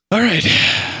right.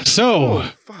 So,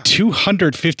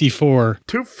 254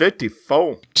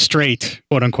 straight,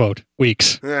 quote unquote,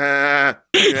 weeks. Yeah.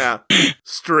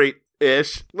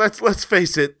 Straight-ish. Let's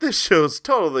face it, this show's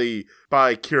totally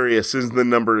bi-curious is the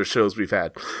number of shows we've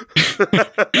had.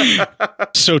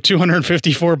 So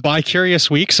 254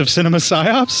 bi-curious weeks of cinema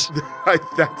psyops?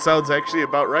 That sounds actually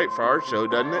about right for our show,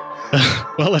 doesn't it?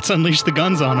 Well, let's unleash the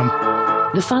guns on them.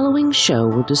 The following show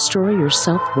will destroy your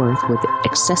self-worth with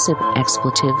excessive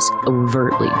expletives,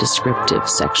 overtly descriptive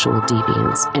sexual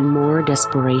deviance, and more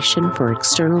desperation for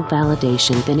external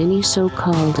validation than any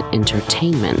so-called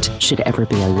entertainment should ever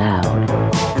be allowed.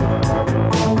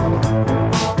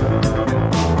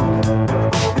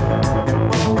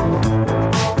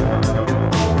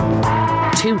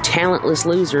 Two talentless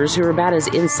losers who are about as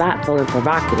insightful and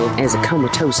provocative as a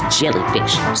comatose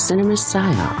jellyfish. Cinema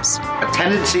psyops. A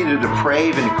tendency to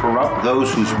deprave and corrupt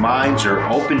those whose minds are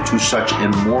open to such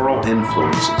immoral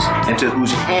influences, and to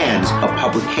whose hands a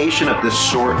publication of this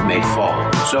sort may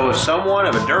fall. So if someone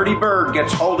of a dirty bird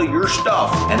gets hold of your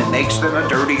stuff, and it makes them a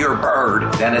dirtier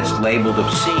bird, then it's labeled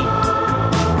obscene.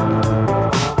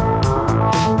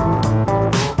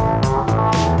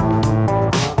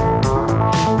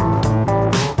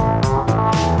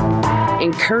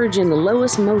 Encouraging the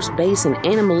lowest, most base, and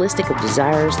animalistic of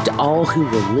desires to all who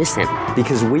will listen.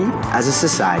 Because we, as a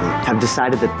society, have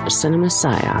decided that cinema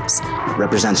psyops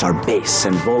represents our base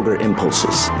and vulgar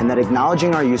impulses, and that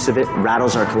acknowledging our use of it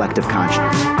rattles our collective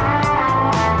conscience.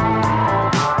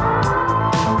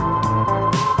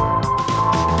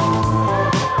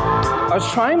 I was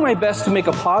trying my best to make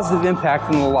a positive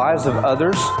impact in the lives of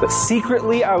others, but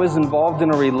secretly I was involved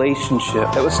in a relationship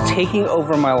that was taking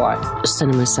over my life.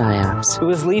 Cinema psyops. It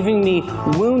was leaving me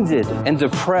wounded and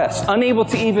depressed, unable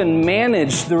to even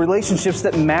manage the relationships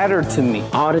that mattered to me.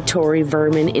 Auditory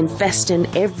vermin infesting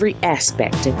every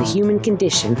aspect of the human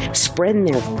condition, spreading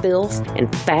their filth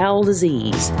and foul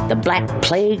disease. The Black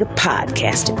Plague of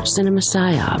podcasting. Cinema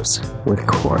psyops with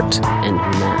Court and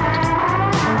Matt.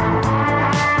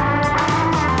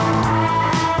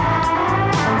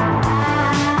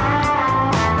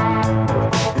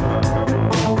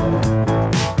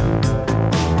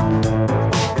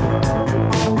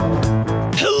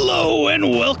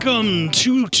 Welcome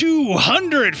to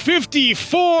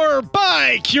 254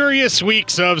 bi-curious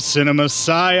weeks of cinema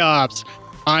psyops.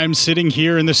 I'm sitting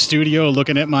here in the studio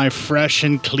looking at my fresh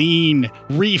and clean,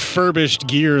 refurbished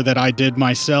gear that I did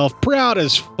myself. Proud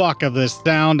as fuck of this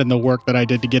sound and the work that I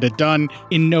did to get it done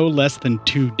in no less than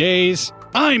 2 days.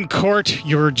 I'm Court,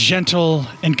 your gentle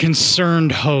and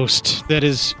concerned host that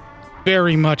is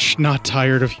very much not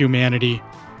tired of humanity.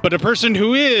 But a person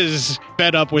who is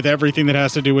fed up with everything that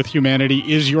has to do with humanity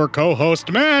is your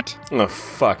co-host, Matt. Oh,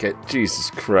 fuck it.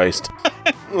 Jesus Christ.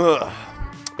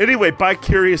 Anyway,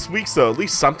 bi-curious weeks, though. At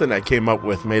least something I came up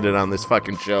with made it on this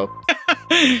fucking show.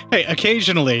 Hey,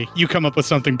 occasionally you come up with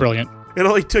something brilliant. It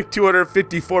only took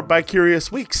 254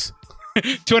 bi-curious weeks.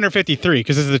 253,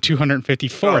 because this is the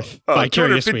 254th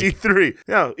bi-curious 253. Week.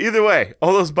 Yeah, either way,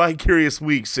 all those bi-curious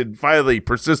weeks, and finally,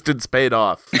 persistence paid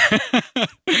off.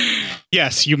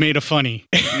 Yes, you made a funny.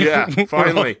 Yeah,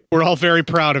 finally. We're all very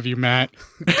proud of you, Matt.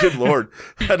 Good Lord.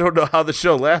 I don't know how the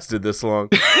show lasted this long.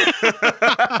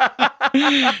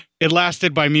 It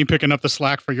lasted by me picking up the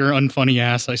slack for your unfunny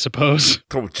ass, I suppose.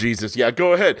 Oh, Jesus. Yeah,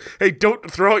 go ahead. Hey,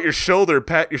 don't throw out your shoulder and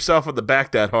pat yourself on the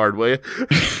back that hard, will you?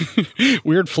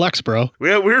 Weird flex, bro.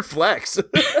 Yeah, weird flex.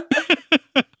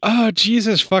 Oh,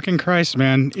 Jesus fucking Christ,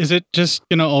 man. Is it just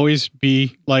going to always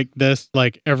be like this?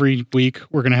 Like every week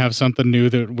we're going to have something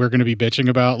new that we're going to be bitching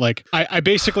about? Like I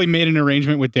basically made an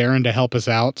arrangement with Darren to help us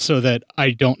out so that I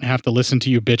don't have to listen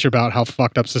to you bitch about how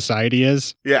fucked up society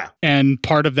is. Yeah. And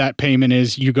part of that payment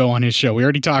is you go on his show. We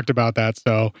already talked about that.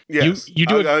 So yes. you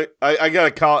do it. I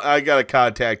gotta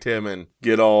contact him and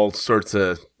get all sorts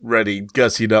of ready,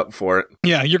 gussied up for it.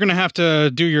 Yeah, you're going to have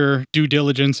to do your due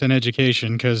diligence and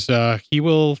education because he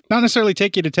will not necessarily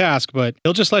take you to task, but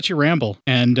he'll just let you ramble.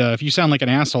 And if you sound like an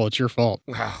asshole, it's your fault.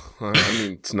 I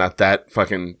mean, it's not that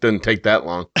fucking, doesn't take that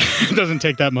long. It doesn't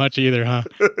take that much either, huh?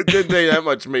 It didn't take that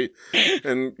much meat.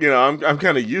 And, you know, I'm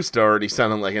kind of used to already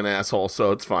sounding like an asshole,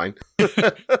 so it's fine.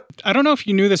 I don't know if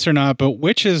you knew this or not, but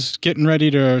Witch is getting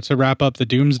ready to wrap up the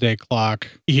Doomsday Clock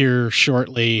here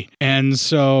shortly. And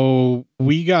so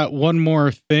we got one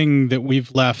more thing that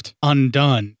we've left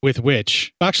undone with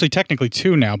Witch. Actually, technically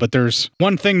two now, but there's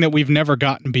one thing that we've never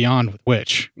gotten beyond with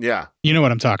Witch. Yeah. You know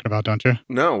what I'm talking about, don't you?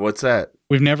 No, what's that?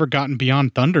 We've never gotten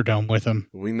beyond Thunderdome with him.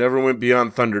 We never went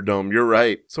beyond Thunderdome. You're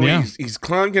right. So yeah. he's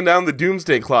clunking down the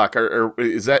Doomsday Clock. Or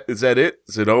is that it?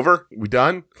 Is it over? We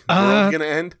done? We're all gonna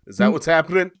end? Is that what's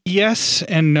happening? Yes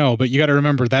and no, but you got to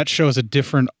remember that show is a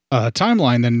different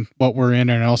timeline than what we're in,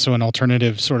 and also an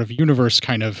alternative sort of universe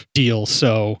kind of deal.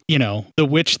 So, the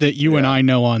witch that you and I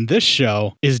know on this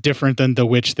show is different than the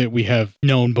witch that we have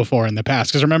known before in the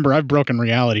past. Because remember, I've broken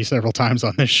reality several times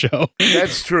on this show.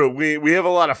 That's true. We have a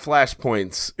lot of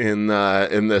flashpoints in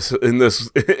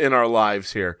our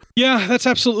lives here. Yeah, that's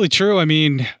absolutely true. I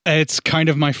mean, it's kind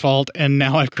of my fault, and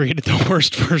now I've created the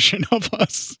worst version of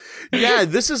us. Yeah,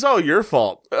 this is all your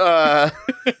fault.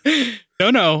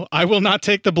 No, I will not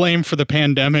take the blame for the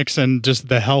pandemics and just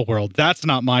the hell world. That's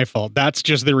not my fault. That's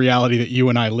just the reality that you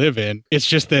and I live in. It's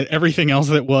just that everything else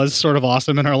that was sort of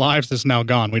awesome in our lives is now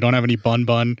gone. We don't have any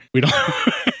bun. We don't.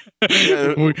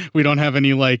 we don't have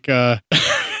any like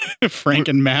Frank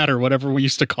and Matt or whatever we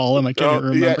used to call him. I can't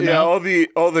remember now.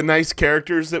 All the nice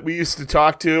characters that we used to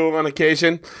talk to on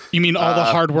occasion. You mean all the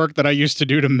hard work that I used to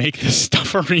do to make this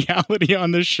stuff a reality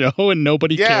on this show and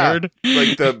nobody cared?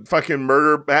 Like the fucking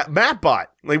murder Mattbot.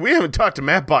 Like, we haven't talked to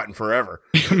Mattbot in forever.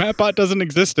 Mattbot doesn't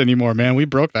exist anymore, man. We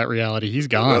broke that reality. He's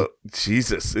gone.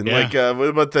 Jesus. And what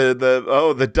about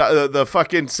the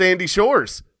fucking Sandy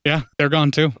Shores? Yeah, they're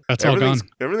gone too. That's all gone.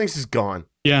 Everything's just gone.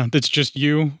 Yeah, that's just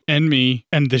you and me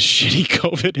and this shitty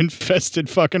COVID-infested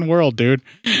fucking world, dude.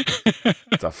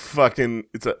 It's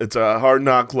a hard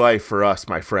knock life for us,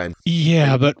 my friend.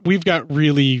 Yeah, but we've got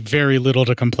really very little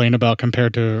to complain about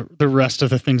compared to the rest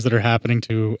of the things that are happening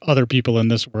to other people in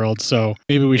this world. So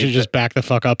maybe we should just back the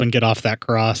fuck up and get off that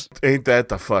cross. Ain't that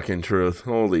the fucking truth?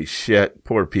 Holy shit.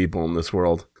 Poor people in this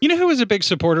world. You know who was a big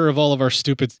supporter of all of our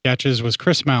stupid sketches was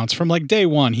Chris Mounts. From like day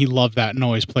one, he loved that and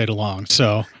always played along.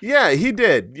 So yeah, he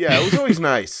did. Yeah, it was always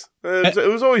nice. It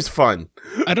was always fun.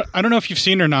 I don't know if you've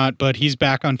seen or not, but he's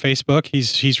back on Facebook.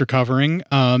 He's recovering,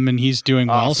 and he's doing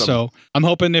well. Awesome. So I'm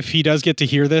hoping if he does get to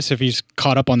hear this, if he's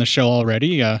caught up on the show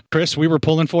already, Chris, we were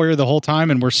pulling for you the whole time,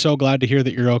 and we're so glad to hear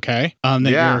that you're okay.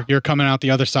 You're coming out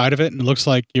the other side of it, and it looks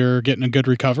like you're getting a good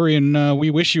recovery. And we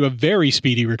wish you a very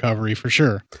speedy recovery for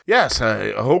sure. Yes,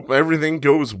 I hope everything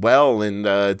goes well, and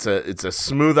it's a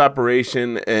smooth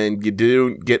operation, and you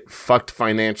do get fucked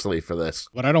financially for this.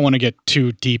 But I don't want to get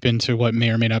too deep into what may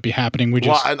or may not be happening.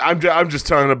 I'm just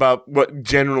talking about what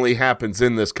generally happens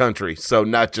in this country, so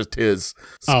not just his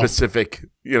specific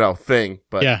thing.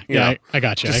 But I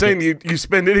got you. Just saying, you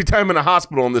spend any time in a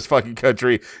hospital in this fucking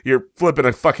country, you're flipping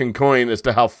a fucking coin as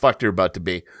to how fucked you're about to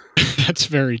be. That's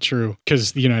very true,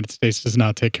 because the United States does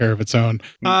not take care of its own.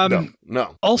 No.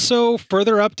 Also,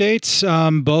 further updates,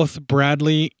 both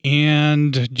Bradley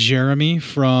and Jeremy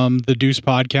from the Deuce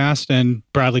podcast, and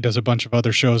Bradley does a bunch of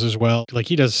other shows as well. Like,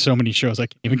 he does so many shows, I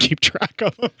can't even keep track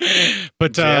of them.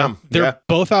 But they're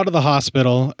both out of the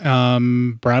hospital.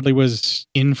 Bradley was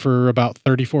in for about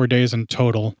 34 days in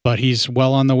total, but he's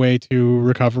well on the way to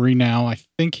recovery now. I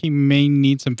think he may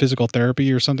need some physical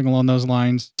therapy or something along those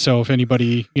lines. So if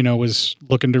anybody, was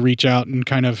looking to reach out and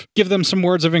kind of give them some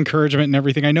words of encouragement and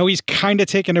everything. I know he's kind of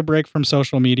taking a break from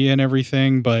social media and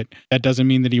everything, but that doesn't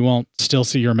mean that he won't still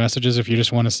see your messages if you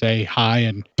just want to say hi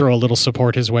and throw a little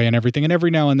support his way and everything. And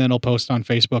every now and then he'll post on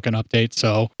Facebook an update.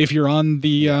 So if you're on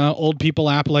the Old People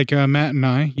app like Matt and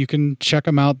I, you can check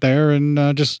him out there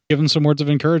and just give him some words of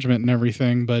encouragement and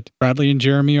everything. But Bradley and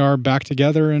Jeremy are back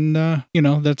together, and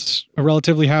that's a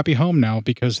relatively happy home now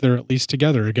because they're at least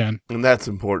together again. And that's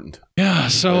important. Yeah,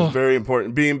 so that's very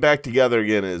important. Being back together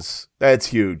again that's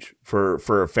huge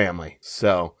for a family.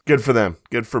 So good for them.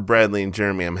 Good for Bradley and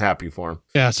Jeremy. I'm happy for them.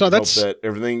 Yeah, so hope that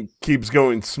everything keeps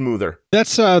going smoother.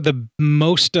 That's the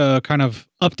most kind of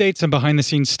updates and behind the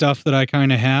scenes stuff that I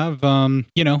kind of have.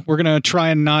 We're gonna try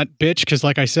and not bitch because,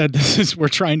 like I said, we're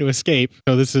trying to escape.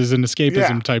 So this is an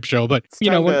escapism type show. But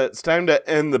it's time to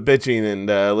end the bitching and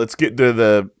let's get to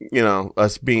the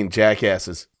us being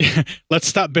jackasses. Let's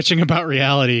stop bitching about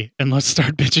reality and let's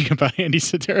start bitching about Andy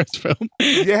Sedaris film.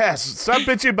 Yes, stop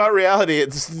bitching about reality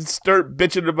and start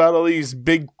bitching about all these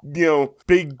big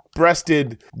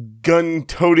breasted,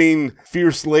 gun-toting,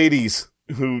 fierce ladies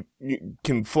who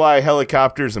can fly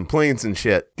helicopters and planes and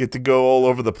shit. Get to go all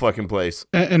over the fucking place.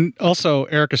 And also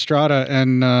Eric Estrada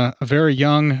and a very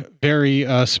young, very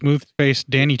smooth-faced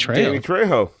Danny Trejo. Danny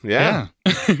Trejo, yeah.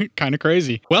 Kind of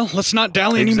crazy. Well, let's not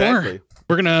dally anymore.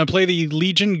 We're going to play the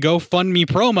Legion GoFundMe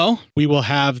promo. We will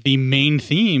have the main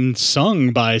theme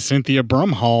sung by Cynthia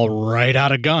Brumhall right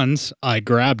out of Guns. I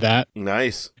grabbed that.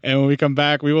 Nice. And when we come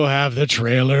back, we will have the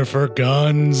trailer for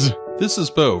Guns. This is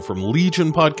Bo from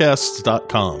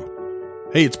LegionPodcasts.com.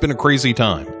 Hey, it's been a crazy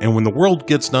time, and when the world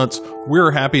gets nuts,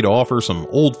 we're happy to offer some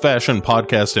old-fashioned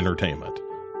podcast entertainment.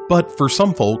 But for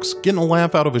some folks, getting a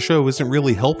laugh out of a show isn't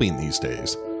really helping these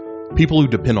days. People who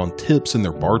depend on tips in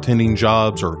their bartending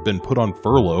jobs or have been put on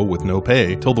furlough with no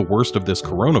pay till the worst of this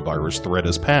coronavirus threat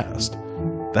has passed.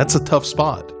 That's a tough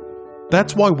spot.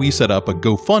 That's why we set up a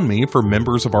GoFundMe for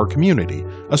members of our community,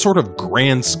 a sort of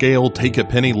grand scale take a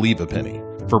penny, leave a penny.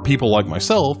 For people like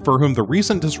myself, for whom the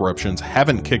recent disruptions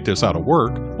haven't kicked us out of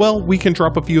work, well, we can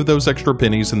drop a few of those extra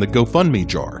pennies in the GoFundMe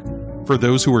jar. For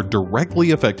those who are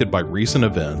directly affected by recent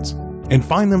events and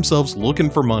find themselves looking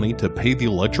for money to pay the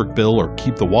electric bill or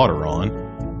keep the water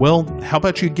on, well, how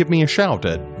about you give me a shout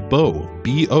at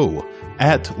B-O,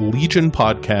 at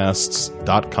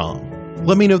legionpodcasts.com.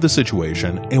 Let me know the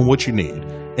situation and what you need,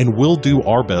 and we'll do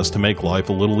our best to make life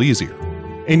a little easier.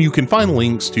 And you can find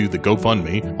links to the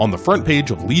GoFundMe on the front page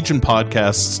of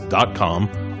legionpodcasts.com,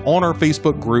 on our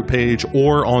Facebook group page,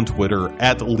 or on Twitter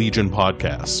at Legion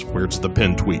Podcasts, where it's the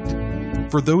pinned tweet.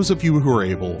 For those of you who are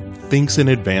able, thanks in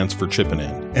advance for chipping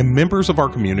in. And members of our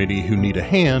community who need a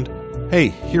hand, hey,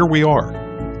 here we are.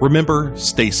 Remember,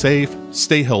 stay safe,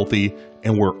 stay healthy,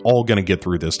 and we're all going to get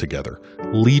through this together.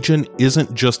 Legion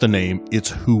isn't just a name, it's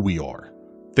who we are.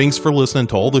 Thanks for listening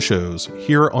to all the shows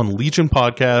here on Legion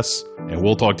Podcasts, and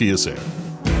we'll talk to you soon.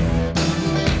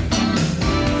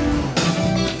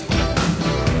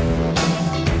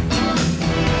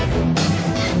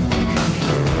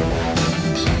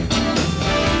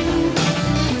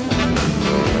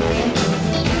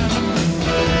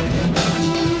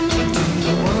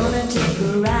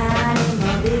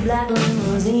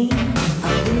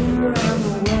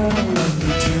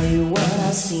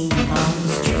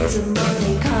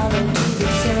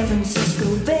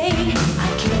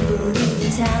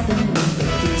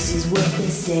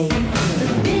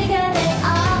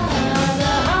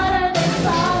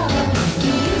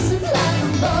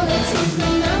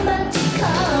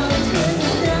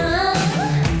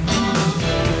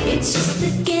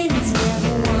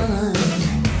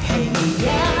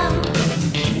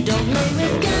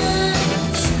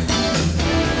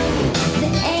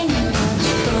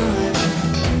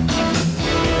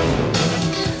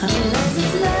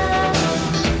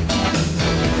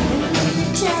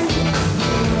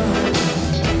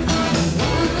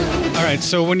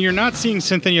 So when you're not seeing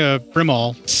Cynthia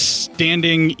Brimall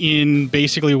standing in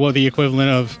basically what the equivalent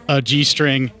of a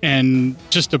G-string and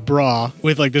just a bra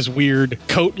with like this weird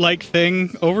coat-like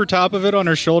thing over top of it on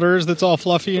her shoulders that's all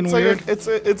fluffy and weird.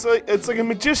 It's like a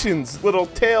magician's little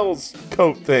tails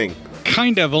coat thing.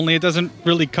 Kind of, only it doesn't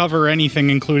really cover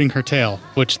anything, including her tail,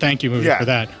 which thank you, movie, for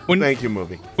that. Thank you,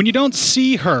 movie. When you don't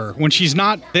see her, when she's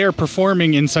not there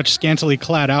performing in such scantily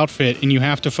clad outfit and you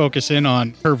have to focus in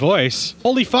on her voice,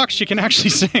 holy fuck, she can actually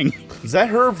sing. Is that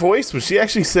her voice? Was she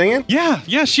actually singing?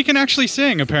 Yeah, she can actually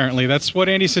sing, apparently. That's what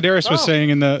Andy Sedaris was saying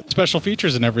in the special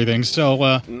features and everything.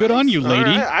 So, good on you,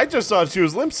 lady. Right. I just thought she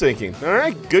was lip syncing. All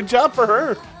right, good job for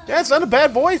her. Yeah, it's not a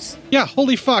bad voice. Yeah,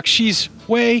 holy fuck, she's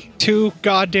way too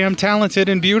goddamn talented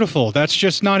and beautiful. That's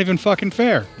just not even fucking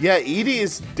fair. Yeah, Edie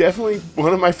is definitely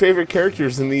one of my favorite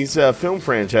characters in these film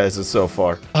franchises so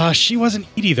far. She wasn't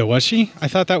Edie, though, was she? I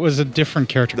thought that was a different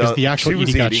character because the actual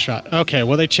Edie got shot. Okay,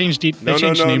 well, they changed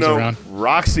names around.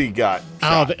 Roxy got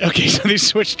shot. Okay, so they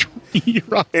switched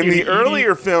Roxy in the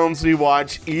earlier films we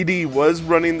watched, Edie was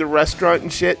running the restaurant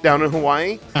and shit down in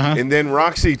Hawaii, and then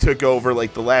Roxy took over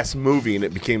like the last movie, and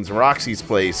it became Roxy's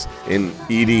place, and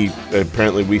Edie,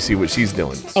 apparently we see what she's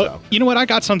doing. So. Oh, you know what? I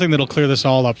got something that'll clear this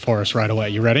all up for us right away.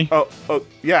 You ready? Oh,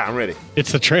 yeah, I'm ready.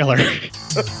 It's the trailer. Guns.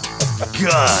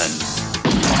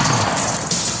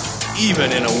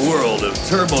 Even in a world of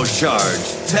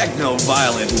turbocharged,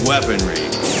 techno-violent weaponry,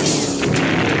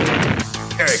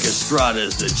 Erik Estrada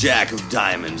is the Jack of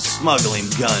Diamonds. Smuggling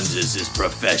guns is his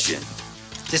profession.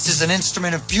 This is an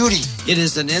instrument of beauty. It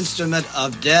is an instrument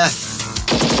of death.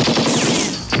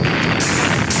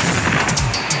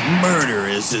 Murder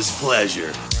is his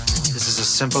pleasure. This is a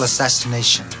simple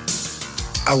assassination.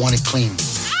 I want it clean.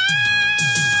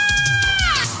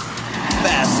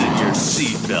 Fasten your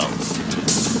seatbelts.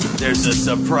 There's a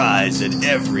surprise at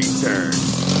every turn.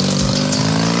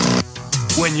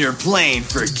 When you're playing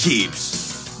for keeps,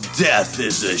 death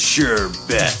is a sure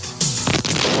bet.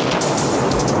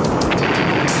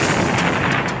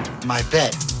 My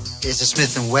bet is a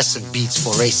Smith & Wesson Beats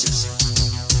for races.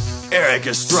 Erik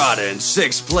Estrada and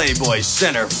 6 Playboy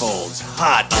centerfolds,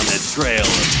 hot on the trail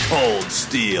of cold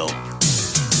steel.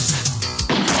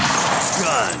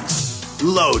 Guns,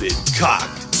 loaded,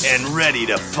 cocked, and ready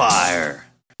to fire.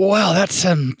 Wow, that's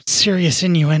some serious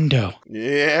innuendo.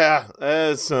 Yeah,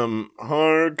 that's some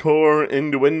hardcore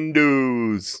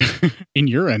innuendos. In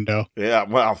your endo. Yeah,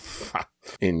 well,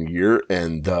 in your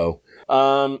endo.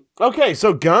 Okay,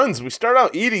 so guns. We start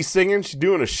out Edie singing. She's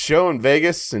doing a show in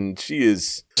Vegas, and she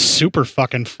is super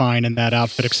fucking fine in that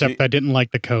outfit, except I didn't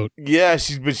like the coat. Yeah,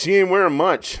 but she ain't wearing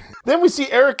much. Then we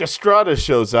see Eric Estrada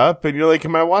shows up, and you're like,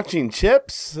 am I watching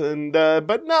Chips? And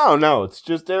but no, it's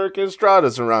just Eric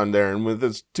Estrada's around there, and with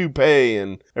his toupee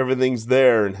and everything's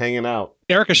there and hanging out.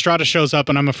 Eric Estrada shows up,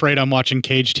 and I'm afraid I'm watching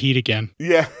Caged Heat again.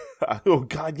 Yeah. Oh,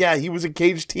 God, yeah, he was a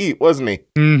Caged Heat, wasn't he?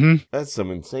 Mm-hmm. That's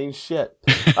some insane shit.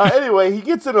 Anyway, he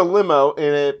gets in a limo,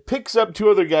 and it picks up two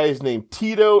other guys named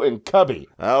Tito and Cubby.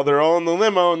 Well, they're all in the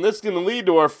limo, and this is going to lead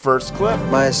to our first clip.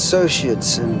 My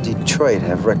associates in Detroit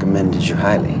have recommended you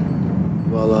highly.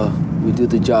 Well, we do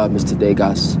the job, Mr.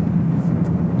 Degas.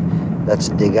 That's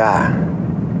Degas.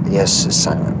 The S is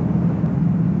silent.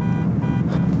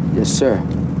 Yes, sir.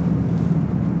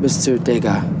 Mr.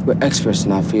 Degas, we're experts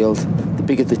in our field. The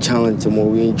bigger the challenge, the more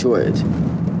we enjoy it.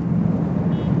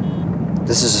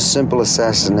 This is a simple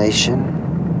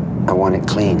assassination. I want it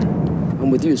clean.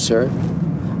 I'm with you, sir.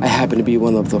 I happen to be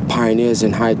one of the pioneers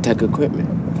in high-tech equipment.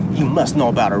 You must know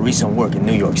about our recent work in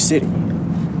New York City.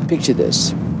 Picture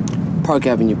this. Park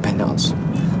Avenue penthouse.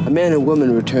 A man and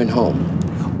woman return home.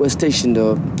 We're stationed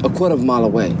a quarter of a mile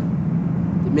away.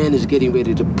 The man is getting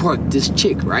ready to park this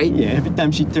chick, right? Yeah, every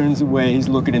time she turns away, he's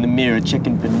looking in the mirror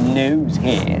checking for nose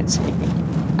hairs.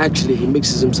 Actually, he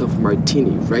mixes himself a martini,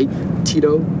 right,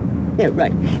 Tito? Yeah,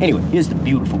 right. Anyway, here's the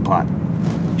beautiful part.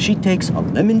 She takes a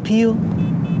lemon peel,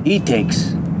 he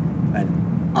takes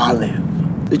an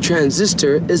olive. The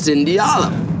transistor is in the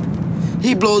olive.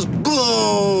 He blows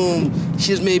boom!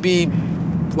 She's maybe,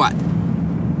 what?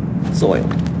 Soil.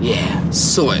 Yeah,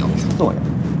 soil. Soil.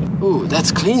 Ooh,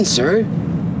 that's clean, sir.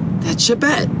 That's your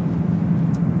bet.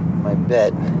 My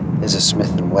bet is a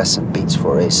Smith & Wesson beats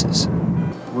 4 aces.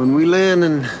 When we land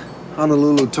in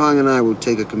Honolulu, Tong and I will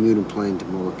take a commuter plane to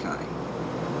Molokai.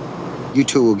 You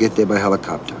two will get there by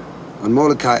helicopter. On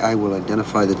Molokai, I will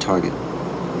identify the target.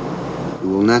 We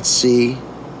will not see,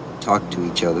 talk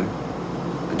to each other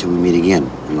until we meet again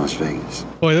in Las Vegas.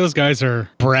 Boy, those guys are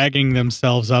bragging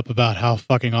themselves up about how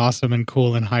fucking awesome and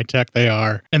cool and high-tech they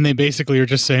are. And they basically are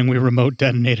just saying we remote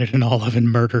detonated an olive and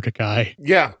murdered a guy.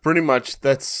 Yeah, pretty much.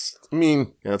 That's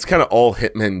kind of all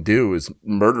hitmen do is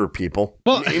murder people.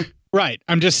 Well, right.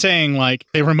 I'm just saying, like,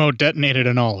 they remote detonated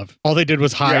an olive. All they did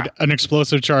was hide an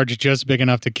explosive charge just big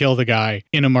enough to kill the guy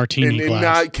in a martini glass. And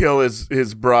not kill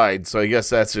his bride. So I guess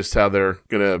that's just how they're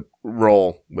going to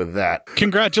roll with that.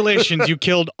 Congratulations, you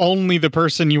killed only the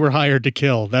person you were hired to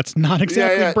kill. That's not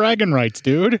exactly bragging rights,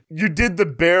 dude. You did the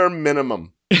bare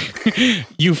minimum.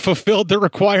 You fulfilled the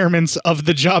requirements of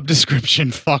the job description,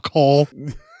 fuckhole.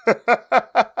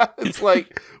 It's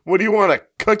like, what do you want, a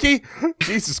cookie?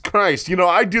 Jesus Christ.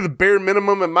 I do the bare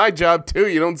minimum at my job too.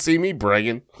 You don't see me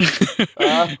bragging.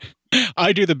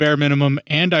 I do the bare minimum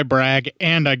and I brag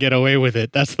and I get away with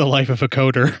it. That's the life of a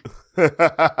coder.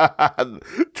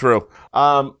 True.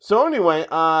 So anyway,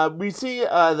 we see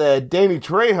that Danny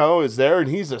Trejo is there, and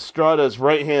he's Estrada's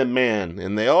right-hand man,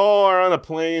 and they all are on a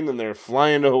plane, and they're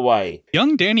flying to Hawaii.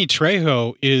 Young Danny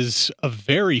Trejo is a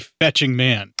very fetching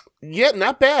man. Yeah,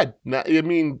 not bad.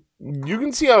 You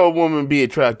can see how a woman be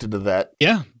attracted to that.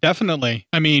 Yeah, definitely.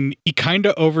 I mean, he kind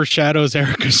of overshadows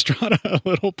Eric Estrada a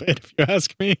little bit, if you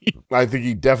ask me. I think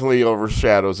he definitely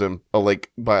overshadows him,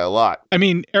 by a lot. I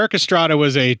mean, Eric Estrada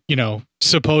was a,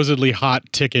 supposedly hot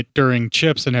ticket during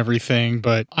Chips and everything,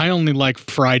 but I only like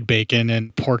fried bacon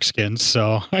and pork skins,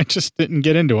 so I just didn't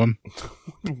get into him.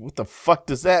 What the fuck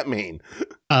does that mean?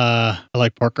 I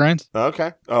like pork rinds.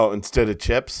 Okay. Oh, instead of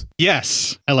chips?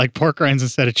 Yes. I like pork rinds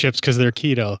instead of chips because they're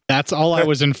keto. That's all I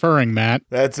was inferring, Matt.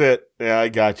 That's it. Yeah, I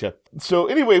gotcha. So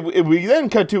anyway, we then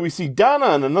cut to, we see Donna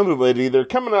and another lady. They're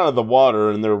coming out of the water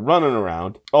and they're running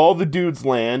around. All the dudes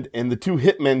land and the two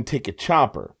hitmen take a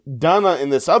chopper. Donna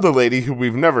and this other lady who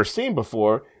we've never seen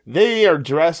before, they are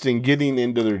dressed and getting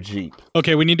into their Jeep.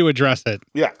 Okay, we need to address it.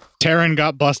 Yeah. Taryn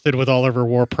got busted with all of her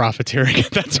war profiteering.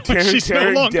 That's why she's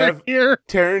no longer here.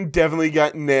 Taryn definitely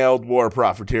got nailed war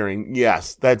profiteering.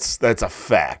 Yes, that's a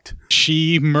fact.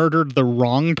 She murdered the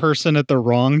wrong person at the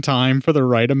wrong time for the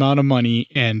right amount of money,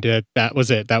 and that was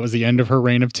it. That was the end of her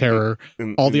reign of terror.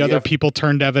 All the other people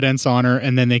turned evidence on her,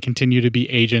 and then they continue to be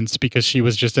agents because she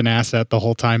was just an asset the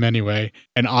whole time anyway.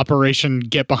 And Operation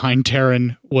Get Behind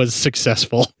Taryn was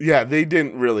successful. Yeah, they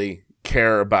didn't really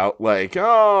care about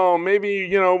maybe,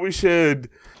 we should,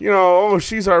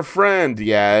 she's our friend.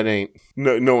 Yeah, it ain't.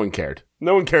 No one cared.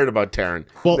 No one cared about Taryn.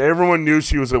 Well, everyone knew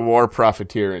she was a war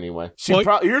profiteer anyway.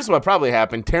 Here's what probably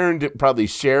happened. Taryn didn't probably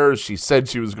share as she said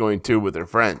she was going to with her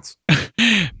friends.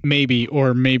 Maybe,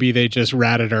 or maybe they just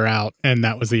ratted her out and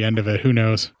that was the end of it. Who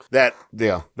knows? That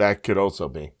could also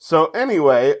be. So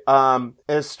anyway,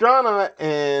 Estrada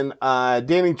and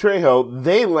Danny Trejo,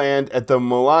 they land at the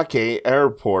Molokai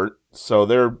airport. So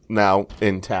they're now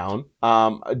in town.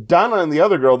 Donna and the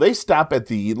other girl, they stop at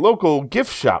the local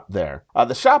gift shop there.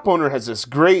 The shop owner has this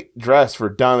great dress for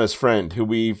Donna's friend, who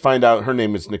we find out her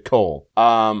name is Nicole.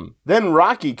 Then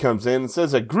Rocky comes in and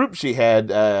says a group she had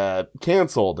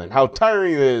canceled and how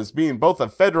tiring it is being both a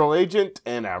federal agent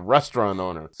and a restaurant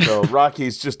owner. So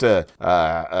Rocky's just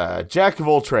a jack of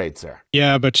all trades there.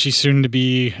 Yeah, but she's soon to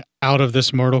be out of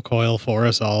this mortal coil for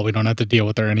us all. We don't have to deal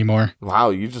with her anymore.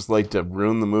 Wow, you just like to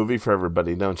ruin the movie for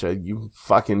everybody, don't you? You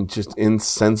fucking just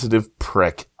insensitive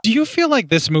prick. Do you feel like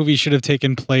this movie should have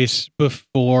taken place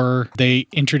before they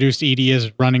introduced Edie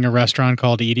as running a restaurant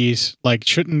called Edie's? Like,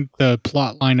 shouldn't the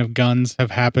plot line of Guns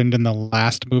have happened in the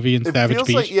last movie in Savage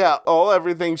Beach? Like, yeah,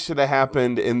 everything should have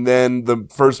happened, and then the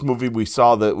first movie we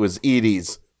saw that was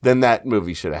Edie's, then that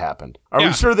movie should have happened. Are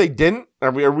we sure they didn't?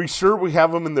 Are we sure we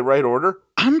have them in the right order?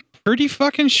 I'm pretty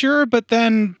fucking sure, but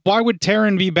then why would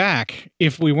Taryn be back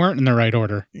if we weren't in the right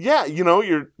order? Yeah,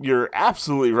 you're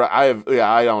absolutely right.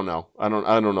 I don't know. I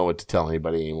don't know what to tell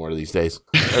anybody anymore these days.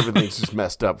 Everything's just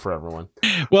messed up for everyone.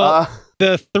 Well,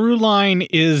 the through line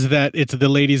is that it's the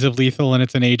Ladies of Lethal and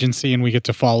it's an agency and we get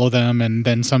to follow them. And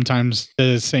then sometimes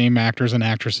the same actors and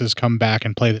actresses come back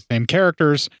and play the same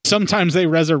characters. Sometimes they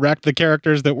resurrect the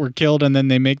characters that were killed and then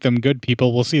they make them good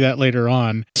people. We'll see that later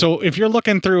on. So if you're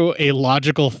looking through a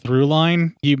logical through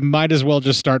line, you might as well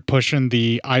just start pushing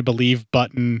the I believe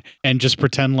button and just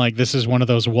pretend like this is one of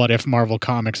those what if Marvel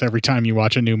comics every time you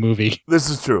watch a new movie.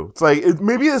 This is true. It's like,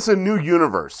 maybe it's a new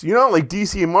universe. You know, like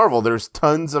DC and Marvel, there's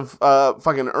tons of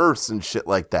fucking Earths and shit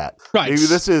like that. Right. Maybe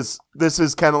this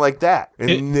is kind of like that.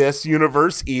 In this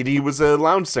universe, Edie was a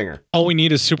lounge singer. All we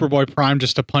need is Superboy Prime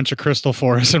just to punch a crystal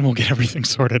for us and we'll get everything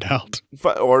sorted out.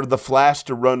 Or the Flash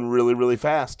to run really, really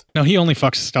fast. No, he only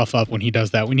fucks stuff up when he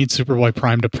does that. We need Superboy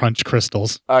Prime to punch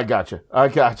crystals. I gotcha.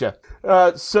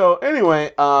 So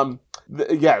anyway, then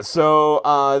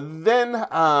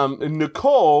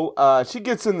Nicole, she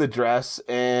gets in the dress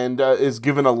and is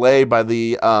given a lay by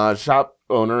the shop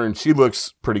owner, and she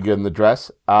looks pretty good in the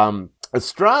dress.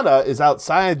 Estrada is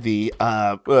outside the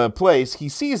place. He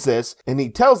sees this, and he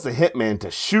tells the hitman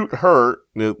to shoot her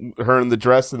in the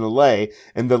dress and the lay,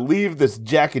 and to leave this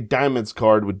Jack of Diamonds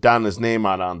card with Donna's name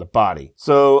on the body.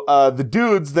 So the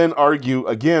dudes then argue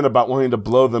again about wanting to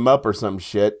blow them up or some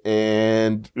shit,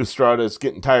 and Estrada's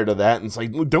getting tired of that, and it's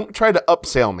like, don't try to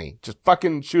upsell me. Just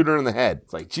fucking shoot her in the head.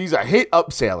 It's like, geez, I hate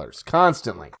upsailers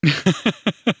constantly.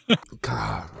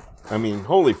 God. I mean,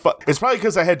 holy fuck. It's probably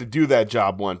because I had to do that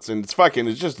job once, and it's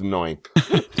just annoying.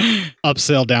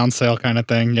 Upsell, downsell kind of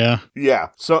thing, yeah. Yeah.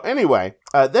 So anyway,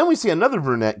 then we see another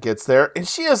brunette gets there, and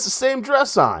she has the same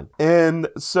dress on. And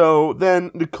so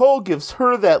then Nicole gives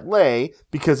her that lay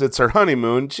because it's her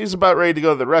honeymoon. She's about ready to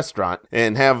go to the restaurant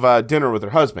and have dinner with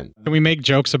her husband. Can we make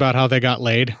jokes about how they got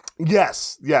laid?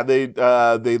 Yes. Yeah,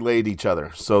 they laid each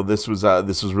other. So this was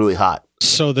really hot.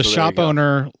 So the shop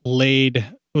owner laid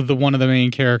one of the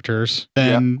main characters,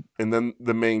 then and then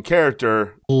the main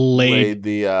character laid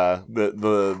the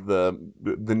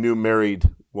new married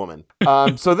woman.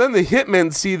 So then the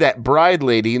hitmen see that bride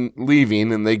lady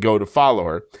leaving and they go to follow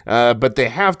her. But they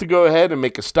have to go ahead and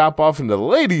make a stop off into the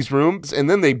ladies' rooms, and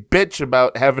then they bitch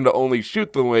about having to only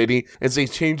shoot the lady as they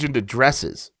change into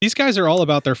dresses. These guys are all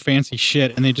about their fancy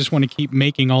shit, and they just want to keep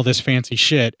making all this fancy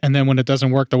shit, and then when it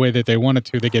doesn't work the way that they want it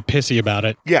to, they get pissy about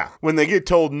it. Yeah, when they get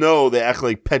told no, they act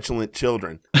like petulant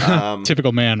children.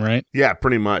 Typical man, right? Yeah,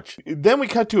 pretty much. Then we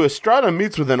cut to Estrada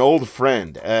meets with an old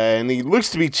friend, and he looks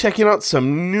to be checking out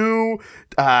some new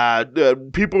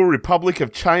People Republic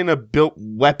of China built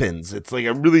weapons. It's like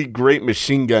a really great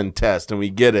machine gun test, and we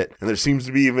get it. And there seems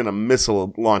to be even a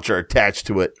missile launcher attached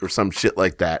to it or some shit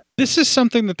like that. This is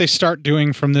something that they start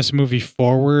doing from this movie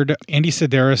forward. Andy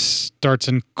Sedaris starts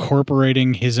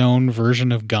incorporating his own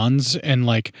version of guns and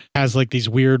has these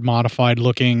weird modified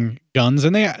looking guns,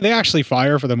 and they actually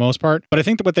fire for the most part, but I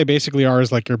think that what they basically are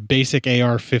is your basic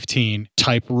AR-15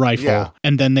 type rifle,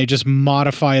 and then they just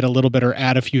modify it a little bit or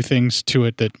add a few things to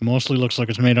it that mostly looks like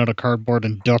it's made out of cardboard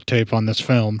and duct tape on this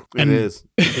film. It is.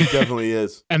 It definitely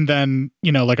is. And then,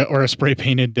 or a spray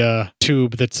painted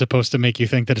tube that's supposed to make you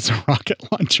think that it's a rocket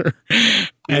launcher.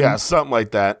 Yeah, something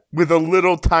like that. With a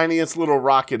little tiniest little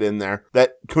rocket in there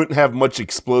that couldn't have much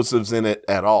explosives in it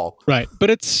at all. Right. But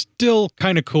it's still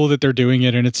kind of cool that they're doing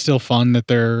it, and it's still fun that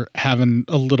they're having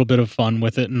a little bit of fun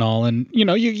with it and all. And, you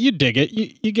know, you dig it.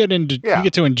 You get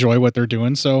to enjoy what they're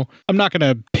doing. So I'm not going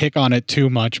to pick on it too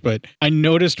much, but I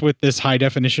noticed with this high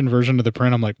definition version of the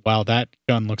print, I'm like, wow, that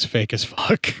gun looks fake as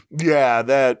fuck. Yeah,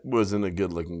 that wasn't a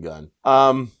good looking gun.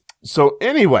 So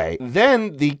anyway,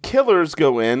 then the killers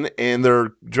go in and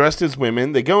they're dressed as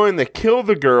women. They go in, they kill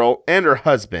the girl and her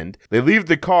husband. They leave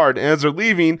the card, and as they're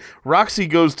leaving, Roxy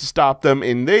goes to stop them,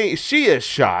 and she is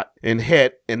shot and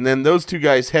hit, and then those two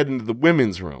guys head into the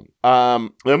women's room.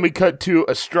 Then we cut to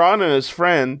Estrada and his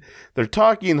friend. They're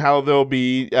talking how there'll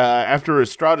be, after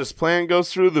Estrada's plan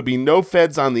goes through, there'll be no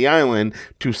feds on the island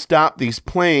to stop these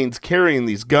planes carrying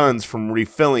these guns from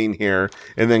refilling here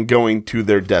and then going to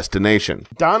their destination.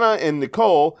 Donna and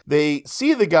Nicole, they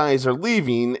see the guys are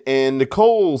leaving, and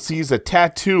Nicole sees a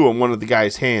tattoo on one of the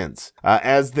guys' hands.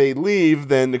 As they leave,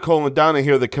 then Nicole and Donna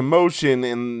hear the commotion,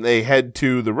 and they head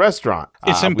to the restaurant.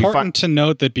 It's important to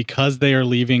note that because they are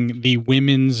leaving the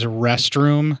women's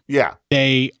restroom,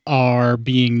 they are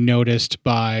being noticed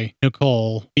by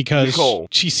Nicole because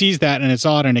she sees that and it's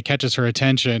odd and it catches her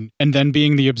attention. And then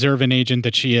being the observant agent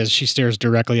that she is, she stares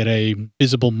directly at a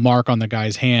visible mark on the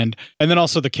guy's hand. And then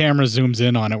also the camera zooms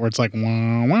in on it where it's like,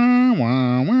 wah, wah,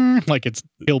 wah, wah, like it's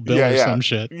Kill Bill or some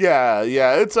shit. Yeah.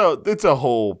 It's a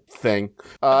whole thing.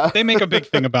 They make a big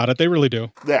thing about it. They really do.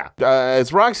 Yeah.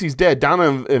 As Roxy's dead,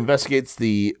 Donna investigates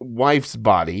the wife's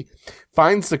body,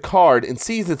 finds the card, and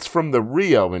sees it's from the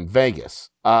Rio in Vegas.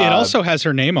 It also has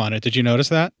her name on it. Did you notice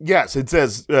that? Yes, it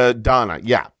says Donna.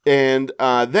 Yeah. And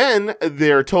then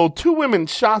they're told two women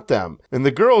shot them, and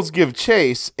the girls give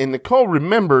chase, and Nicole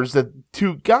remembers that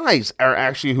two guys are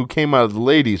actually who came out of the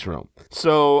ladies' room.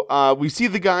 So we see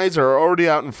the guys are already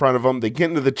out in front of them. They get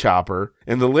into the chopper,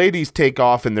 and the ladies take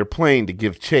off in their plane to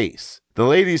give chase. The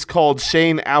lady's called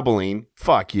Shane Abilene.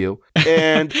 Fuck you.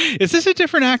 And is this a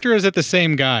different actor or is it the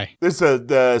same guy? This is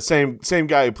the same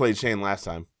guy who played Shane last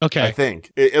time. Okay. I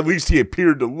think. At least he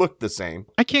appeared to look the same.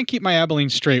 I can't keep my Abilene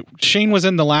straight. Shane was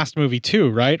in the last movie too,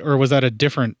 right? Or was that a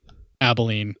different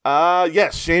Abilene?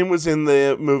 Yes, Shane was in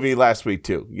the movie last week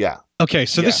too. Yeah. Okay,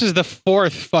 so this is the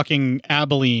fourth fucking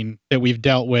Abilene that we've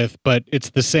dealt with, but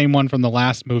it's the same one from the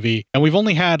last movie. And we've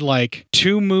only had like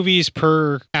 2 movies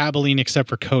per Abilene except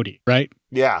for Cody, right?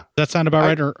 Yeah. Does that sound about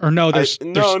right? Or no, there's...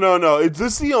 No.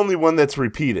 This is the only one that's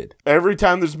repeated. Every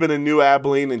time there's been a new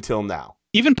Abilene until now.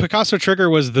 Even Picasso Trigger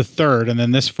was the 3rd, and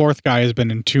then this 4th guy has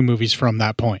been in 2 movies from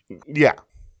that point. Yeah.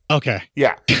 Okay.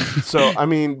 Yeah. So, I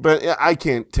mean, but I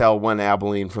can't tell one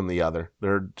Abilene from the other.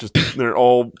 They're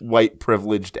all white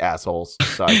privileged assholes.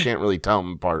 So I can't really tell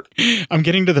them apart. I'm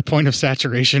getting to the point of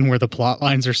saturation where the plot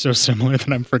lines are so similar that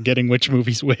I'm forgetting which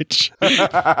movie's which.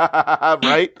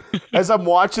 Right? As I'm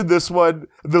watching this one,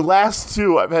 the last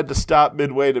 2, I've had to stop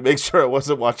midway to make sure I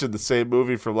wasn't watching the same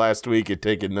movie from last week and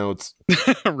taking notes.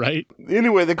 Right.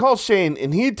 Anyway, they call Shane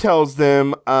and he tells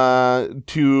them while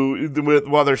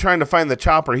they're trying to find the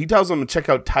chopper, he tells them to check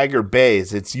out Tiger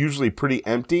Bays. It's usually pretty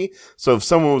empty. So if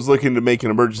someone was looking to make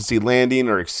an emergency landing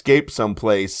or escape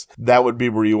someplace, that would be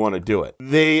where you want to do it.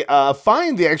 They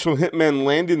find the actual hitmen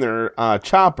landing their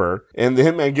chopper, and the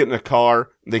hitmen get in a car.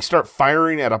 They start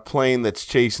firing at a plane that's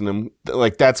chasing them.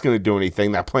 Like, that's going to do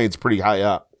anything. That plane's pretty high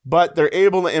up. But they're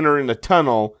able to enter in a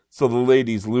tunnel, so the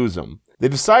ladies lose them. They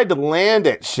decide to land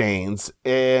at Shane's,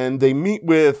 and they meet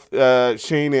with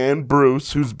Shane and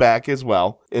Bruce, who's back as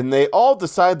well. And they all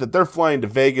decide that they're flying to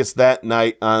Vegas that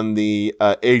night on the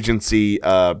agency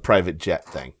private jet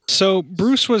thing. So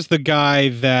Bruce was the guy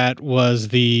that was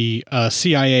the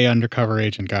CIA undercover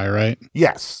agent guy, right?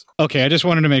 Yes. Okay, I just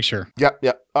wanted to make sure. Yep.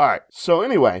 All right. So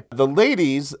anyway, the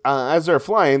ladies, as they're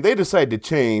flying, they decide to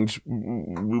change.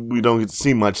 We don't get to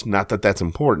see much, not that that's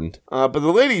important. But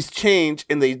the ladies change,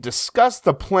 and they discuss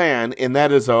the plan, and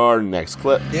that is our next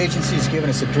clip. The agency has given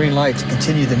us a green light to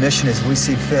continue the mission as we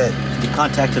see fit. You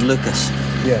contacted Lucas?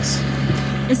 Yes.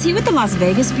 Is he with the Las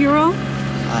Vegas Bureau?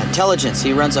 Intelligence.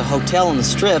 He runs a hotel on the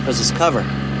Strip as his cover.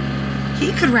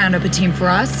 He could round up a team for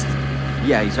us.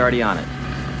 Yeah, he's already on it.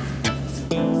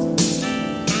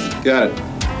 Got it.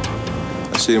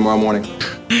 I'll see you tomorrow morning.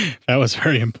 That was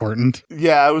very important.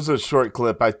 Yeah, it was a short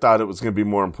clip. I thought it was going to be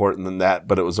more important than that,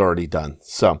 but it was already done.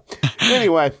 So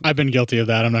Anyway. I've been guilty of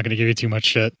that. I'm not going to give you too much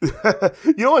shit.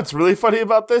 You know what's really funny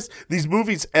about this? These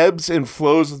movies ebbs and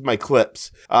flows with my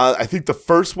clips. I think the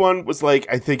first one was like,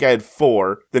 I think I had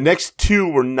 4. The next 2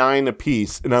 were 9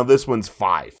 apiece, and now this one's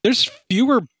 5. There's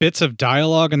fewer bits of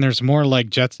dialogue, and there's more like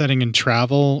jet setting and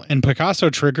travel. And Picasso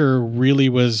Trigger really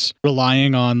was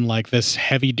relying on like this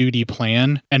heavy duty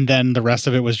plan, and then the rest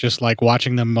of it was just like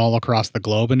watching them all across the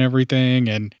globe and everything.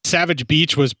 And Savage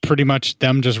Beach was pretty much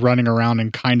them just running around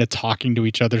and kind of talking to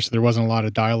each other, so there wasn't a lot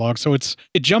of dialogue. So it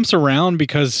jumps around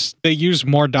because they use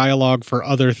more dialogue for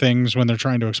other things when they're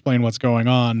trying to explain what's going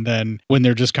on than when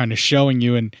they're just kind of showing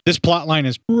you. And this plot line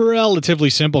is relatively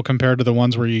simple compared to the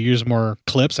ones where you use more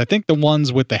clips. I think the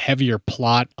ones with the heavier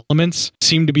plot elements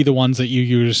seem to be the ones that you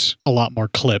use a lot more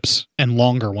clips, and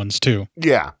longer ones too.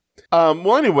 Yeah.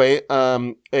 Well, anyway,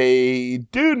 a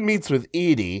dude meets with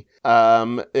Edie,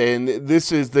 and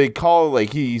this is, they call,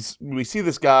 like, we see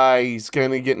this guy, he's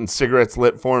kind of getting cigarettes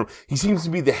lit for him. He seems to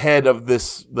be the head of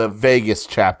the Vegas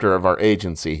chapter of our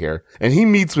agency here. And he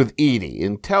meets with Edie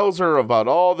and tells her about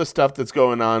all the stuff that's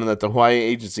going on and that the Hawaii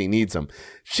agency needs him.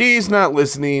 She's not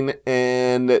listening,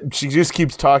 and she just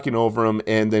keeps talking over him,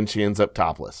 and then she ends up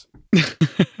topless.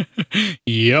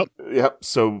 Yep.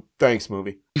 So thanks,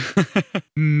 movie.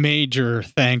 Major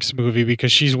thanks, movie,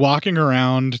 because she's walking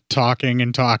around talking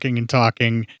and talking and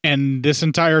talking. And this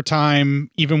entire time,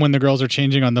 even when the girls are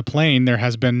changing on the plane, there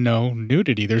has been no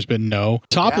nudity. There's been no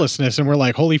toplessness. Yeah. And we're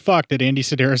like, holy fuck, did Andy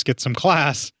Sedaris get some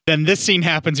class? Then this scene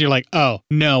happens. You're like, oh,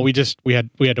 no, we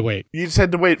had to wait. You just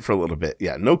had to wait for a little bit.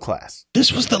 Yeah, no class.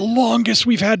 This was the longest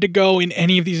we've had to go in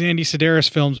any of these Andy Sedaris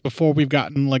films before we've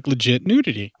gotten like legit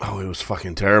nudity. Oh, it was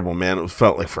fucking terrible, man. It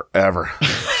felt like forever.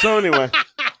 So anyway.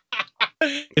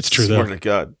 It's true, though. Swear to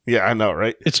God. Yeah, I know,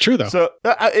 right? It's true, though. So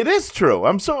it is true.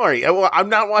 I'm sorry. I'm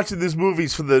not watching these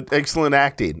movies for the excellent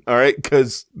acting, all right?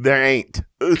 Because there ain't.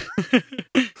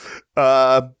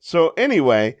 So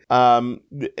anyway,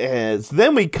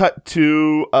 then we cut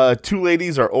to 2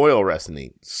 ladies are oil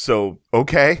wrestling. So,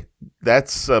 okay,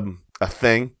 that's a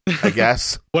thing, I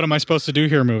guess. What am I supposed to do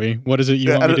here, movie? What is it you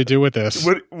want me to do with this?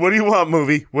 What do you want,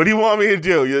 movie? What do you want me to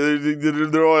do?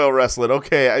 They're oil wrestling.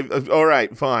 Okay, all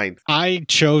right, fine. I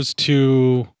chose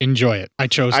to enjoy it. I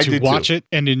chose to watch it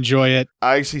and enjoy it.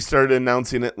 I actually started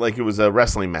announcing it like it was a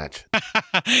wrestling match.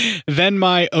 Then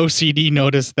my OCD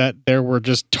noticed that there were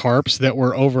just tarps that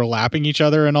were overlapping each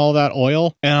other and all that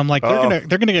oil. And I'm like,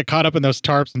 they're gonna get caught up in those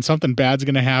tarps and something bad's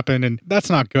gonna happen. And that's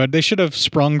not good. They should have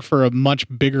sprung for a much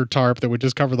bigger tarp that would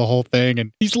just cover the whole thing.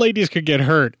 And these ladies could get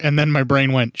hurt. And then my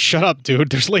brain went, shut up, dude.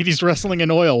 There's ladies wrestling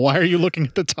in oil. Why are you looking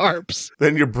at the tarps?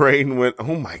 Then your brain went,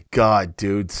 oh my God,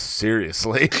 dude,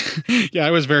 seriously? Yeah,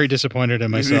 I was very disappointed in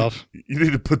myself. You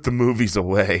need to put the movies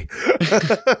away.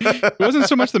 It wasn't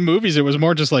so much the movies. It was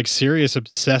more just like serious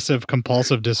obsessive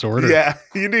compulsive disorder. Yeah,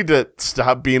 you need to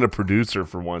stop being a producer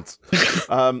for once.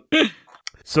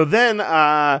 So then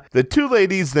the 2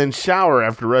 ladies then shower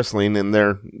after wrestling and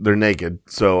they're naked.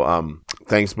 So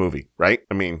thanks, movie, right?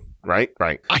 I mean, right.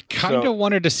 I kind of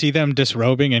wanted to see them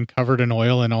disrobing and covered in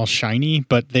oil and all shiny,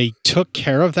 but they took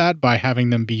care of that by having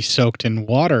them be soaked in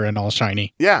water and all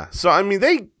shiny. Yeah. So I mean,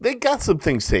 they got some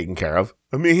things taken care of.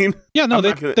 I mean, yeah, no,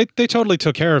 they totally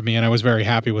took care of me, and I was very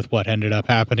happy with what ended up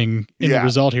happening in the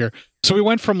result here. So we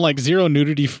went from like zero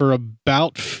nudity for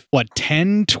about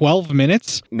 10, 12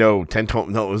 minutes? No, 10, 12,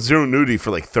 no, it was zero nudity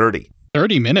for like 30.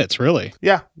 30 minutes, really?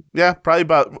 Yeah, probably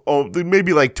about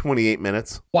maybe like 28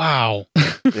 minutes. Wow.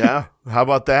 Yeah, how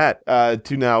about that?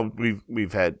 To now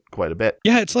we've had quite a bit.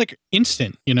 Yeah, it's like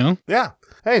instant, you know? Yeah.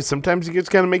 Hey, sometimes you just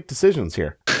gotta make decisions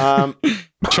here.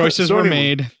 Choices were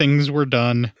made, things were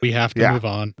done. We have to move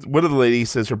on. One of the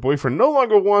ladies says her boyfriend no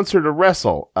longer wants her to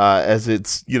wrestle, as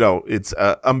it's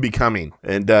unbecoming.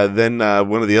 And then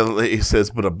one of the other ladies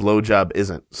says, but a blowjob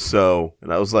isn't. So,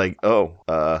 and I was like,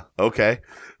 okay.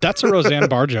 That's a Roseanne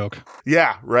Barr joke.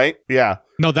 Yeah, right? Yeah.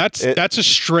 No, that's a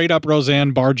straight up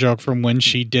Roseanne Barr joke from when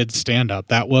she did stand up.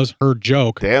 That was her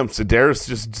joke. Damn, Sedaris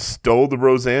just stole the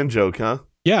Roseanne joke, huh?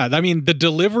 Yeah, I mean, the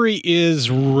delivery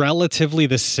is relatively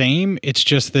the same. It's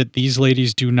just that these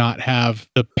ladies do not have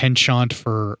the penchant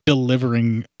for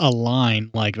delivering a line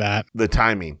like that. The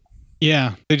timing.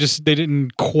 Yeah, they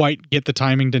didn't quite get the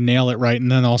timing to nail it right.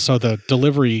 And then also the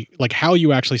delivery, like how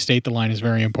you actually state the line is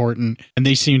very important. And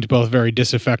they seemed both very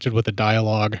disaffected with the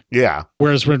dialogue. Yeah.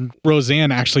 Whereas when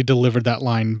Roseanne actually delivered that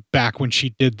line back when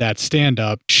she did that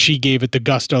stand-up, she gave it the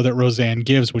gusto that Roseanne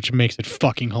gives, which makes it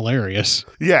fucking hilarious.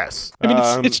 Yes. I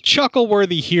mean, it's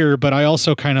chuckle-worthy here, but I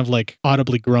also kind of like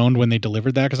audibly groaned when they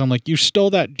delivered that because I'm like, you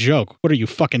stole that joke. What are you,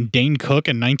 fucking Dane Cook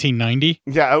in 1990?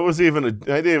 Yeah, I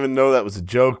didn't even know that was a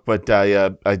joke, but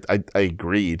I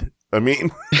agreed. I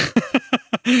mean,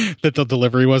 that the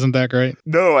delivery wasn't that great.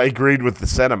 No, I agreed with the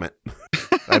sentiment.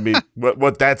 I mean,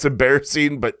 what that's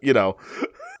embarrassing, but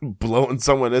blowing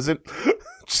someone isn't.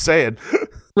 Just saying.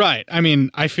 Right. I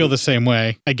mean, I feel the same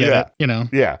way. I get it,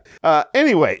 Yeah.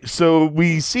 Anyway, so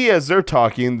we see as they're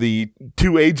talking, the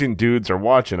two agent dudes are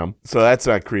watching them. So that's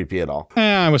not creepy at all.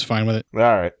 I was fine with it. All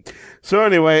right. So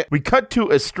anyway, we cut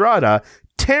to Estrada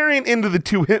tearing into the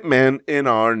two hitmen in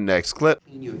our next clip.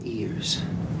 Clean your ears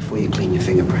before you clean your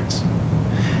fingerprints.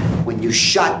 When you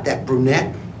shot that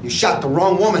brunette, you shot the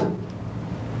wrong woman.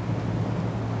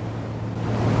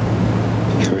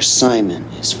 Your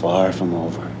assignment is far from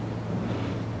over.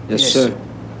 Yes, sir.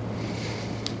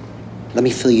 Let me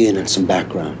fill you in on some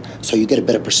background so you get a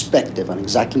better perspective on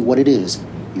exactly what it is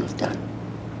you have done.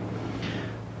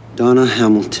 Donna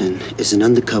Hamilton is an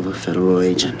undercover federal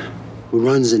agent who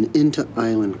runs an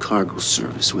inter-island cargo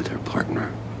service with her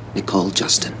partner, Nicole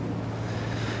Justin.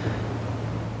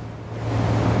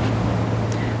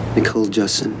 Nicole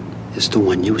Justin is the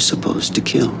one you were supposed to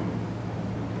kill.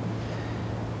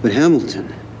 But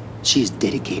Hamilton, she is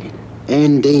dedicated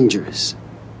and dangerous.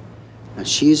 Now,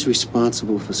 she is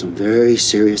responsible for some very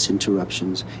serious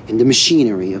interruptions in the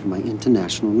machinery of my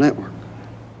international network.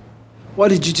 Why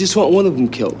did you just want one of them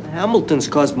killed? Hamilton's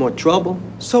caused more trouble.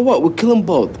 So what? We'll kill them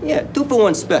both. Yeah,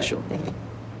 2-for-1 special.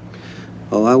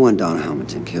 Oh, I want Donna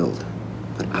Hamilton killed,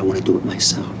 but I want to do it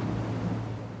myself.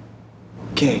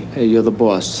 Okay. Hey, you're the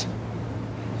boss.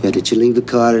 Yeah, did you leave the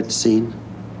car at the scene?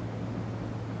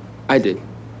 I did.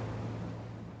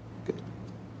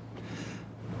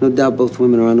 No doubt both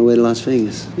women are on the way to Las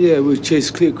Vegas. Yeah, we were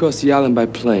chased clear across the island by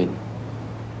plane.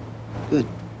 Good.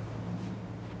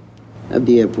 Have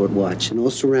the airport watch and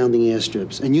all surrounding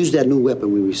airstrips and use that new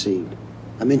weapon we received.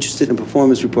 I'm interested in a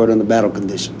performance report on the battle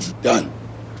conditions. Done.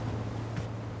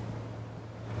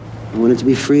 I want it to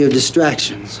be free of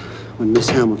distractions when Miss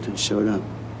Hamilton showed up.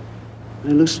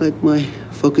 And it looks like my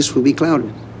focus will be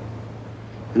clouded.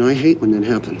 And I hate when that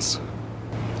happens.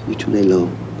 You two lay low,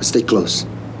 but stay close.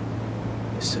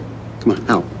 Come on,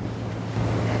 out.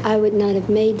 I would not have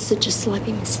made such a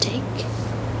sloppy mistake.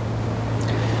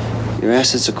 Your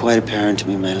assets are quite apparent to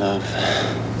me, my love.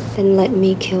 Then let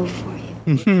me kill for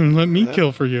you. Let me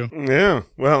kill for you. Yeah.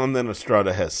 Well, and then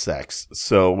Estrada has sex,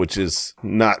 which is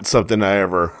not something I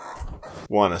ever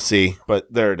want to see,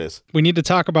 but there it is. We need to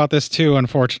talk about this too,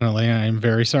 unfortunately. I'm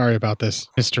very sorry about this,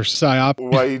 Mr. Psyop.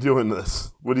 Why are you doing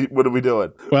this? What are we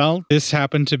doing? Well, this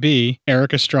happened to be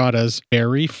Eric Estrada's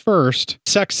very first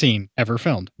sex scene ever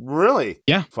filmed. Really?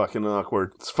 Yeah. Fucking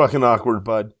awkward. It's fucking awkward,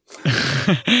 bud.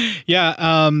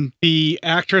 Yeah. The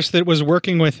actress that was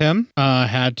working with him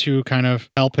had to kind of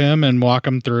help him and walk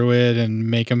him through it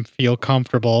and make him feel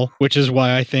comfortable, which is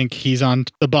why I think he's on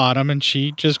the bottom and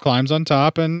she just climbs on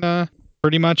top and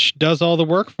pretty much does all the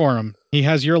work for him. He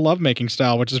has your lovemaking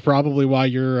style, which is probably why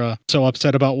you're so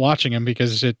upset about watching him,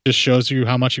 because it just shows you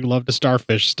how much you love to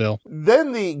starfish still.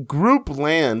 Then the group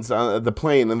lands on the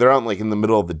plane, and they're out in the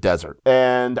middle of the desert.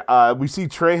 And we see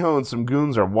Trejo and some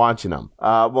goons are watching them.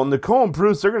 Well, Nicole and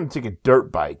Bruce, they're going to take a dirt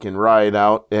bike and ride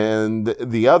out, and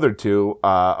the other two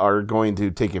are going to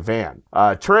take a van.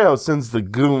 Trejo sends the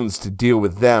goons to deal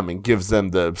with them and gives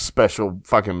them the special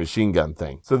fucking machine gun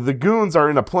thing. So the goons are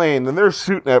in a plane, and they're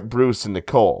shooting at Bruce and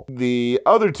Nicole. The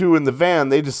other two in the van,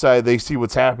 they decide they see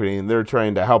what's happening and they're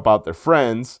trying to help out their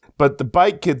friends, but the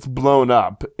bike gets blown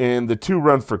up and the two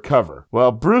run for cover.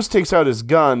 Well, Bruce takes out his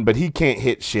gun, but he can't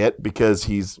hit shit because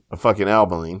he's a fucking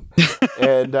Albaline.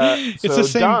 And it's the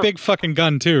same big fucking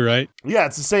gun too, right? Yeah,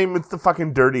 it's the same. It's the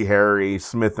fucking Dirty Harry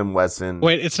Smith & Wesson.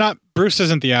 Wait, it's not Bruce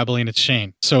isn't the Abilene, it's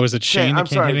Shane. So is it Shane that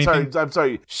can't hit anything? I'm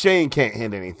sorry. Shane can't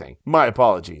hit anything. My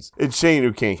apologies. It's Shane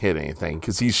who can't hit anything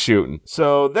because he's shooting.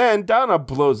 So then Donna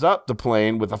blows up the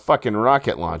plane with a fucking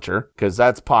rocket launcher because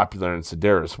that's popular in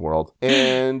Sedaris world.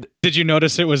 And did you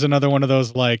notice it was another one of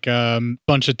those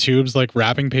bunch of tubes, like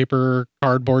wrapping paper,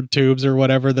 cardboard tubes or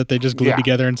whatever that they just glued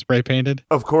together and spray painted?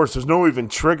 Of course, there's no even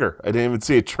trigger. I didn't even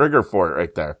see a trigger for it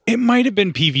right there. It might have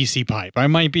been PVC pipe. I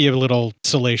might be a little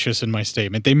salacious in my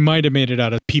statement. They might have made it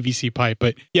out of PVC pipe,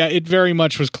 but yeah, it very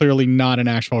much was clearly not an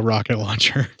actual rocket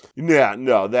launcher. Yeah,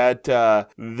 no,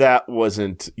 that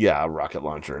wasn't a rocket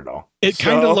launcher at all. It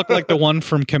kind of looked like the one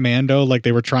from Commando, like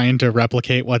they were trying to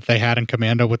replicate what they had in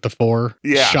Commando with the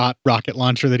 4-shot rocket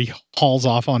launcher that he hauls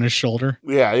off on his shoulder.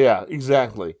 Yeah,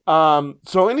 exactly.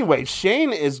 So anyway,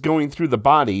 Shane is going through the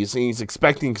bodies, and he's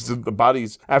expecting, because the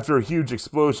bodies, after a huge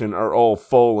explosion, are all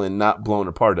full and not blown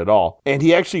apart at all. And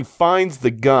he actually finds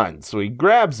the gun, so he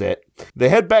grabs it. They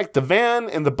head back. The van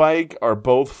and the bike are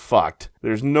both fucked.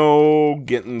 There's no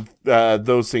getting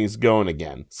those things going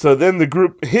again. So then the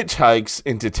group hitchhikes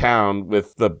into town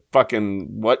with the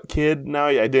fucking what kid? Now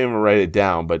I didn't even write it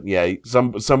down, but yeah,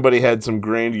 somebody had some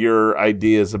grandeur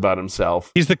ideas about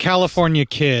himself. He's the California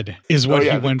Kid, is what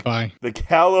he went by. The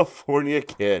California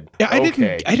Kid. Yeah, I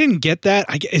didn't get that.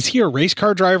 Is he a race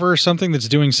car driver or something that's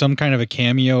doing some kind of a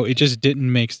cameo? It just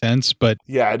didn't make sense, but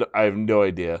yeah, I have no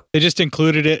idea. They just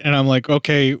included it, and I'm like,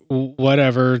 okay,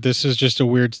 whatever. This is just a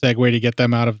weird segue to get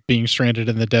them out of being stranded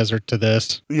in the desert to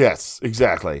this. Yes,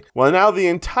 exactly. Well, now the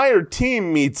entire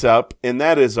team meets up, and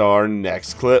that is our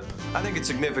next clip. I think it's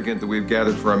significant that we've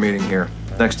gathered for our meeting here,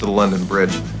 next to the London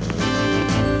Bridge.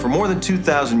 For more than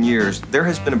 2,000 years, there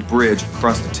has been a bridge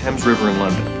across the Thames River in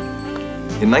London.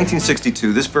 In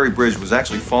 1962, this very bridge was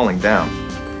actually falling down,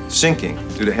 sinking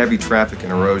due to heavy traffic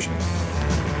and erosion.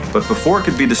 But before it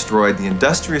could be destroyed, the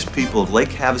industrious people of Lake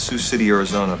Havasu City,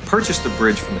 Arizona, purchased the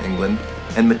bridge from England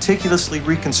and meticulously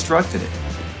reconstructed it,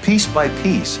 piece by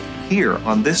piece, here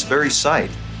on this very site.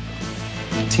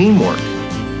 Teamwork.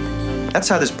 That's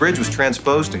how this bridge was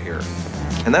transposed to here.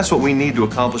 And that's what we need to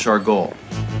accomplish our goal.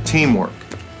 Teamwork.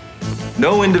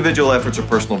 No individual efforts or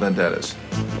personal vendettas.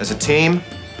 As a team,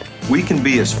 we can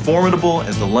be as formidable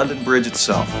as the London Bridge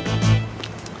itself.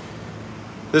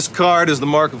 This card is the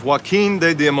mark of Joaquin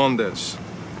de Diamondes,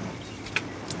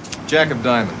 Jack of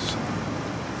Diamonds.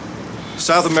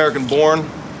 South American born,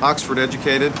 Oxford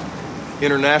educated,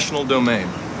 international domain.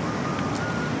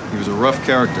 He was a rough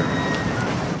character.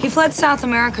 He fled South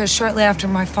America shortly after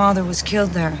my father was killed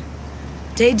there.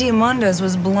 De Diamondes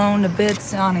was blown to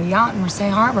bits on a yacht in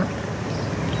Marseille Harbor.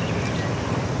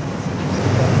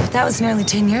 That was nearly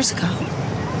 10 years ago.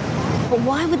 But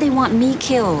why would they want me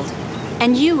killed?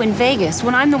 And you in Vegas,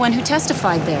 when I'm the one who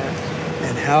testified there?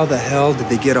 And how the hell did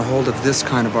they get a hold of this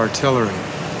kind of artillery?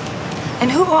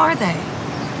 And who are they?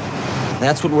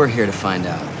 That's what we're here to find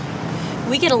out.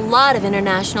 We get a lot of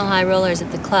international high rollers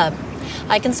at the club.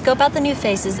 I can scope out the new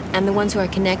faces and the ones who are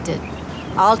connected.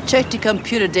 I'll check the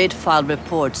computer data file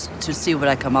reports to see what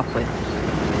I come up with.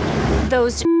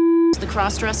 Those the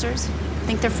cross-dressers?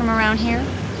 Think they're from around here?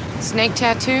 Snake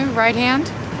tattoo, right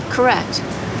hand? Correct.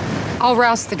 I'll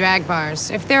rouse the drag bars.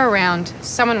 If they're around,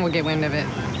 someone will get wind of it.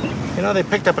 You know, they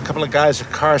picked up a couple of guys at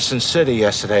Carson City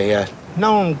yesterday,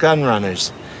 known gun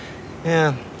runners.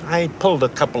 Yeah, I pulled a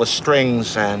couple of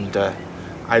strings and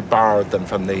I borrowed them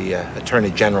from the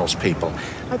Attorney General's people.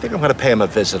 I think I'm going to pay them a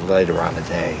visit later on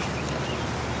today.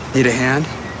 Need a hand?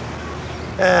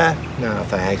 No,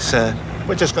 thanks.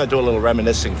 We're just going to do a little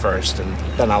reminiscing first, and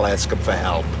then I'll ask them for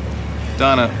help.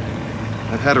 Donna,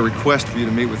 I've had a request for you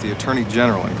to meet with the Attorney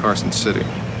General in Carson City.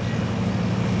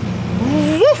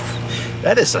 Woof!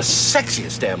 That is the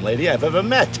sexiest damn lady I've ever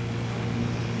met.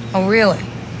 Oh, really?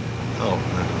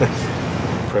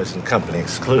 Oh, present company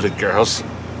excluded, girls.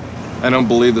 I don't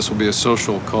believe this will be a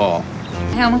social call.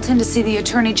 Hamilton to see the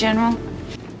Attorney General?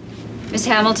 Miss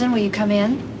Hamilton, will you come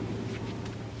in?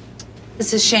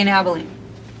 This is Shane Abilene.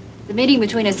 The meeting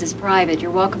between us is private.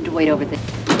 You're welcome to wait over there.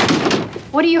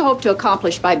 What do you hope to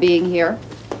accomplish by being here?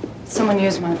 Someone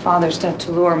used my father's death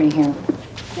to lure me here.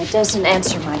 That doesn't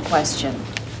answer my question.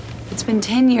 It's been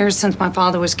 10 years since my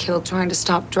father was killed trying to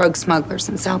stop drug smugglers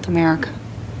in South America.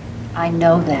 I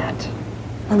know that.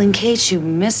 Well, in case you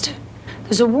missed it,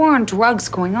 there's a war on drugs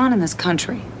going on in this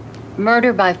country.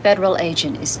 Murder by federal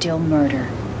agent is still murder.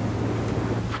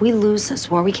 If we lose this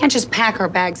war, we can't just pack our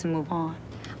bags and move on.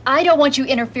 I don't want you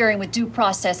interfering with due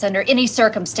process under any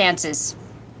circumstances.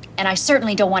 And I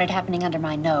certainly don't want it happening under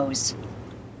my nose.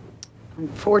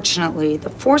 Unfortunately, the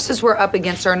forces we're up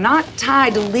against are not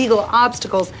tied to legal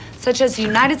obstacles such as the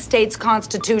United States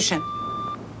Constitution.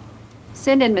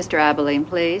 Send in Mr. Abilene,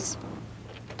 please.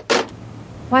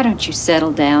 Why don't you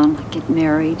settle down, get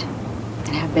married, and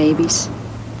have babies?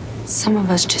 Some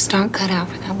of us just aren't cut out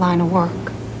for that line of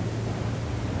work.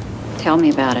 Tell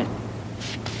me about it.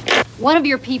 One of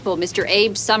your people, Mr.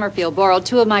 Abe Summerfield, borrowed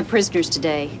 2 of my prisoners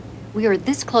today. We are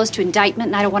this close to indictment,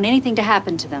 and I don't want anything to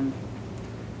happen to them.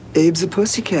 Abe's a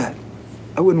pussycat.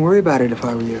 I wouldn't worry about it if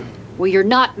I were you. Well, you're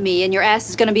not me, and your ass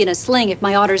is going to be in a sling if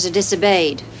my orders are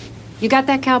disobeyed. You got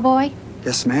that, cowboy?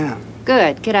 Yes, ma'am.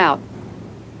 Good. Get out.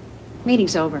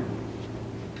 Meeting's over.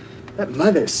 That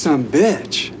mother's some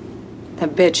bitch.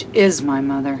 That bitch is my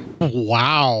mother.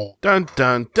 Wow. Dun,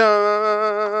 dun,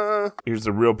 dun. Here's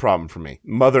the real problem for me.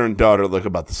 Mother and daughter look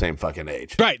about the same fucking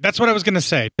age. Right, that's what I was going to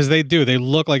say, because they do. They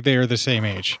look like they are the same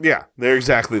age. Yeah, they're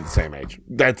exactly the same age.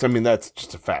 That's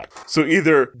just a fact. So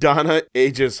either Donna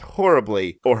ages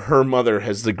horribly, or her mother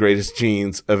has the greatest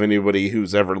genes of anybody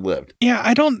who's ever lived. Yeah,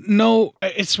 I don't know.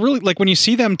 It's really, like, when you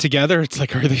see them together, it's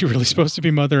like, are they really supposed to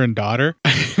be mother and daughter?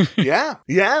 Yeah,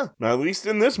 at least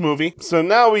in this movie. So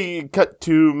now we cut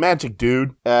to Magic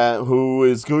Dude, who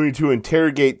is going to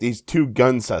interrogate these two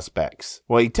gun suspects.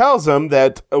 Well, he tells them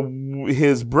that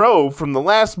his bro from the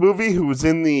last movie, who was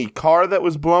in the car that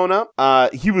was blown up,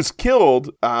 he was killed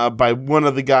by one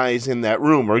of the guys in that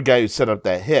room, or a guy who set up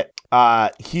that hit.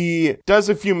 He does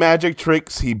a few magic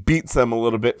tricks. He beats them a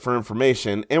little bit for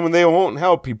information. And when they won't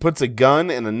help, he puts a gun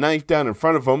and a knife down in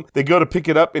front of them. They go to pick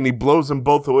it up and he blows them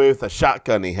both away with a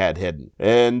shotgun he had hidden.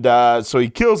 And so he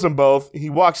kills them both. He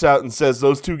walks out and says,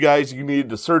 those two guys, you needed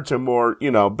to search them more,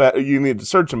 you need to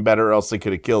search them better or else they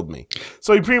could have killed me.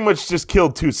 So he pretty much just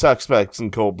killed two suspects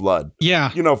in cold blood. Yeah.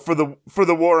 For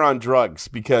the war on drugs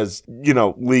because,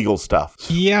 legal stuff.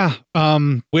 Yeah.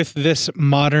 With this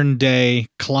modern day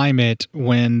climate,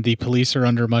 when the police are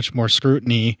under much more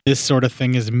scrutiny, this sort of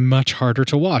thing is much harder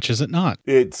to watch, is it not?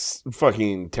 It's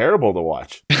fucking terrible to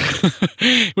watch.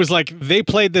 It was like they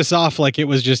played this off like it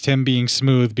was just him being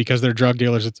smooth because they're drug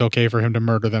dealers. It's okay for him to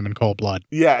murder them in cold blood.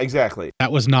 Yeah, exactly.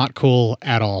 That was not cool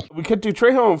at all. We cut to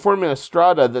Trejo informing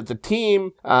Estrada that the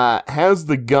team has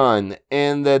the gun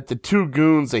and that the two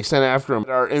goons they sent after him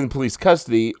that are in police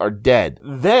custody are dead.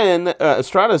 Then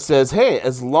Estrada says, hey,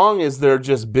 as long as they're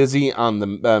just busy on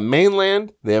the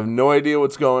mainland, they have no idea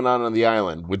what's going on the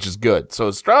island, which is good. So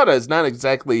Estrada is not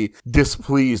exactly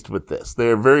displeased with this.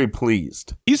 They're very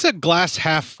pleased. He's a glass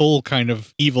half full kind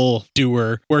of evil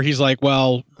doer where he's like,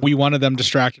 well, we wanted them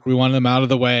distracted. We wanted them out of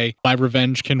the way. My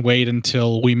revenge can wait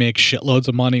until we make shitloads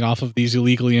of money off of these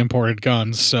illegally imported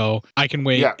guns. So I can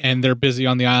wait. Yeah. And they're busy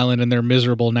on the island and they're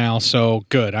miserable now. So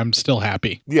good. I'm still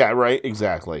happy. Yeah, right.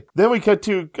 Exactly. Then we cut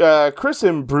to Chris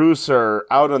and Bruce are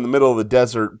out in the middle of the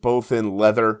desert, both in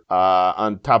leather,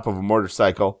 on top of a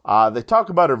motorcycle. They talk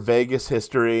about her Vegas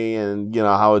history and,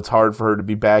 how it's hard for her to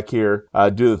be back here,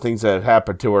 due to the things that have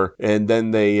happened to her. And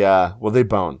then they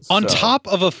bone. On top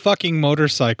of a fucking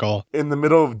motorcycle. In the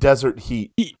middle of desert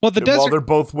heat. Well, while they're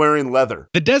both wearing leather.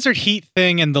 The desert heat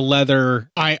thing and the leather,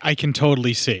 I can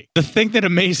totally see. The thing that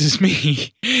amazes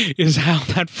me is how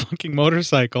that fucking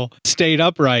motorcycle stayed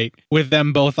upright with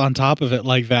them both on top of it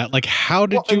like that. Like, how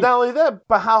did you... And not only that,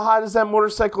 but how hot is that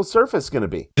motorcycle surface going to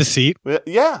be? The seat?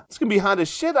 Yeah, it's going to be hot as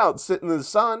shit out sitting in the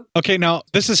sun. Okay, now,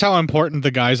 this is how important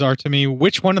the guys are to me.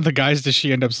 Which one of the guys does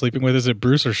she end up sleeping with? Is it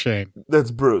Bruce or Shane?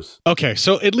 That's Bruce. Okay,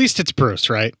 so at least it's Bruce,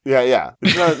 right? Yeah.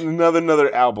 It's not another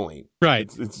Albaline.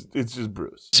 Right. It's just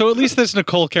Bruce. So at least this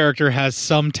Nicole character has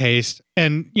some taste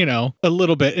and, a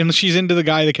little bit. And she's into the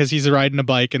guy because he's riding a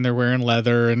bike and they're wearing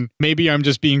leather. And maybe I'm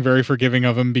just being very forgiving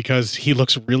of him because he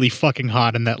looks really fucking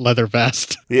hot in that leather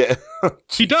vest. Yeah.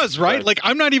 He does, right? Christ. Like,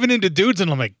 I'm not even into dudes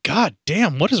and I'm like, God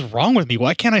damn, what is wrong with me?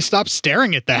 Why can't I stop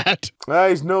staring at that?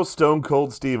 He's no Stone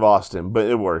Cold Steve Austin, but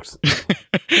it works.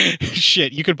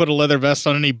 Shit, you could put a leather vest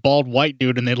on any bald white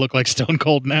dude and they look like Stone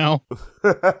Cold now.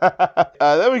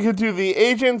 Then we could do the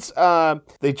agents.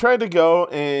 They tried to go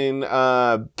and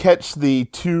catch the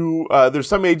two. There's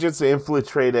some agents that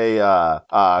infiltrate a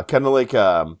kind of like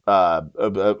a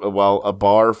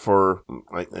bar for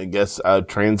I guess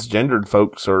transgendered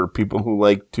folks or people who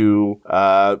like to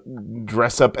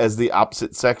dress up as the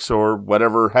opposite sex or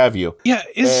whatever have you. Yeah.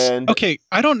 Okay.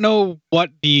 I don't know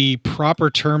what the proper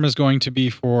term is going to be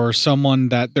for someone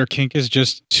that their kink is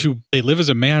just they live as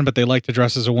a man, but they like to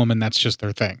dress as a woman. That's just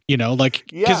their thing,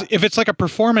 because if it's like a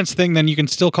performance thing, then you can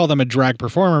still call them a drag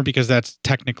performer because that's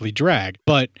technically drag.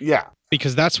 But yeah.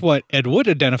 Because that's what Ed Wood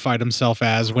identified himself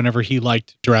as whenever he liked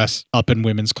to dress up in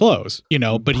women's clothes,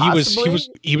 but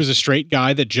he was a straight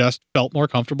guy that just felt more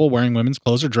comfortable wearing women's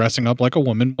clothes or dressing up like a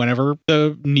woman whenever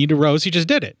the need arose. He just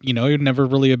did it, it was never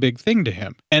really a big thing to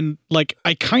him. And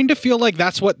I kind of feel like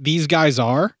that's what these guys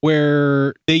are,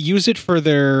 where they use it for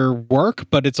their work,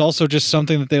 but it's also just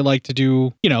something that they like to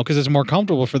do, because it's more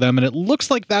comfortable for them. And it looks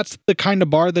like that's the kind of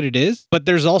bar that it is, but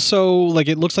there's also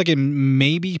it looks like it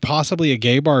may be possibly a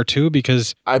gay bar too,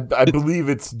 because I believe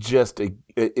it's just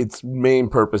its main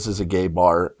purpose is a gay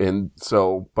bar. And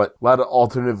so, but a lot of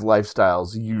alternative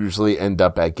lifestyles usually end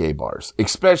up at gay bars,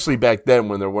 especially back then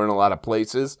when there weren't a lot of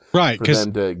places right, for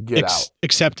them to get out.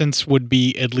 Acceptance would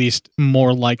be at least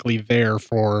more likely there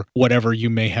for whatever you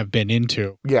may have been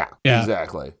into. Yeah.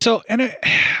 Exactly. So, and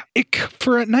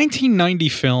for a 1990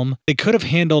 film, they could have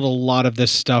handled a lot of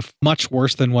this stuff much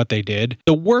worse than what they did.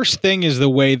 The worst thing is the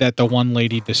way that the one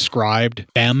lady described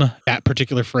them, that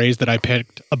particular phrase that I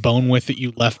picked a bone with that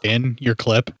you left in your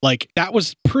clip. Like, that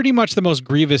was pretty much the most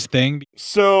grievous thing.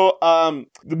 So,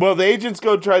 well, the agents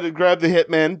go try to grab the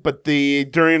hitman, but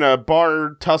during a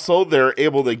bar tussle, they're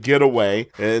able to get away.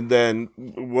 And then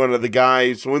one of the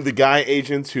guy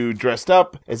agents who dressed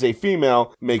up as a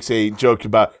female makes a joke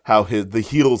about how the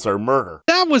heels are murder.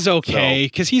 That was okay,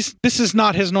 because this is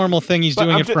not his normal thing. He's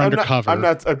doing it for undercover.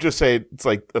 I'm just saying, it's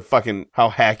like the fucking, how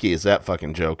hacky is that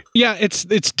fucking joke? Yeah, it's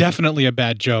definitely a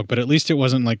bad joke, but at least it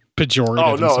wasn't like pejorative.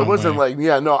 Oh, no, it wasn't like,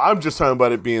 I'm just talking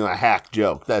about it being a hack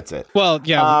joke. That's it. Well,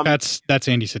 yeah, that's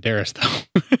Andy Sedaris,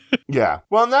 though. Yeah.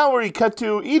 Well, now we cut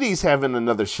to Edie's having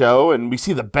another show, and we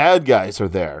see the bad guys are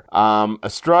there.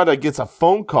 Estrada gets a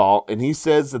phone call, and he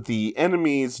says that the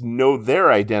enemies know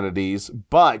their identities,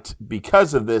 but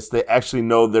because of this, they actually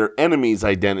know their enemies'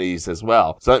 identities as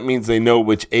well. So that means they know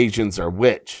which agents are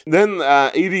which. Then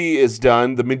Edie is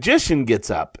done. The magician gets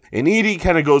up, and Edie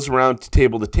kind of goes around to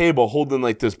table holding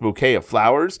like this bouquet of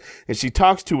flowers, and she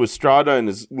talks to Estrada and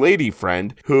his lady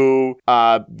friend, who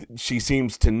she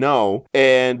seems to know,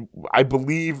 and I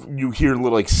believe you hear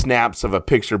little like snaps of a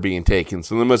picture being taken,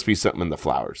 so there must be something in the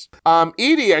flowers.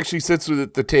 Edie actually sits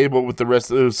at the table with the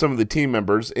rest of some of the team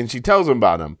members, and she tells them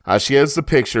about him. She has the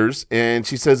pictures, and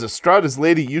she says Estrada's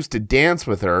lady used to dance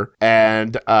with her,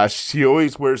 and she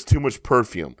always wears too much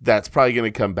perfume. That's probably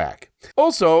going to come back.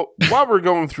 Also, while we're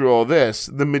going through all this,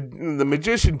 the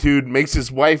magician dude makes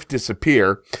his wife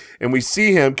disappear, and we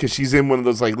see him because she's in one of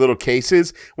those like little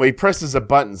cases where he presses a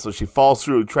button so she falls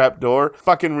through a trap door.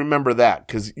 Fucking remember that,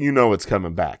 because you know it's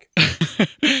coming back.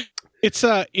 It's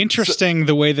interesting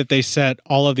the way that they set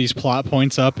all of these plot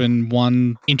points up in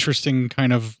one interesting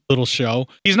kind of little show.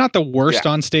 He's not the worst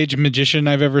on stage magician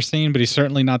I've ever seen, but he's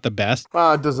certainly not the best.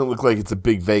 It doesn't look like it's a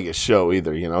big Vegas show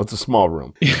either. It's a small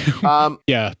room.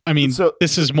 Yeah, I mean,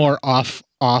 this is more off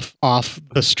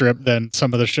the strip than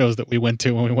some of the shows that we went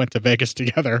to when we went to Vegas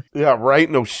together. Yeah, right?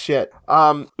 No shit.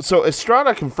 So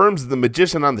Estrada confirms that the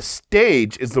magician on the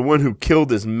stage is the one who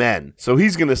killed his men. So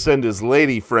he's going to send his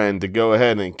lady friend to go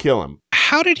ahead and kill him.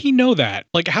 How did he know that?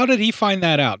 Like, how did he find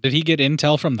that out? Did he get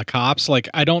intel from the cops? Like,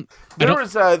 there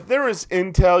was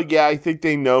intel. Yeah, I think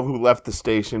they know who left the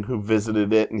station, who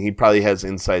visited it, and he probably has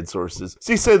inside sources.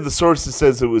 So he said the sources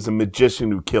says it was a magician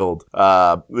who killed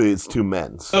his two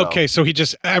men. So. Okay, so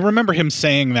I remember him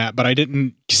saying that, but I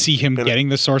didn't see him getting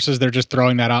the sources. They're just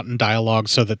throwing that out in dialogue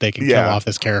so that they can kill off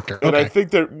this character. And I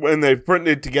think that when they've put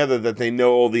it together, that they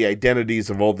know all the identities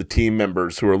of all the team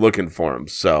members who are looking for him.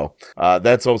 So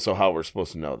that's also how we're supposed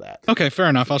to know that. Okay, fair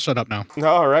enough. I'll shut up now.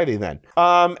 Alrighty then.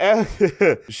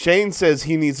 Shane says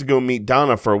he needs to go meet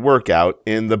Donna for a workout,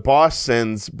 and the boss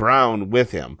sends Brown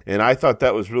with him. And I thought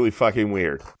that was really fucking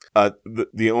weird.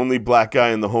 The only black guy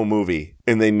in the whole movie,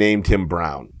 and they named him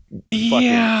Brown.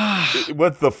 Yeah.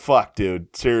 What the fuck,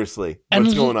 dude? Seriously.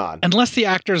 What's going on? Unless the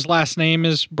actor's last name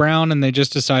is Brown and they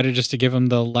just decided just to give him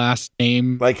the last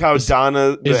name. Like how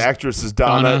Donna, the actress is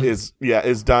Donna, is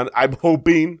Donna. I'm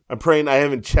praying. I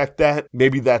haven't checked that.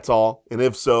 Maybe that's all. And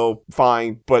if so,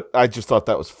 fine. But I just thought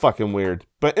that was fucking weird.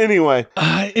 But anyway,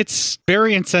 it's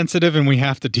very insensitive, and we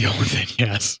have to deal with it.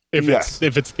 Yes,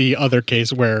 if it's the other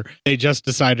case where they just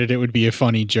decided it would be a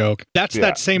funny joke. That's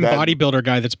that same bodybuilder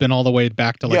guy that's been all the way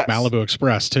back to Malibu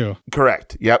Express too.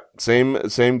 Correct. Yep.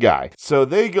 Same guy. So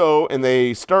they go and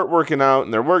they start working out,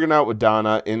 and they're working out with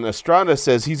Donna. And Estrada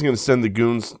says he's going to send the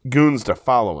goons to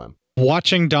follow him.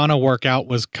 Watching Donna work out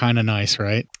was kind of nice,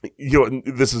 right?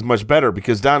 This is much better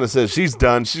because Donna says she's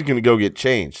done. She's going to go get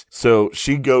changed. So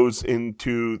she goes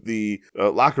into the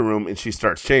locker room and she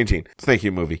starts changing. Thank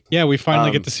you, movie. Yeah, we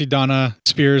finally get to see Donna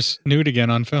Spears nude again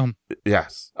on film.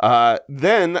 Yes.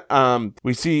 Then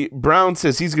we see Brown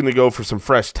says he's going to go for some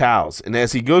fresh towels. And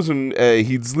as he goes in,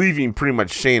 he's leaving pretty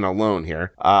much Shane alone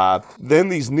here. Then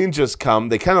these ninjas come.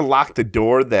 They kind of lock the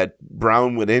door that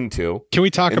Brown went into. Can we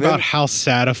talk about how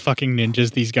sad of fucking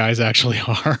ninjas these guys actually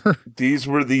are? These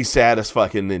were the sad as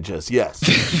fucking ninjas. Yes.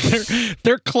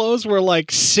 Their clothes were like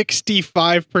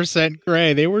 65%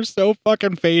 gray. They were so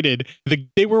fucking faded.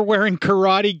 They were wearing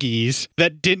karate gis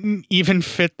that didn't even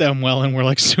fit them well and were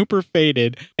like super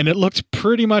faded. And it looked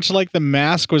pretty much like the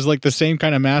mask was like the same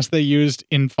kind of mask they used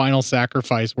in Final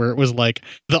Sacrifice, where it was like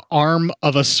the arm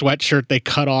of a sweatshirt they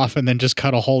cut off and then just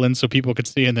cut a hole in so people could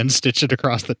see and then stitch it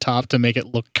across the top to make it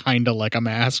look kind of like a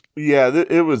mask. Yeah,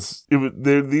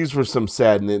 these were some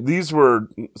sad, these were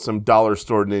some dollar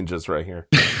store ninjas right here.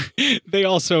 They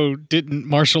also didn't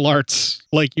martial arts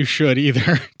like you should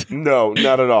either. No,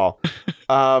 not at all.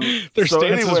 Their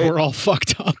stances were all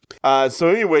fucked up. So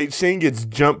anyway, Shane gets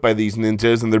jumped by these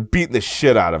ninjas and they're beating the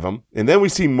shit out of him. And then we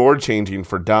see more changing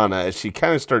for Donna as she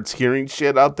kind of starts hearing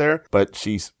shit out there, but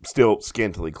she's still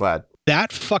scantily clad.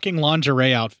 That fucking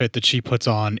lingerie outfit that she puts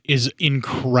on is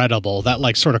incredible. That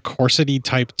like sort of corsety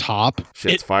type top.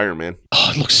 Shit's fire, man.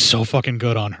 Oh, it looks so fucking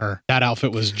good on her. That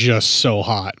outfit was just so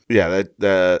hot. Yeah,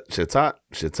 that shit's hot.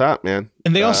 Shit's hot, man.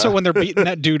 And they also, when they're beating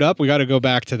that dude up, we got to go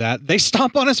back to that. They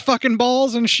stomp on his fucking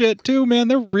balls and shit too, man.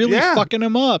 They're really fucking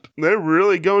him up. They're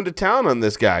really going to town on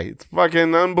this guy. It's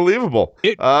fucking unbelievable.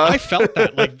 I felt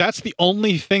that. Like, that's the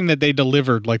only thing that they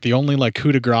delivered. Like, the only, like,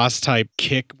 coup de grace type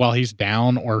kick while he's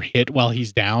down or hit while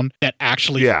he's down that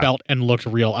actually felt and looked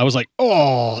real. I was like,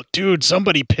 oh, dude,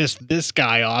 somebody pissed this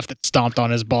guy off that stomped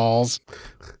on his balls.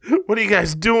 What are you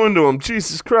guys doing to him?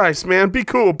 Jesus Christ, man. Be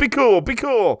cool. Be cool. Be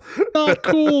cool. Not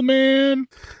cool, man.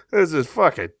 This is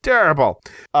fucking terrible.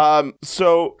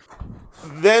 So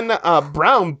then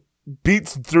Brown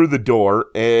beats through the door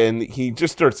and he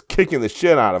just starts kicking the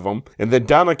shit out of him. And then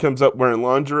Donna comes up wearing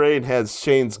lingerie and has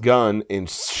Shane's gun and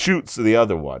shoots the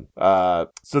other one.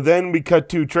 So then we cut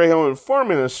to Trejo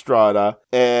informing Estrada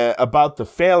about the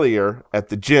failure at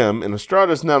the gym, and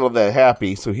Estrada's not all that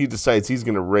happy, so he decides he's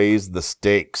going to raise the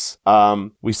stakes.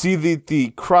 We see the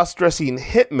cross-dressing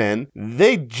hitmen.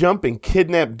 They jump and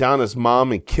kidnap Donna's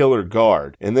mom and kill her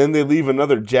guard, and then they leave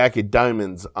another jack of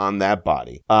diamonds on that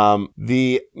body.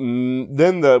 We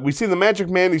see the Magic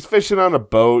Man. He's fishing on a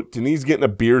boat, and he's getting a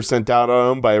beer sent out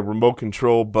on him by a remote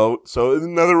control boat. So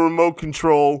another remote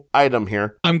control item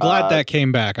here. I'm glad that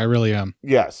came back. I really am.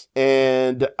 Yes,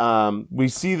 and we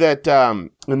see that,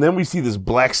 and then we see this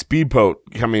black speedboat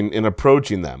coming and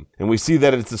approaching them. And we see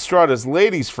that it's Estrada's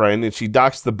lady's friend, and she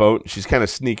docks the boat, and she's kind of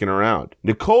sneaking around.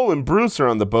 Nicole and Bruce are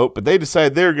on the boat, but they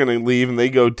decide they're going to leave, and they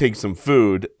go take some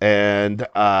food. And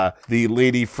the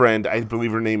lady friend, I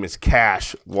believe her name is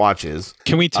Cash, watches.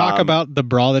 Can we talk about the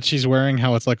bra that she's wearing,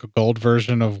 how it's like a gold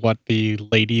version of what the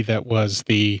lady that was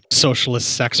the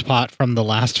socialist sex pot from the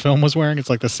last film was wearing? It's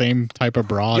like the same type of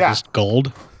bra, just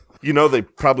gold. You know, they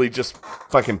probably just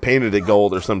fucking painted it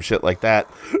gold or some shit like that.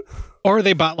 Or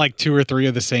they bought like 2 or 3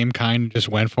 of the same kind and just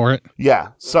went for it.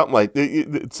 Yeah, something like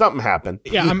something happened.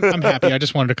 Yeah, I'm happy. I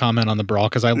just wanted to comment on the bra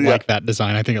because I like that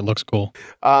design. I think it looks cool.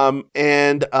 So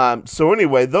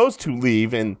anyway, those two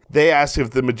leave and they ask if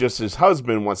the Magician's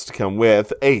husband wants to come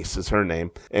with. Ace is her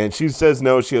name. And she says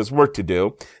no, she has work to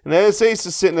do. And as Ace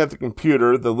is sitting at the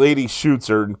computer, the lady shoots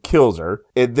her and kills her.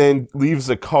 It then leaves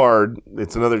a card.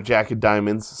 It's another jack of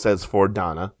diamonds, says for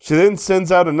Donna. She then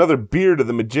sends out another beer to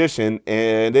the Magician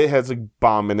and it has a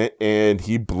bomb in it and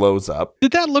he blows up.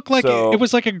 Did that look like it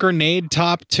was like a grenade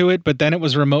top to it, but then it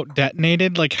was remote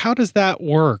detonated? Like, how does that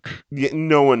work? Yeah,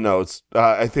 no one knows.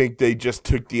 I think they just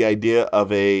took the idea of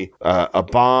a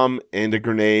bomb and a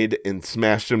grenade and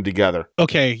smashed them together.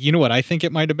 Okay, you know what I think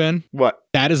it might have been? What?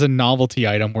 That is a novelty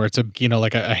item where it's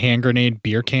like a hand grenade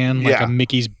beer can, like a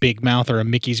Mickey's Big Mouth or a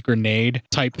Mickey's Grenade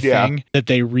type thing that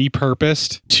they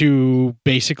repurposed to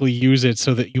basically use it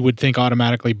so that you would think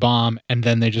automatically bomb, and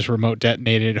then they just remote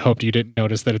detonated, hoped you didn't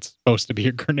notice that it's supposed to be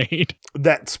a grenade.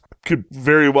 That could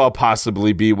very well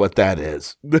possibly be what that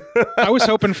is. I was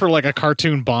hoping for like a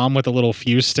cartoon bomb with a little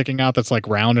fuse sticking out that's like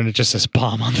round and it just says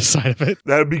bomb on the side of it.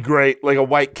 That would be great. Like a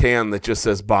white can that just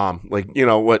says bomb. Like, you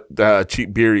know, what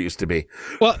cheap beer used to be.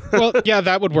 Well, yeah,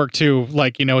 that would work too.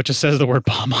 Like, you know, it just says the word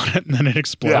bomb on it and then it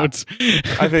explodes. Yeah.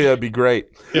 I think that'd be great.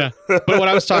 Yeah. But what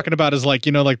I was talking about is like,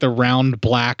 you know, like the round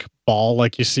black ball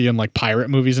like you see in like pirate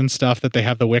movies and stuff that they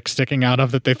have the wick sticking out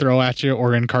of that they throw at you,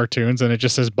 or in cartoons and it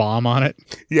just says bomb on it.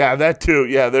 Yeah, that too.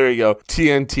 Yeah, there you go.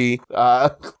 TNT.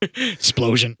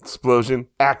 Explosion.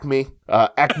 Acme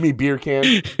beer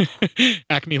can.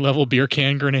 Acme level beer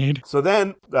can grenade. So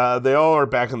then they all are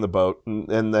back on the boat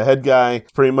and the head guy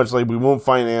pretty much like, we won't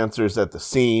find answers at the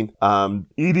scene.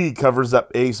 Edie covers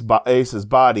up Ace's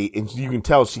body and you can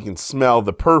tell she can smell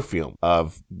the perfume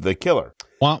of the killer.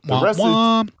 Womp, womp,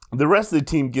 womp. The rest of the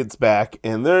team gets back,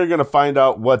 and they're going to find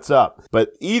out what's up.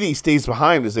 But Edie stays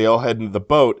behind as they all head into the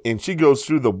boat, and she goes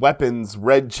through the weapons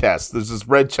red chest. There's this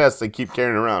red chest they keep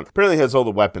carrying around. Apparently it has all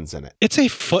the weapons in it. It's a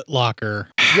footlocker.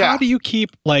 How do you keep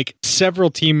like several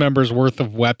team members worth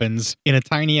of weapons in a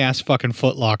tiny ass fucking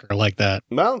footlocker like that?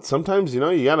 Well, sometimes, you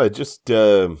gotta just,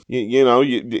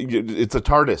 it's a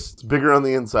TARDIS. It's bigger on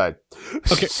the inside.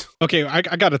 Okay, I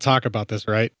gotta talk about this,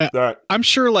 right? All right. I'm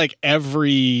sure like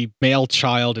every male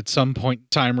child at some point in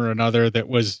time or another that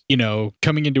was,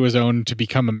 coming into his own to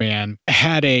become a man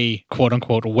had a quote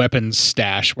unquote weapons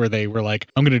stash where they were like,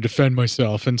 I'm going to defend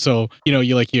myself. And so,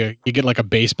 you get like a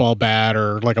baseball bat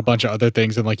or like a bunch of other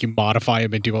things and like you modify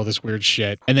them and do all this weird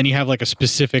shit. And then you have like a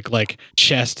specific like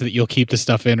chest that you'll keep the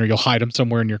stuff in, or you'll hide them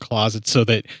somewhere in your closet so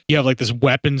that you have like this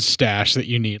weapons stash that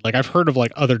you need. Like I've heard of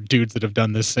like other dudes that have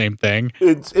done this same thing.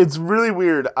 It's really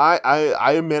weird. I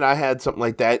admit I had something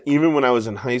like that even when I was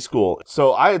in high school.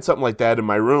 So I had something like that in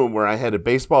my room where I had a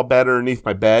baseball bat underneath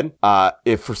my bed.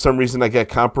 If for some reason I got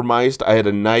compromised, I had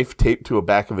a knife taped to a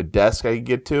back of a desk I could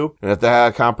get to. And if that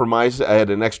got compromised, I had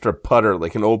an extra putter,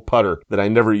 like an old putter that I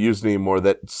never used anymore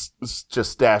that's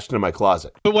just stashed in my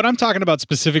closet. But what I'm talking about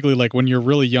specifically, like when you're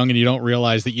really young and you don't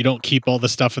realize that you don't keep all the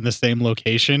stuff in the same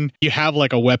location, you have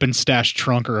like a weapon stash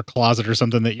trunk or a closet or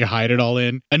something that you hide it all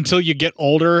in until you get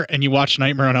older and you watch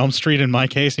Nightmare on Elm Street in my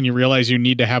case and you realize you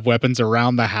need to have weapons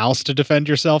around the house to defend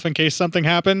yourself in case something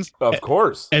happens. Of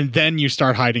course. And then you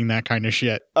start hiding that kind of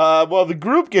shit. Well, the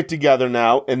group get together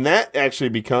now, and that actually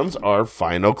becomes our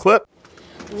final clip.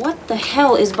 What the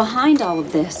hell is behind all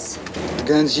of this? The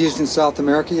guns used in South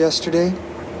America yesterday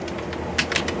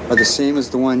are the same as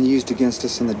the one used against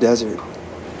us in the desert.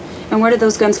 And where did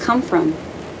those guns come from?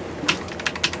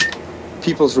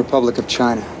 People's Republic of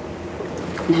China.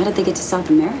 And how did they get to South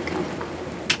America?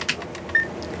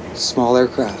 Small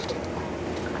aircraft.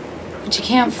 But you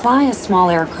can't fly a small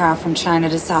aircraft from China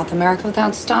to South America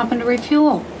without stopping to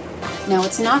refuel. Now,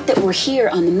 it's not that we're here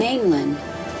on the mainland.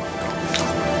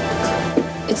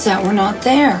 It's that we're not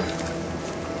there.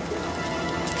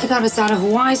 They got us out of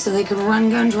Hawaii so they could run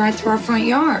guns right through our front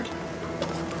yard.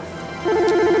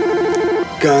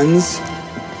 Guns?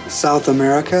 South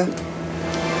America?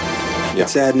 Yeah.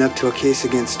 It's adding up to a case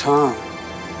against Tom.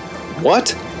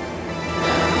 What?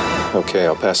 Okay,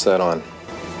 I'll pass that on.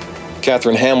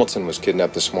 Catherine Hamilton was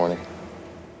kidnapped this morning.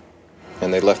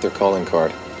 And they left their calling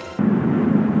card.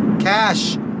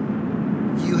 Cash,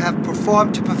 you have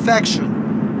performed to perfection.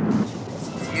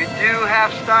 You do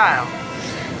have style.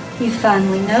 You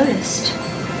finally noticed.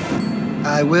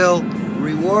 I will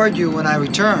reward you when I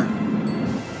return.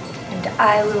 And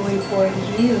I will reward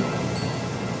you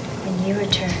when you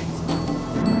return.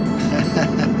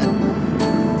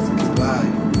 Goodbye.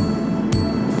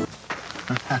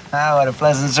 What a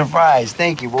pleasant surprise.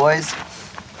 Thank you, boys.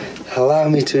 Allow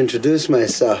me to introduce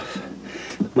myself.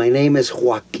 My name is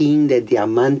Joaquin de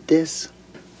Diamantes.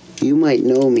 You might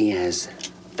know me as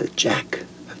the Jack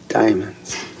of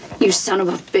Diamonds. You son of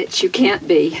a bitch, you can't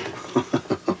be.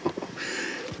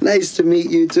 Nice to meet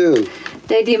you, too.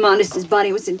 De Diamantes'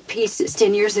 body was in pieces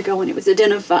 10 years ago when it was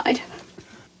identified.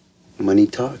 Money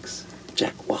talks,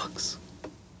 Jack walks.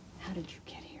 How did you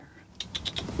get here?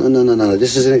 No.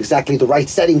 This isn't exactly the right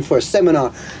setting for a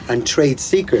seminar on trade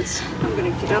secrets. I'm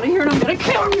gonna get out of here and I'm gonna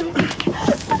kill you.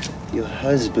 Your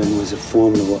husband was a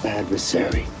formidable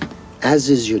adversary, as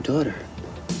is your daughter.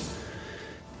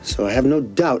 So I have no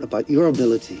doubt about your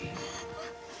ability.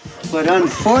 But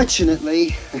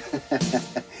unfortunately,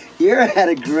 you're at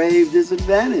a grave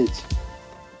disadvantage.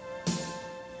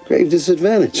 Grave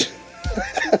disadvantage.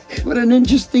 What an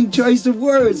interesting choice of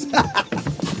words.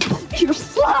 You're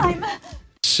slime.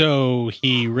 So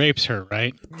he rapes her,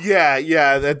 right?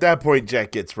 Yeah. At that point,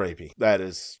 Jack gets rapey. That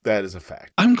is a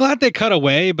fact. I'm glad they cut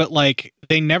away, but like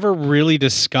they never really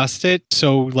discussed it.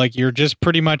 So like you're just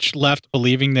pretty much left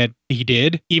believing that he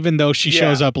did, even though she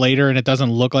shows up later and it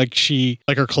doesn't look like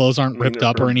her clothes aren't ripped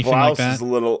up or anything like that. Is a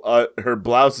little, her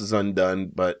blouse is undone,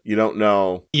 but you don't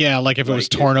know. Yeah, like if it was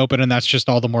torn open and that's just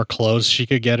all the more clothes she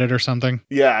could get it or something.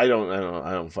 Yeah, I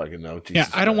don't fucking know.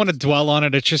 Jesus I don't want to dwell on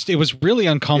it. It was really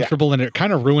uncomfortable and it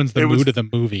kind of ruins the mood of the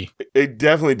movie. It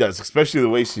definitely does, especially the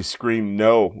way she screamed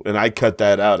no, and I cut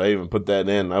that out. I even put that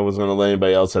in. I wasn't going to let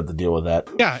anybody else have to deal with that.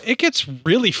 Yeah, it gets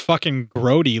really fucking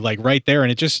grody like right there,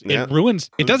 and it ruins.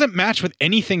 It doesn't match with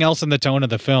anything else in the tone of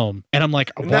the film. And I'm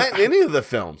like, not any of the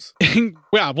films.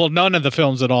 Yeah, well, none of the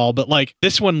films at all, but like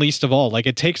this one least of all. Like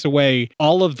it takes away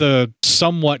all of the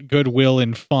somewhat goodwill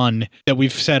and fun that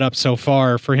we've set up so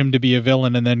far for him to be a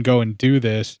villain and then go and do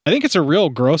this. I think it's a real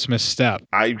gross misstep.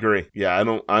 I agree. Yeah, I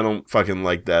don't fucking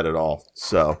like that at all.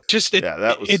 So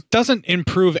it doesn't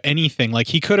improve anything. Like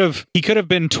he could have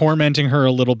been tormenting her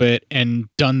a little bit and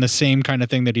done the same kind of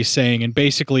thing that he's saying, and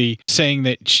basically saying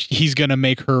that he's going to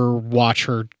make her watch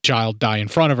her child die in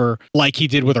front of her, like he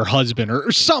did with her husband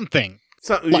or something.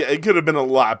 It could have been a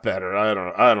lot better. I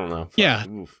don't know. Yeah,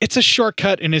 it's a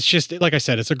shortcut, and it's just like I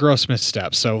said, it's a gross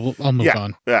misstep. So I'll move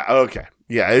on. Yeah. Okay.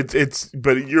 Yeah.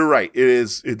 But you're right.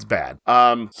 It's bad.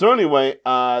 So anyway,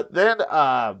 then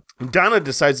Donna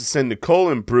decides to send Nicole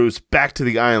and Bruce back to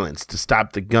the islands to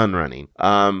stop the gun running.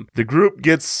 The group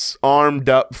gets armed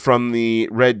up from the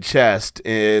red chest,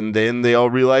 and then they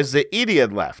all realize that Edie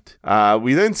had left.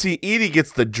 We then see Edie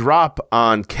gets the drop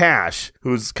on Cash,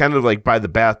 who's kind of like by the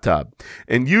bathtub,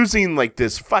 and using like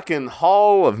this fucking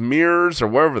hall of mirrors or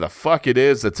wherever the fuck it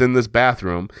is that's in this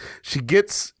bathroom, she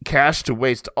gets Cash to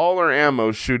waste all her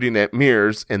ammo shooting at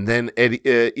mirrors, and then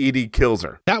Edie kills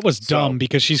her. That was dumb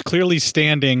because she's clearly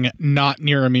standing not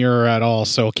near a mirror at all.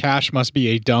 So Cash must be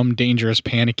a dumb, dangerous,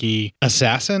 panicky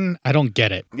assassin. I don't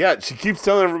get it. Yeah, she keeps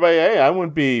telling everybody, "Hey, I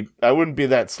wouldn't be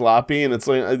that sloppy," and it's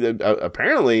like,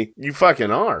 apparently you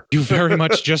fucking are. You very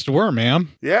much just were,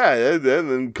 ma'am. Yeah,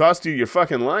 and cost you your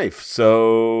fucking life.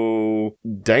 So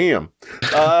damn.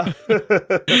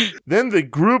 Then the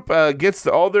group gets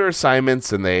all their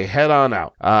assignments and they head on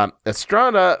out.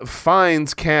 Estrada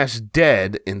finds Cash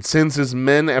dead and sends his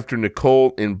men after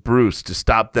Nicole and Bruce to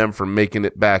stop them from making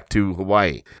it back to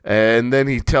Hawaii. And then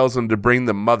he tells them to bring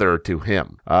the mother to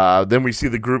him. Then we see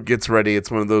the group gets ready. It's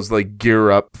one of those like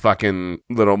gear up fucking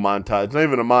little montage. Not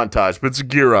even a montage, but it's a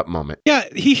gear up moment. Yeah,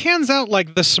 he hands out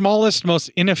like the smallest, most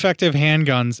ineffective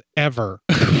handguns ever.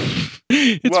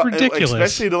 It's ridiculous.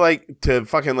 Especially to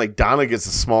fucking like Donna gets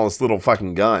the smallest little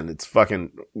fucking gun. It's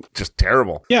fucking just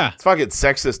terrible. Yeah. It's fucking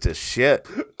sexist as shit.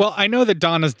 Well, I know that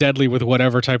Donna's deadly with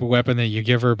whatever type of weapon that you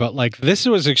give her, but like this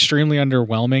was extremely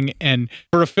underwhelming. And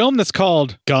for a film that's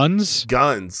called Guns,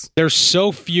 there's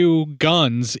so few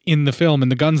guns in the film,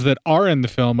 and the guns that are in the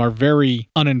film are very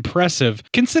unimpressive,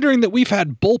 considering that we've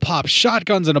had bullpup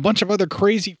shotguns and a bunch of other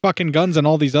crazy fucking guns in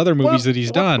all these other movies that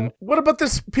he's done. What about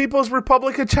this People's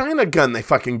Republic of China gun they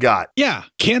fucking got? Yeah,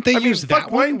 can't they use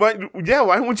that one? Why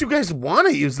wouldn't you guys want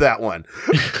to use that one?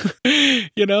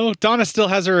 You know, Donna still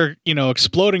has her,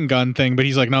 exploding gun thing, but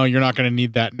he's like, no, you're not going to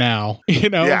need that now.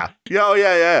 Yeah. Oh,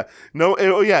 yeah. No,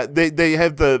 they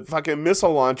have the fucking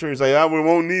missile launcher. He's like, we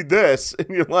won't need this. And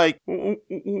you're like, who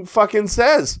fucking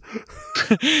says?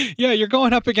 Yeah, you're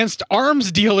going up against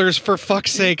arms dealers, for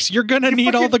fuck's sakes. You're going to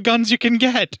need all the guns you can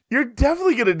get. You're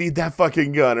definitely going to need that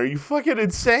fucking gun. Are you fucking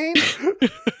insane?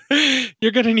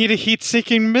 You're going to need a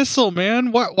heat-seeking missile,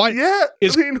 man. Why? Yeah,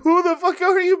 who the fuck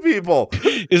are you people?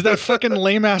 Is that fucking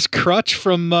lame-ass crutch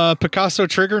from Picasso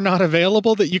Trigger not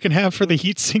available that you can have for the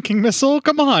heat-seeking missile?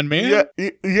 Come on, man.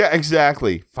 Yeah,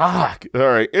 exactly. Fuck. All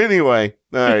right, anyway.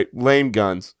 All right, lame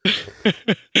guns.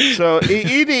 So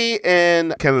Edie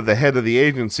and kind of the head of the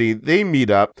agency, they meet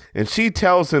up, and she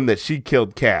tells him that she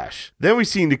killed Cash. Then we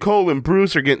see Nicole and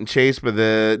Bruce are getting chased by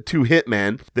the two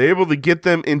hitmen. They're able to get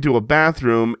them into a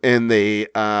bathroom, and they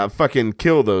fucking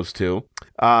kill those two.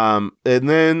 And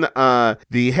then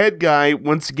the head guy,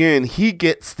 once again, he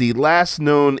gets the last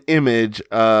known image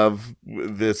of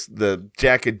the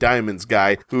Jack of Diamonds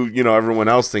guy, who everyone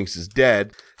else thinks is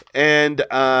dead. And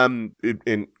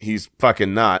he's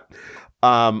fucking not.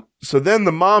 So then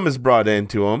the mom is brought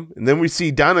into him, and then we see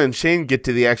Donna and Shane get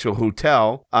to the actual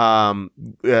hotel.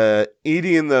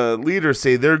 Edie and the leader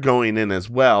say they're going in as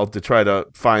well to try to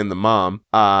find the mom.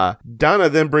 Donna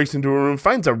then breaks into her room,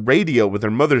 finds a radio with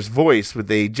her mother's voice with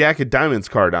a Jack of Diamonds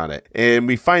card on it, and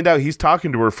we find out he's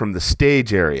talking to her from the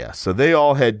stage area. So they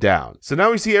all head down. So now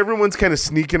we see everyone's kind of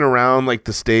sneaking around like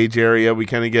the stage area. We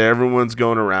kind of get everyone's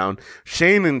going around.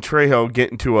 Shane and Trejo get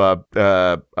into a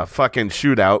fucking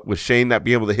shootout with Shane not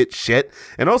being able to hit shit,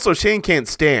 and also Shane can't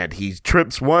stand. He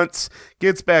trips once,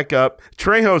 gets back up.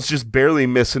 Trejo's just barely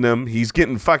missing him. He's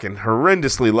getting fucking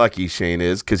horrendously lucky, Shane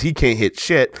is, because he can't hit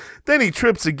shit. Then he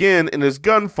trips again, and his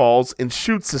gun falls and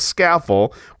shoots the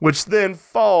scaffold, which then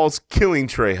falls, killing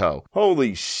Trejo.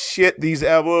 Holy shit, these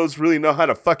Avalos really know how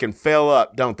to fucking fail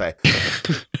up, don't they?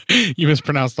 You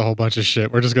mispronounced a whole bunch of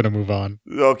shit. We're just going to move on.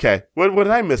 Okay. What did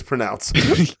I mispronounce?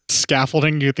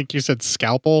 Scaffolding? You think you said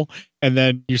scalpel? and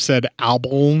then you said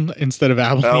Abilene instead of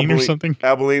Abilene or something.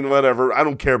 Abilene, whatever. I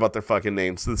don't care about their fucking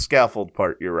names. The scaffold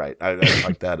part, you're right. I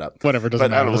fucked that up. Whatever,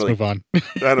 doesn't matter. Let's move on.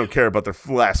 I don't care about their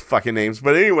last fucking names.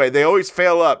 But anyway, they always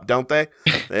fail up, don't they?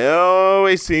 They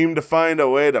always seem to find a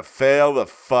way to fail the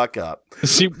fuck up.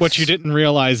 See, what you didn't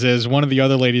realize is one of the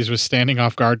other ladies was standing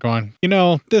off guard going,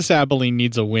 this Abilene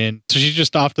needs a win. So she's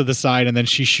just off to the side, and then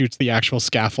she shoots the actual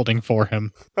scaffolding for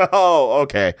him. Oh,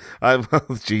 okay.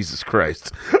 Jesus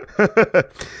Christ.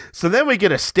 So then we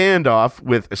get a standoff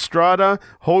with Estrada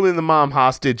holding the mom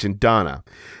hostage and Donna.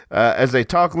 As they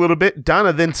talk a little bit,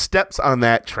 Donna then steps on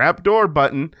that trapdoor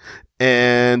button,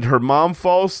 and her mom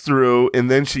falls through, and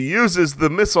then she uses the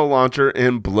missile launcher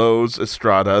and blows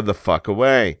Estrada the fuck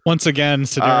away. Once again,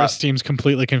 Sedaris seems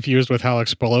completely confused with how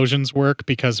explosions work,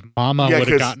 because Mama would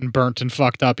have gotten burnt and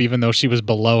fucked up even though she was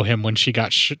below him when she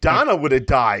got Donna would have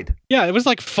died. Yeah, it was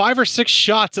like 5 or 6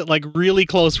 shots at like really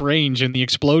close range, and the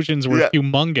explosions were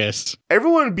humongous.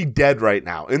 Everyone would be dead right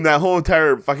now in that whole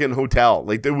entire fucking hotel.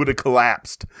 Like, they would have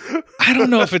collapsed. I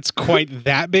don't know if it's quite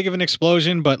that big of an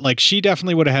explosion, but like she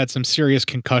definitely would have had some serious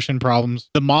concussion problems.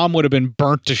 The mom would have been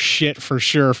burnt to shit for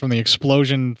sure from the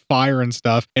explosion, fire and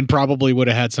stuff, and probably would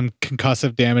have had some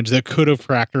concussive damage that could have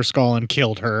cracked her skull and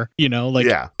killed her.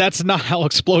 That's not how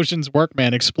explosions work,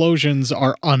 man. Explosions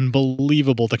are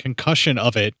unbelievable. The concussion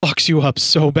of it fucks you up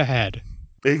so bad.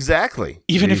 Exactly.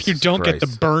 Even if you don't get the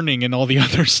burning and all the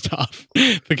other stuff,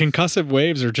 the concussive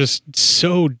waves are just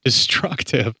so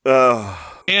destructive.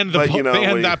 And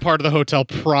that part of the hotel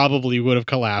probably would have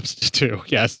collapsed too.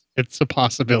 Yes, it's a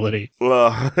possibility.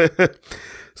 Well,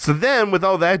 so then with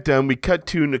all that done, we cut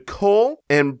to Nicole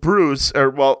and Bruce.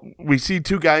 We see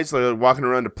 2 guys walking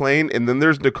around the plane, and then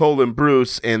there's Nicole and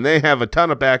Bruce, and they have a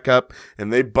ton of backup,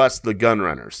 and they bust the gun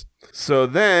runners. So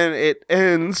then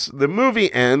the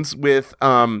movie ends with,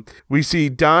 we see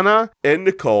Donna and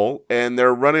Nicole, and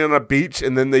they're running on a beach,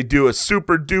 and then they do a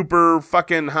super duper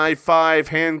fucking high five,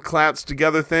 hand claps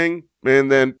together thing,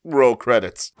 and then roll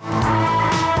credits.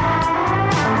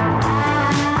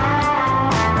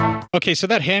 Okay, so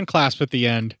that hand clasp at the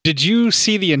end, did you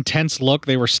see the intense look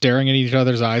they were staring at each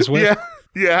other's eyes with?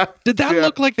 Yeah. Did that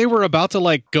look like they were about to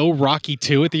like go Rocky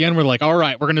 2 at the end? We're like, all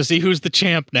right, we're going to see who's the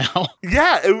champ now.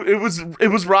 Yeah, it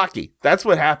was Rocky. That's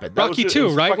what happened. Rocky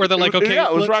 2, right? Where they're like, okay,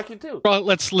 it was Rocky 2.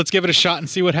 Let's give it a shot and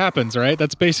see what happens, right?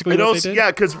 That's basically what they did.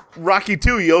 Yeah, because Rocky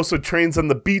 2, he also trains on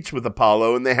the beach with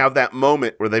Apollo, and they have that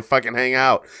moment where they fucking hang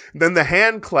out. Then the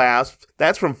hand clasp,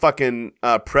 that's from fucking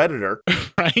Predator.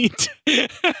 Right?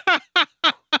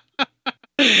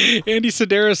 Andy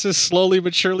Sedaris is slowly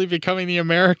but surely becoming the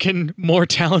American, more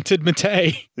talented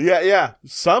Matei. Yeah.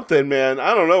 Something, man.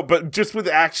 I don't know, but just with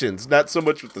actions, not so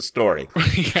much with the story.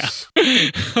 Yeah.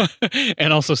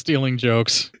 And also stealing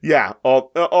jokes. Yeah,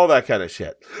 all that kind of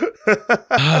shit.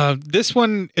 This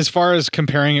one, as far as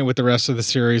comparing it with the rest of the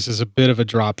series, is a bit of a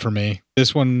drop for me.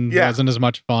 This one wasn't as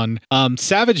much fun.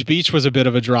 Savage Beach was a bit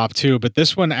of a drop too, but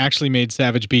this one actually made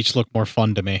Savage Beach look more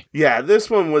fun to me. Yeah, this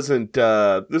one wasn't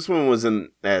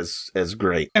as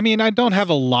great. I mean, I don't have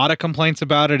a lot of complaints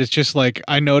about it. It's just like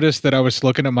I noticed that I was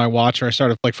looking at my watch, or I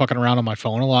started like fucking around on my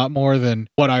phone a lot more than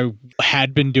what I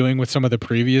had been doing with some of the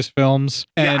previous films.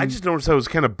 And I just noticed I was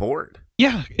kind of bored.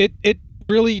 Yeah, it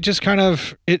really just kind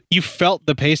of you felt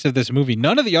the pace of this movie.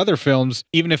 None of the other films,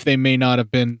 even if they may not have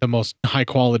been the most high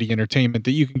quality entertainment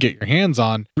that you can get your hands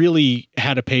on, really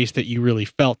had a pace that you really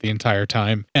felt the entire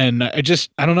time. And I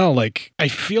don't know, like I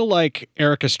feel like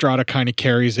Eric Estrada kind of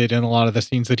carries it in a lot of the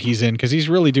scenes that he's in, because he's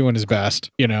really doing his best,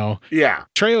 you know. Yeah.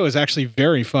 Trejo is actually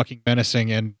very fucking menacing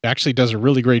and actually does a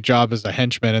really great job as a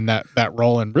henchman in that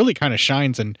role, and really kind of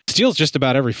shines and steals just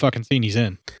about every fucking scene he's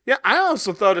in. Yeah, I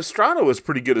also thought Estrada was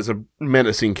pretty good as a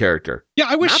menacing character. Yeah,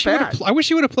 I wish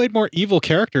he would have played more evil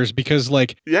characters, because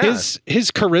like his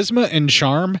charisma and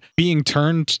charm being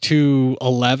turned to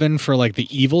 11 for like the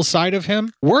evil side of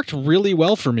him worked really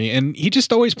well for me. And he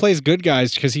just always plays good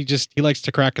guys because he likes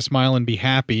to crack a smile and be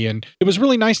happy. And it was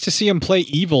really nice to see him play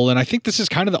evil. And I think this is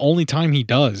kind of the only time he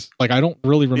does. Like, I don't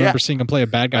really remember seeing him play a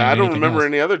bad guy. I don't remember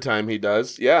any other time he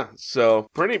does. Yeah, so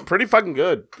pretty fucking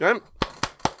good.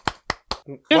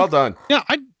 Well done. Yeah,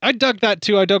 I dug that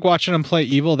too. I dug watching him play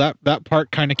evil. That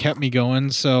part kind of kept me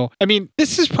going. So, I mean,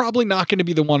 this is probably not going to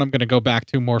be the one I'm going to go back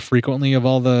to more frequently of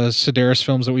all the Sedaris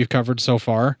films that we've covered so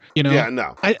far. You know? Yeah,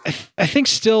 no. I think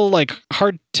still like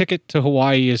Hard Ticket to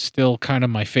Hawaii is still kind of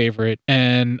my favorite.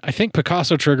 And I think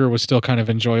Picasso Trigger was still kind of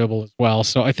enjoyable as well.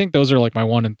 So I think those are like my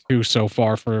 1 and 2 so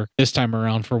far for this time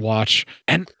around for watch.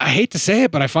 And I hate to say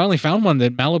it, but I finally found one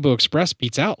that Malibu Express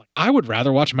beats out. I would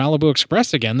rather watch Malibu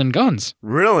Express again than Guns.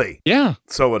 Really? Yeah.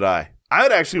 So would I. I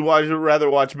would actually rather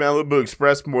watch Malibu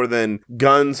Express more than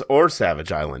Guns or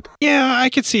Savage Island. Yeah, I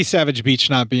could see Savage Beach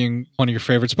not being one of your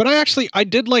favorites, but I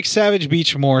did like Savage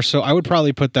Beach more, so I would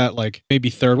probably put that like maybe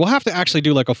third. We'll have to actually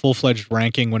do like a full-fledged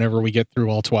ranking whenever we get through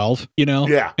all 12, you know?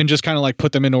 Yeah. And just kind of like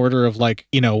put them in order of like,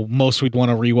 you know, most we'd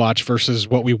want to rewatch versus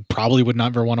what we probably would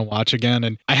never want to watch again.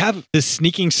 And I have this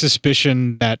sneaking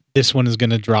suspicion that this one is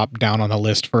going to drop down on the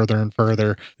list further and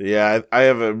further. Yeah, I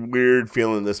have a weird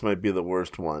feeling this might be the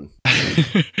worst one.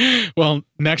 Well,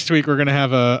 next week we're going to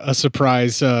have a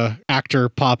surprise actor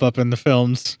pop up in the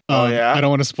films. Oh, yeah? I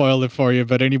don't want to spoil it for you,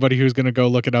 but anybody who's going to go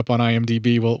look it up on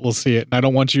IMDb will see it. And I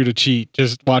don't want you to cheat.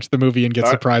 Just watch the movie and get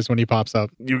surprised when he pops up.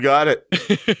 You got it.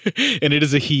 And it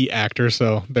is a he actor,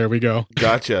 so there we go.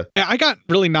 Gotcha. I got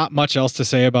really not much else to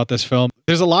say about this film.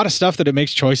 There's a lot of stuff that it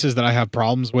makes choices that I have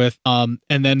problems with. And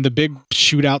then the big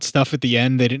shootout stuff at the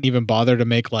end, they didn't even bother to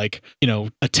make like, you know,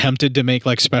 attempted to make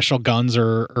like special guns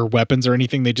or weapons or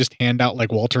anything. They just hand out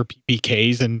like Walter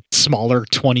PPKs and smaller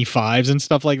 25s and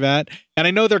stuff like that. And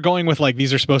I know they're going with like,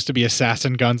 these are supposed to be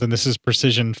assassin guns and this is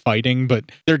precision fighting, but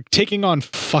they're taking on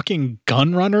fucking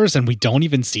gun runners and we don't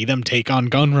even see them take on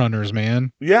gun runners,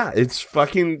 man. Yeah, it's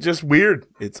fucking just weird.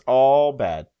 It's all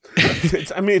bad.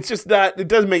 It's just that it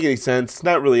doesn't make any sense. It's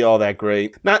not really all that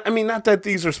great. Not that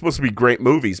these are supposed to be great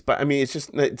movies, but I mean,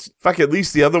 at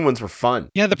least the other ones were fun.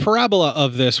 Yeah, the parabola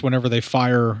of this, whenever they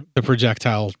fire the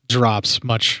projectile, drops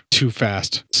much too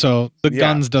fast. So the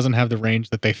guns doesn't have the range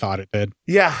that they thought it did.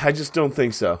 Yeah, I just don't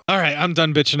think so. All right, I'm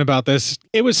done bitching about this.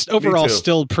 It was overall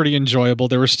still pretty enjoyable.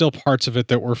 There were still parts of it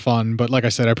that were fun, but like I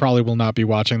said, I probably will not be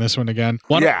watching this one again.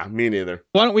 Me neither.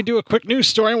 Why don't we do a quick news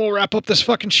story and we'll wrap up this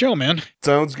fucking show, man?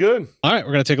 Sounds good. All right,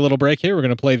 we're going to take a little break here. We're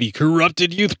going to play the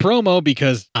Corrupted Youth promo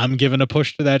because I'm giving a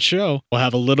push to that show. We'll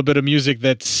have a little bit of music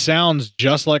that sounds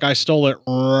just like I stole it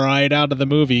right out of the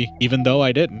movie, even though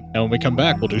I didn't. And when we come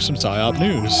back, we'll do some PSYOP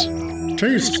news.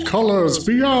 Taste colors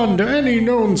beyond any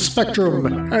known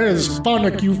spectrum as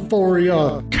phonic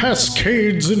euphoria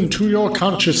cascades into your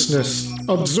consciousness.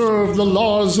 Observe the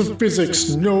laws of physics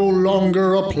no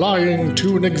longer applying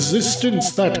to an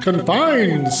existence that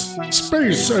confines.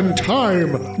 Space and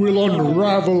time will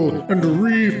unravel and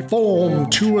reform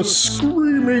to a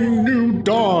screaming new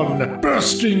dawn,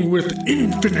 bursting with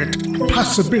infinite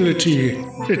possibility.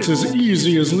 It's as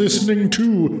easy as listening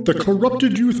to the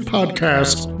Corrupted Youth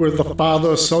Podcast, where the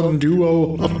father-son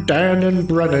duo of Dan and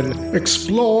Brennan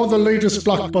explore the latest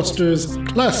blockbusters,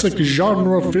 classic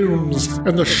genre films,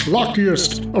 and the schlockiest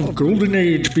of Golden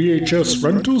Age VHS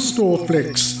rental store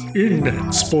flicks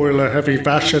in spoiler-heavy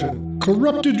fashion.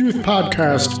 Corrupted Youth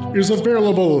Podcast is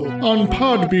available on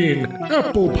Podbean,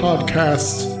 Apple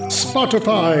Podcasts,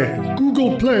 Spotify,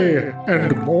 Google Play,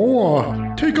 and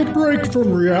more. Take a break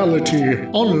from reality,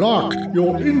 unlock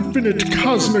your infinite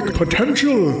cosmic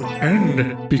potential,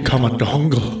 and become a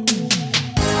dongle.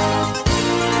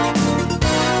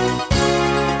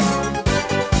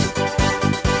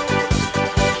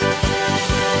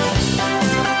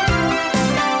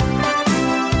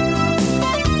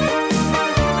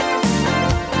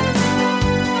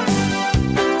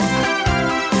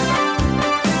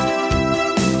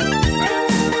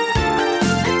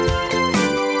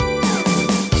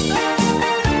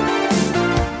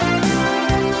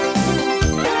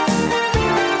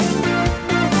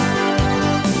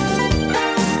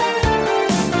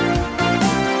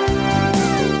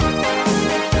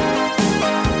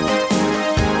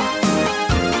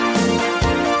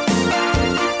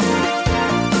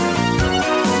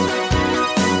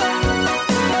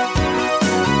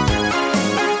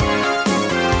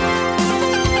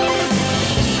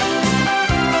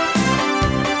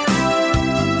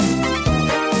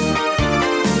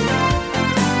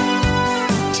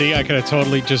 See, I could have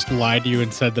totally just lied to you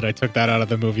and said that I took that out of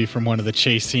the movie from one of the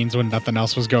chase scenes when nothing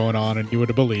else was going on, and you would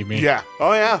have believed me. Yeah.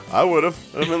 Oh, yeah. I would have.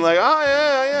 I've been like, oh,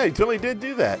 yeah, you totally did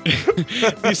do that.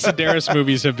 These Sedaris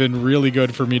movies have been really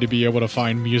good for me to be able to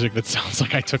find music that sounds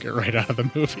like I took it right out of the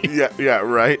movie. Yeah,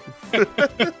 right.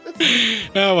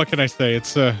 Oh, what can I say?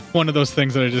 It's one of those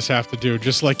things that I just have to do,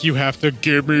 just like you have to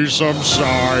give me some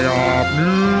PSYOP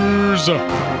news.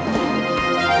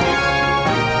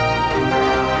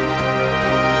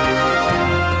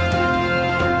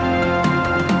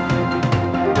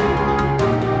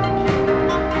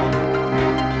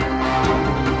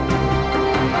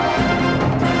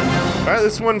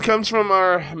 This one comes from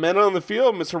our man on the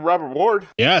field, Mr. Robert Ward.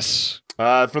 Yes.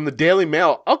 From the Daily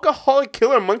Mail, alcoholic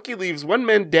killer monkey leaves 1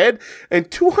 man dead and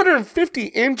 250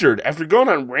 injured after going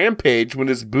on rampage when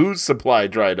his booze supply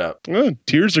dried up. Oh,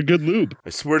 tears are good lube. I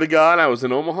swear to God, I was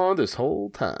in Omaha this whole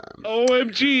time.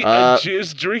 OMG, a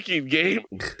jizz drinking game.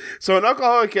 So an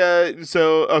alcoholic,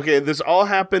 this all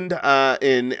happened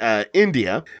in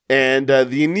India, and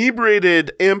the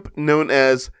inebriated imp known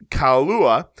as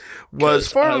Kahlua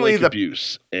was formerly the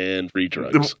abuse and free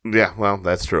drugs. Yeah, well,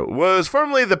 that's true. Was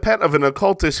formerly the pet of an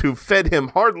occultist who fed him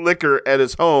hard liquor at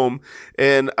his home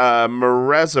in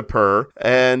Mirzapur,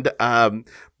 and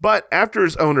but after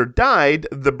his owner died,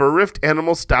 the bereft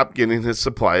animal stopped getting his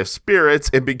supply of spirits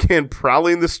and began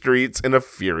prowling the streets in a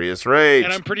furious rage.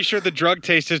 And I'm pretty sure the drug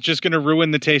taste is just going to ruin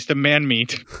the taste of man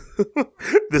meat.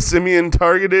 The simian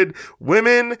targeted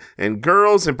women and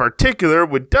girls in particular,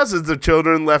 with dozens of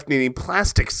children left needing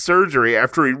plastic surgery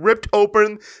after he ripped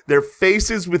open their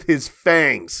faces with his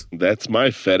fangs. That's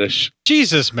my fetish.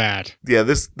 Jesus, Matt. Yeah,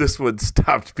 this one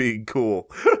stopped being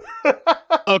cool.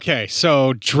 Okay,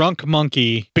 so drunk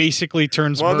monkey basically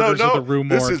turns Murders of the Rue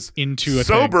Morgue into a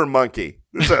sober thing. Monkey.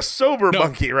 This is a sober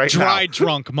monkey right now. Dry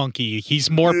drunk monkey. He's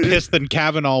more pissed than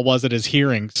Kavanaugh was at his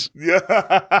hearings. Yeah.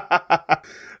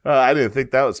 I didn't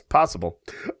think that was possible.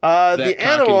 The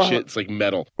animal shit's like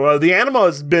metal. Well, the animal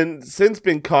has since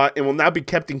been caught and will now be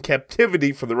kept in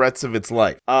captivity for the rest of its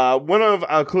life. One of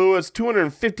Kalua's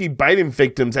 250 biting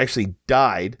victims actually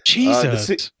died. Jesus.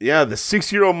 The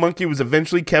 6-year-old monkey was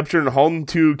eventually captured and hauled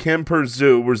into Kanpur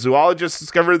Zoo, where zoologists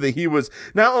discovered that he was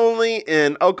not only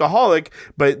an alcoholic,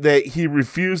 but that he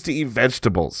refused to eat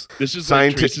vegetables. This is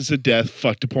like Traces of Death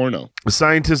fucked a porno.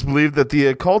 Scientists believe that the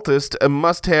occultist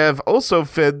must have also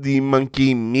fed the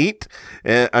monkey meat.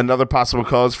 Another possible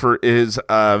cause for his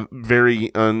for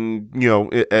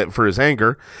his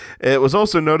anger. It was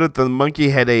also noted that the monkey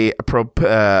had a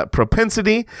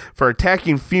propensity for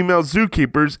attacking female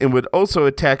zookeepers and would also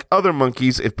attack other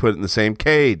monkeys if put in the same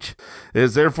cage. It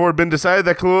has therefore been decided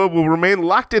that Kahlua will remain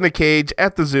locked in a cage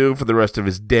at the zoo for the rest of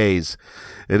his days.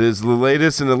 It is the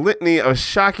latest in a litany of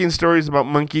shocking stories about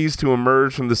monkeys to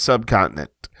emerge from the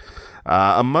subcontinent.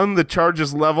 Among the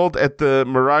charges leveled at the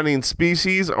marauding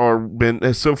species have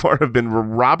been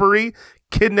robbery,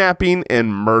 kidnapping,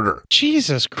 and murder.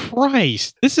 Jesus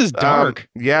Christ, this is dark.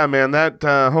 Yeah, man. That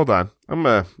hold on, I'm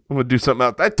gonna do something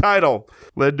else. That title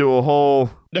led to a whole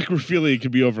necrophilia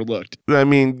could be overlooked. I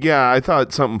mean, yeah, I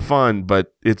thought something fun,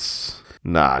 but it's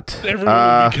not. Everyone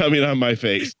will be coming on my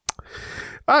face.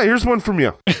 Here's one from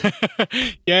you.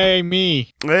 Yay,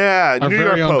 me. Yeah, Our New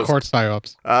very York own Post. court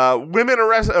psyops.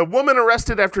 A woman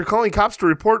arrested after calling cops to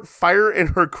report fire in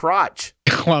her crotch.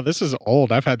 Wow, this is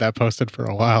old. I've had that posted for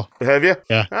a while. Have you?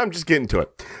 Yeah. I'm just getting to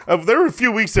it. There were a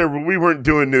few weeks there where we weren't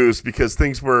doing news because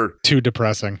things were too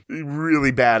depressing.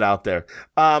 Really bad out there.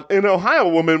 An Ohio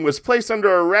woman was placed under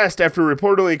arrest after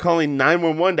reportedly calling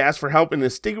 911 to ask for help in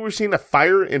extinguishing a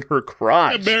fire in her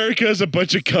crotch. America is a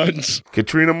bunch of cunts.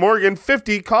 Katrina Morgan,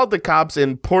 50, called the cops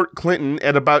in Port Clinton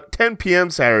at about 10 p.m.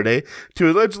 Saturday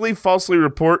to allegedly falsely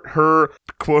report her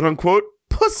quote-unquote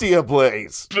pussy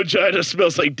ablaze. Vagina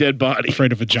smells like dead body.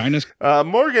 Afraid of vaginas?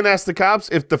 Morgan asked the cops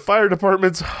if the fire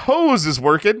department's hose is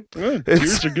working.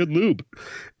 Tears are good lube.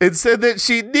 It said that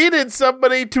she needed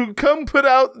somebody to come put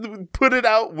it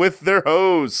out with their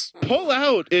hose. Pull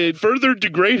out and further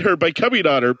degrade her by coming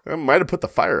on her. I might have put the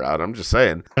fire out, I'm just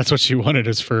saying. That's what she wanted,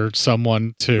 is for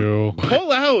someone to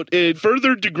pull out and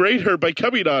further degrade her by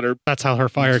coming on her. That's how her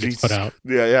fire gets put out.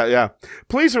 Yeah.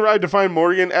 Police arrived to find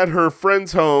Morgan at her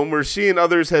friend's home where she and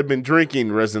others had been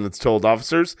drinking, residents told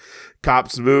officers.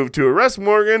 Cops moved to arrest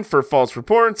Morgan for false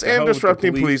reports and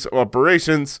disrupting police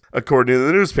operations, according to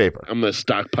the newspaper. I'm going to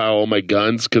stockpile all my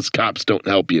guns because cops don't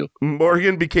help you.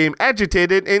 Morgan became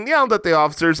agitated and yelled at the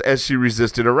officers as she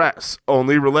resisted arrest,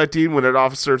 only relenting when an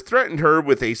officer threatened her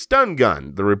with a stun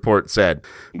gun, the report said.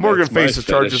 Morgan faces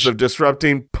charges of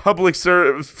disrupting public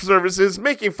services,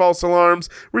 making false alarms,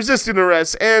 resisting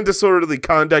arrest, and disorderly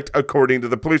conduct, according to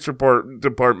the police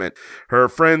department. Her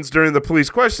friends during the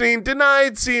police questioning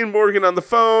denied seeing Morgan on the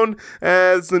phone,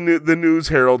 as the News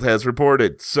Herald has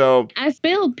reported. So I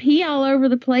spilled pee all over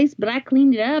the place, but I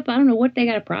cleaned it up. I don't know what they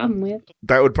got a problem with.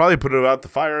 That would probably put it out the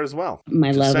fire as well.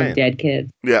 My love of dead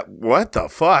kids. Yeah, what the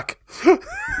fuck?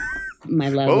 My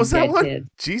love what was of that dead one? kids.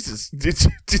 Jesus.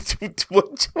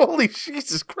 Holy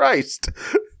Jesus Christ.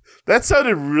 That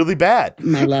sounded really bad.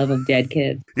 My love of dead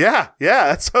kids. Yeah,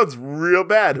 that sounds real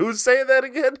bad. Who's saying that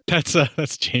again?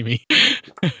 That's Jamie.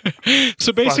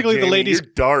 So basically, Jamie, the lady's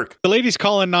you're dark. The lady's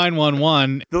calling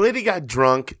 911. The lady got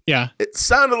drunk. Yeah, it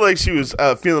sounded like she was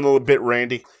feeling a little bit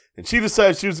randy. And she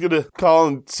decides she was going to call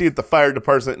and see if the fire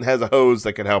department has a hose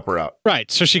that can help her out. Right.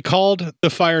 So she called the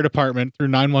fire department through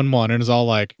 911 and is all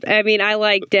like, I mean, I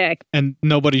like dick. And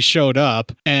nobody showed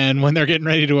up. And when they're getting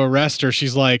ready to arrest her,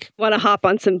 she's like, want to hop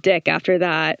on some dick after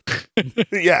that.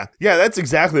 Yeah, that's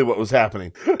exactly what was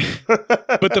happening.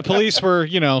 But the police were,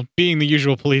 being the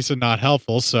usual police and not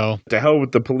helpful. So to hell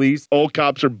with the police. All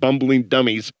cops are bumbling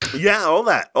dummies. Yeah, all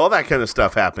that kind of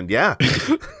stuff happened. Yeah.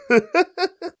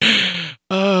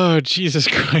 Oh, Jesus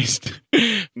Christ.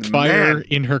 Fire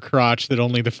in her crotch that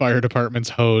only the fire department's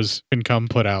hose can come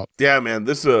put out. Yeah, man,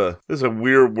 this is a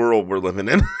weird world we're living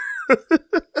in.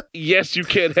 Yes, you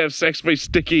can't have sex by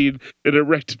sticking an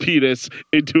erect penis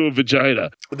into a vagina.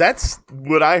 That's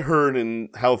what I heard in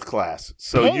health class.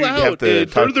 So Pull you out have to and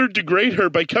further degrade her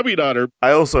by coming on her.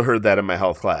 I also heard that in my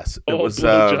health class. All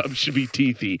blowjobs should be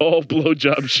teethy. All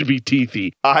blowjobs should be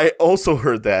teethy. I also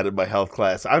heard that in my health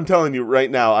class. I'm telling you right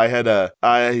now, I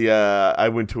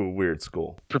went to a weird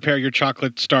school. Prepare your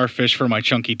chocolate starfish for my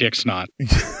chunky dick snot.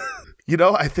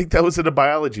 I think that was in a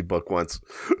biology book once.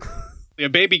 A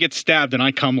baby gets stabbed and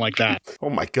I come like that. Oh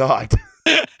my God.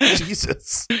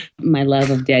 Jesus. My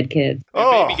love of dead kids.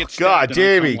 Oh God,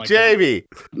 Jamie.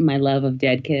 My love of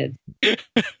dead kids. I'm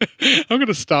going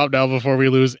to stop now before we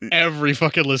lose every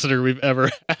fucking listener we've ever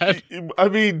had. I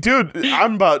mean, dude,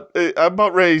 I'm about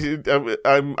ready.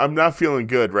 I'm not feeling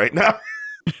good right now.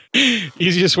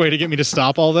 Easiest way to get me to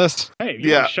stop all this? Hey,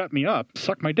 you Yeah. shut me up.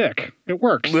 Suck my dick. It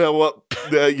works. Yeah, well,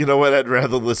 you know what? I'd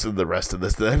rather listen to the rest of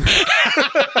this then.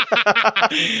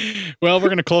 Well, we're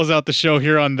going to close out the show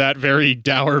here on that very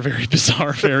dour, very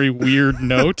bizarre, very weird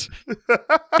note.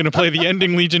 Going to play the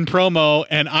Ending Legion promo,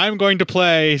 and I'm going to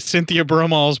play Cynthia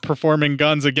Burmal's Performing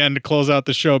Guns again to close out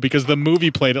the show because the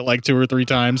movie played it like 2 or 3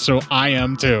 times, so I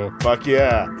am too. Fuck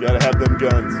yeah. Gotta have them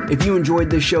guns. If you enjoyed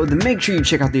this show, then make sure you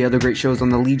check out the other great shows on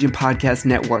the Legion Podcast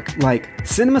Network, like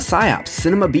Cinema Psyops,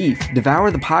 Cinema Beef, Devour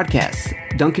the Podcast,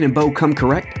 Duncan and Bo Come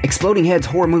Correct, Exploding Heads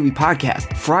Horror Movie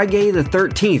Podcast, Friday the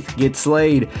 13th, Get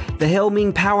Slayed, The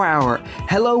Hellming Power Hour,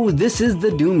 Hello, This is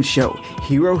the Doom Show,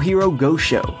 Hero Hero Go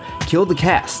Show, Kill the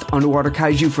Cast, Underwater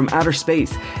Kaiju from Outer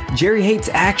Space, Jerry Hates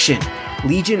Action,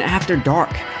 Legion After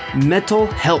Dark, Mental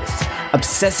Health,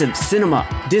 Obsessive Cinema,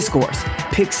 Discourse,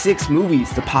 Pick 6 Movies,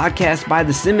 the podcast by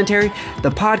The Cemetery, the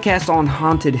podcast on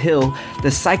Haunted Hill, the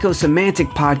Psychosemantic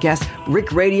Podcast,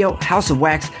 Rick Radio, House of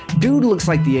Wax, Dude Looks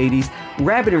Like the 80s,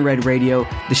 Rabbit and Red Radio,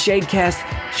 the Shadecast,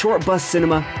 Short Bus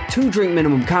Cinema, 2 Drink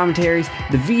Minimum Commentaries,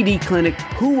 the VD Clinic,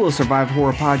 Who Will Survive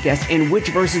Horror Podcast, and Witch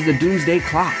vs. the Doomsday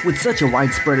Clock. With such a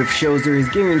wide spread of shows, there is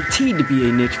guaranteed to be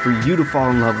a niche for you to fall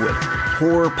in love with.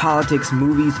 Horror, politics,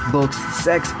 movies, books,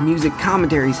 sex, music,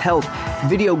 commentaries, health,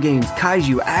 video games,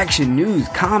 kaiju, action, news,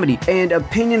 comedy, and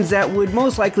opinions that would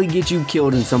most likely get you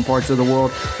killed in some parts of the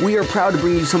world. We are proud to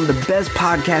bring you some of the best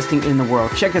podcasting in the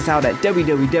world. Check us out at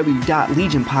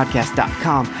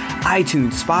www.legionpodcast.com,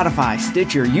 iTunes, Spotify,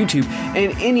 Stitcher, YouTube,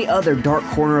 and any other dark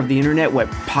corner of the internet where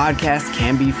podcasts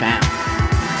can be found.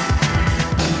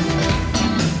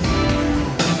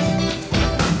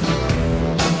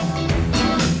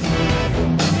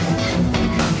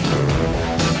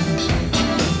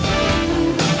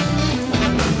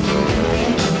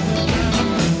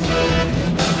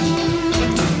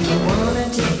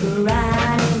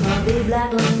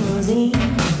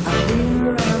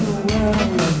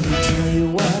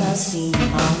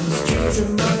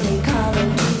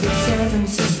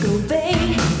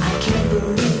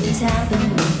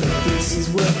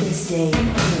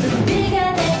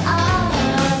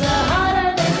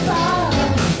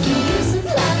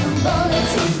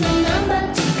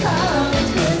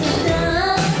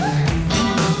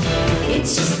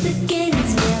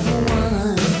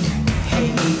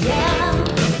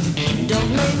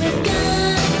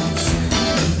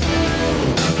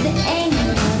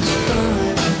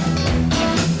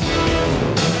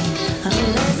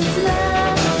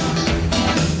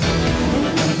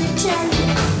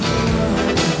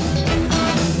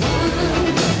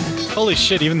 Holy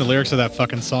shit, even the lyrics of that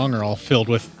fucking song are all filled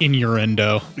with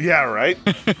innuendo. Yeah, right?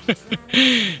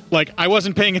 Like, I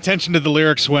wasn't paying attention to the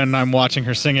lyrics when I'm watching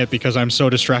her sing it because I'm so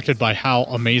distracted by how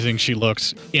amazing she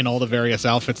looks in all the various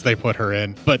outfits they put her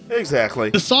in. But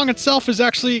exactly, the song itself is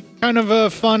actually kind of a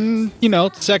fun,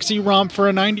 sexy romp for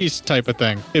a 90s type of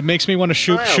thing. It makes me want to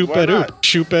shoop a doop.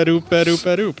 Shoop a doop a doop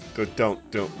a doop. Don't.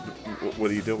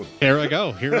 What are you doing? Here I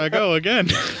go again.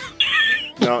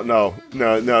 No,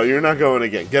 you're not going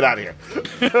again. Get out of here.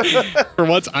 For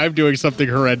once, I'm doing something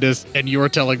horrendous, and you're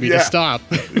telling me to stop.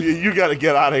 You got to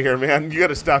get out of here, man. You got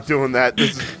to stop doing that.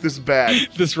 This is bad.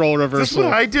 This role reversal. Is this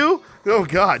what I do? Oh,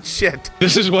 God, shit.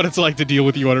 This is what it's like to deal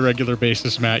with you on a regular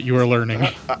basis, Matt. You are learning.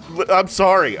 I'm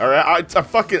sorry, all right?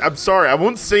 I'm sorry. I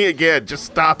won't sing again. Just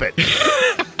stop it.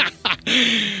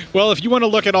 Well, if you want to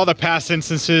look at all the past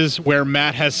instances where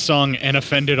Matt has sung and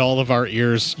offended all of our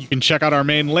ears, you can check out our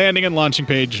main landing and launching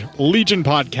page,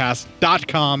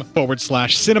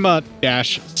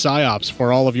 legionpodcast.com/cinema-psyops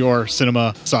for all of your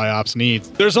cinema psyops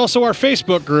needs. There's also our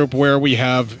Facebook group where we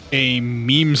have a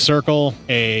meme circle,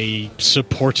 a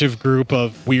supportive group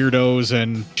of weirdos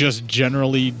and just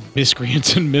generally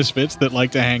miscreants and misfits that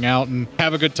like to hang out and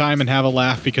have a good time and have a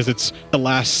laugh because it's the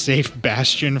last safe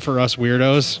bastion for us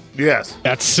weirdos. Yes.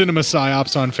 That's Cinema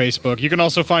Psyops on Facebook. You can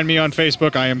also find me on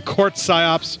Facebook. I am Court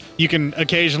Psyops. You can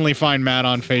occasionally find Matt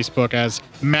on Facebook as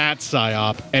Matt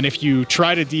Psyop. And if you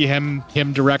try to DM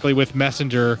him directly with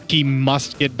Messenger, he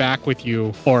must get back with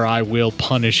you or I will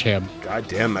punish him. God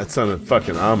damn, that sounded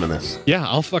fucking ominous. Yeah,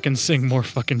 I'll fucking sing more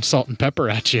fucking Salt and Pepper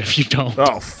at you if you don't.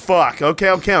 Oh, fuck. Okay,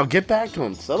 I'll get back to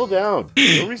him. Settle down.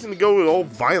 No reason to go all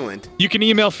violent. You can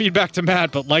email feedback to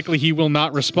Matt, but likely he will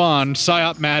not respond.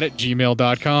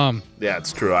 psyopmatt@gmail.com. Yeah,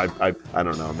 it's true. I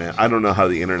don't know, man. I don't know how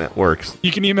the internet works.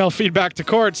 You can email feedback to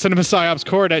Court,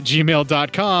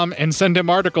 cinemapsyopscourt@gmail.com, and send him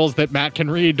articles that Matt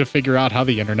can read to figure out how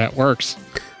the internet works.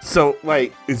 So,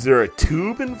 like, is there a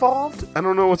tube involved? I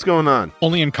don't know what's going on.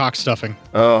 Only in cock stuffing.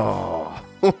 Oh,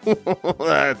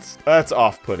 that's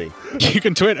off-putting. You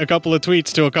can tweet a couple of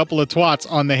tweets to a couple of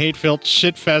twats on the hate-filled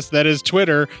shitfest that is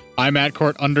Twitter. I'm at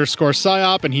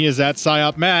Court_Psyop, and he is at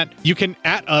Psyop Matt. You can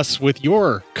at us with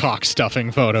your cock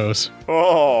stuffing photos.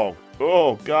 Oh,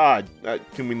 God.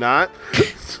 Can we not?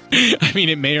 I mean,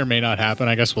 it may or may not happen.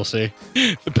 I guess we'll see.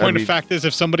 The point of fact is,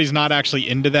 if somebody's not actually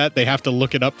into that, they have to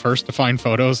look it up first to find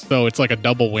photos, so it's like a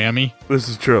double whammy. This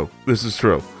is true.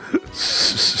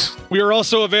 We are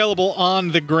also available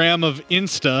on the gram of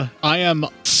Insta. I am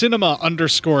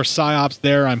cinema_psyops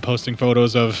there. I'm posting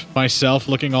photos of myself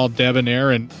looking all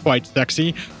debonair and quite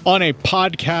sexy on a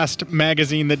podcast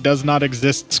magazine that does not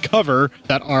exist's cover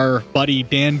that our buddy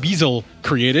Dan Biesel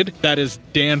created. That is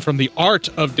Dan from the Art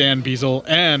of Dan Biesel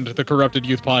and the Corrupted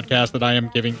Youth podcast that I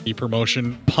am giving the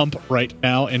promotion pump right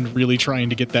now and really trying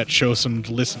to get that show some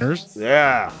listeners.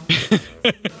 Yeah.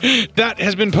 That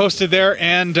has been posted there,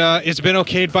 and it's been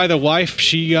okayed by the wife.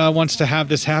 She wants to have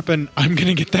this happen. I'm going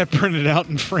to get that printed out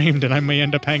and framed, and I may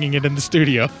end up hanging it in the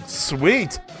studio.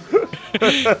 Sweet.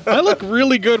 I look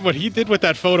really good what he did with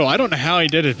that photo. I don't know how he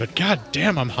did it, but god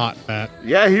damn, I'm hot, Matt.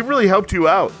 Yeah, he really helped you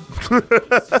out.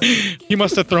 He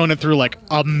must have thrown it through like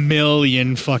a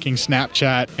million fucking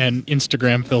Snapchat and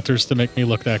Instagram filters to make me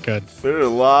look that good. There are a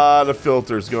lot of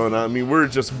filters going on. I mean, we're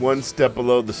just one step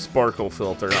below the sparkle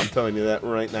filter. I'm telling you that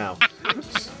right now.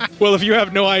 Well, if you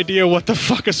have no idea what the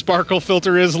fuck a sparkle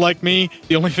filter is like me,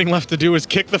 the only thing left to do is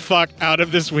kick the fuck out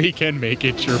of this week and make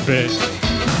it your bitch.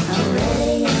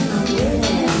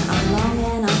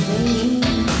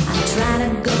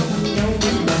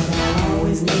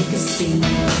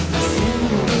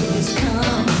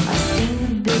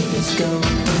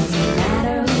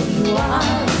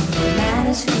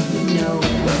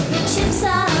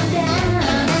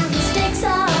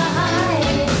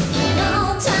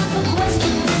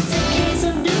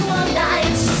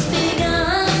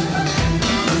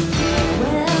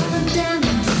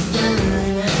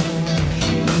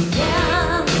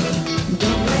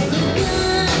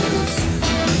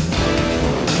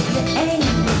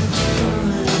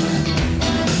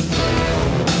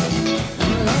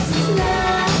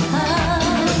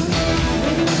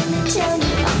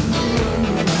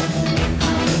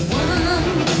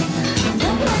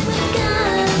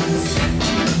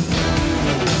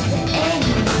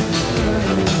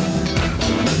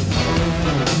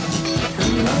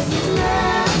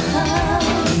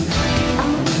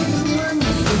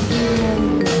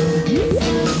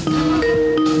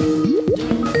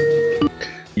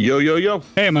 Yo.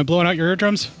 Hey, am I blowing out your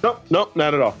eardrums? Nope,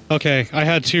 not at all. Okay, I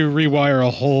had to rewire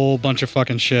a whole bunch of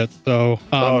fucking shit, so...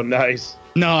 oh, nice.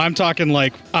 No, I'm talking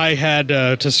like I had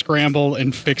to scramble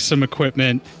and fix some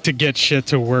equipment to get shit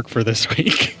to work for this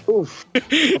week. Oof. Well,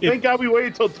 thank God we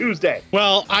waited till Tuesday.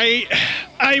 Well, I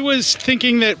was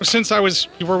thinking that since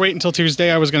you were waiting until Tuesday,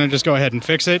 I was going to just go ahead and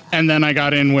fix it. And then I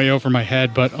got in way over my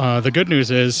head. But the good news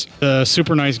is the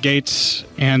super nice gates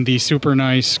and the super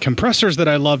nice compressors that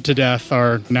I love to death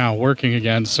are now working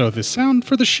again. So the sound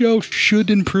for the show should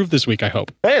improve this week, I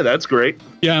hope. Hey, that's great.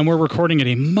 Yeah, and we're recording at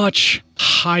a much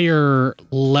higher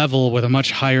level with a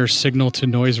much higher signal to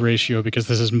noise ratio because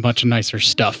this is much nicer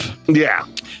stuff. Yeah.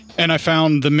 And I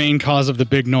found the main cause of the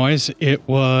big noise. It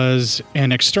was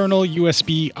an external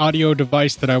USB audio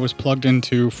device that I was plugged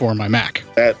into for my Mac.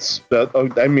 I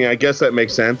mean, I guess that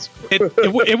makes sense.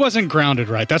 It wasn't grounded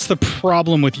right. That's the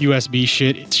problem with USB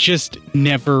shit. It's just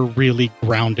never really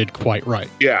grounded quite right.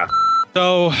 Yeah.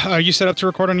 So, are you set up to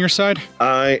record on your side?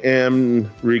 I am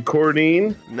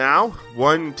recording now.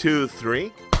 1, 2,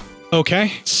 3.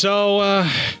 Okay. So,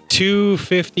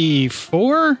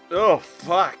 254? Oh,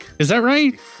 fuck. Is that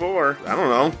right? 4. I don't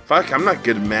know. Fuck, I'm not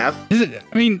good at math. Is it?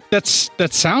 I mean, that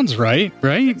sounds right?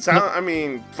 I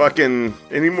mean, fucking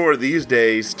any more these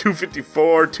days.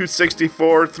 254,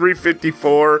 264,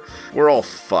 354. We're all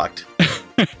fucked.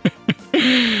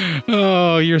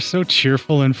 Oh, you're so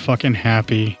cheerful and fucking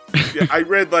happy. Yeah, I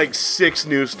read like 6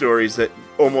 news stories that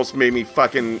almost made me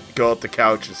fucking go up the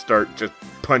couch and start just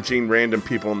punching random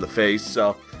people in the face.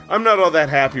 So I'm not all that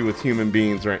happy with human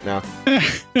beings right now.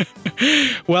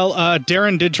 Well,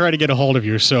 Darren did try to get a hold of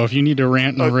you. So if you need to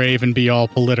rant and rave and be all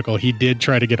political, he did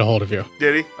try to get a hold of you.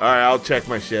 Did he? All right, I'll check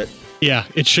my shit. Yeah,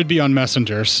 it should be on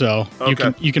Messenger, so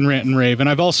Okay. you can rant and rave. And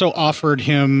I've also offered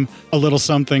him a little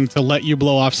something to let you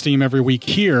blow off steam every week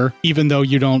here, even though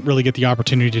you don't really get the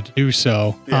opportunity to do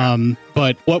so. Yeah.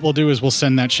 But what we'll do is we'll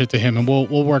send that shit to him, and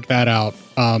we'll work that out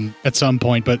at some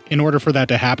point. But in order for that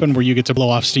to happen, where you get to blow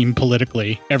off steam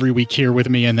politically every week here with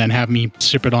me and then have me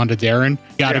ship it on to Darren,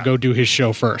 you got to go do his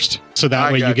show first. So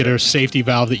that way you get a safety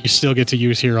valve that you still get to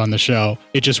use here on the show.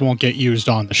 It just won't get used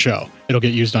on the show. It'll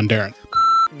get used on Darren.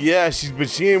 Yeah, but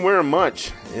she ain't wearing much.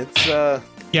 It's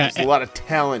there's a lot of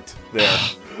talent there.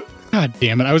 God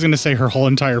damn it. I was going to say her whole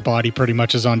entire body pretty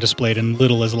much is on display and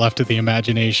little is left to the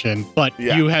imagination. But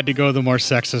you had to go the more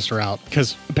sexist route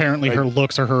because apparently her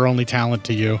looks are her only talent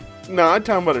to you. No, I'm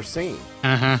talking about her singing.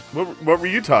 Uh-huh. What were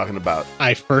you talking about?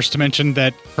 I first mentioned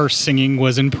that her singing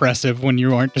was impressive when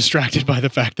you aren't distracted by the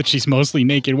fact that she's mostly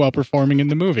naked while performing in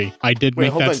the movie. I did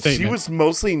make that statement. She was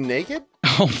mostly naked?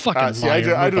 Oh, fucking see,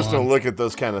 I just don't look at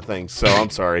those kind of things, so I'm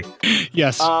sorry.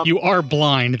 Yes, you are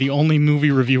blind, the only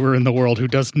movie reviewer in the world who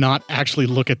does not actually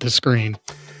look at the screen.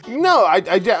 No,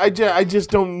 I just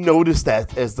don't notice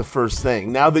that as the first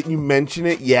thing. Now that you mention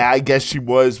it, yeah, I guess she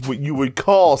was what you would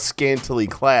call scantily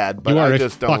clad, but you are I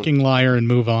just a don't. Fucking liar and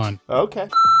move on. Okay.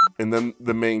 And then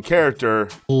the main character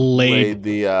laid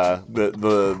the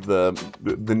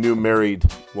new married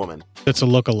woman. That's a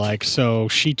lookalike. So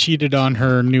she cheated on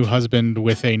her new husband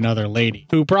with another lady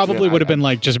who probably would have been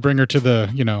like, just bring her to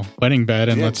the wedding bed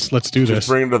and let's do this. Just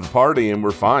bring her to the party and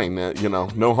we're fine.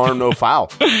 No harm, no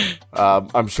foul.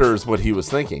 I'm sure is what he was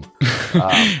thinking.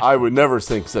 I would never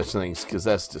think such things because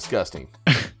that's disgusting.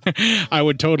 I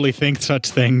would totally think such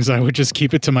things. I would just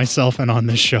keep it to myself and on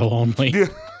this show only.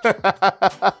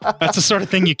 That's the sort of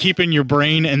thing you keep in your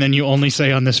brain and then you only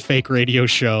say on this fake radio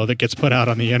show that gets put out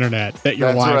on the internet that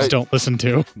your wives don't listen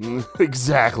to.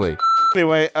 Exactly.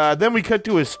 Anyway, then we cut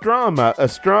to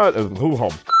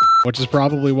which is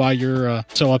probably why you're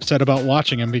so upset about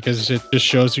watching him, because it just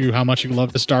shows you how much you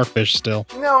love the starfish still.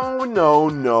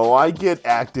 No. I get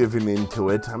active and into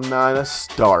it. I'm not a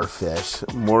starfish.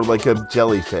 More like a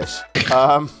jellyfish.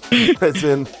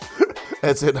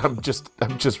 As in, I'm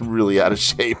just really out of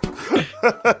shape.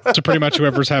 So pretty much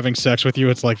whoever's having sex with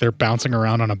you, it's like they're bouncing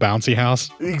around on a bouncy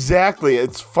house. Exactly.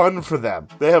 It's fun for them.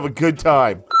 They have a good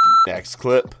time. Next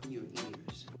clip.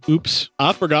 Oops.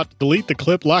 I forgot to delete the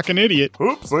clip like an idiot.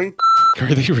 Oopsie.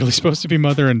 Are they really supposed to be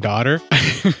mother and daughter?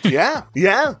 Yeah.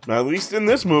 At least in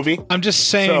this movie. I'm just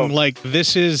saying,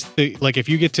 this is if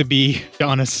you get to be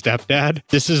Donna's stepdad,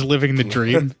 this is living the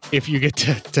dream. If you get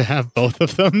to have both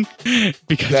of them,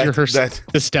 because you're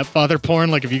the stepfather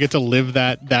porn. Like if you get to live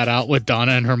that out with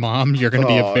Donna and her mom, you're going to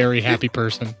be a very happy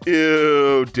person.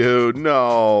 Ew, dude,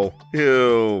 no.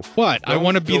 Ew. What? I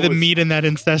want to be the meat in that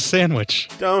incest sandwich.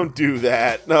 Don't do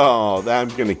that. No, I'm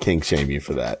going to kink shame you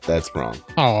for that. That's wrong.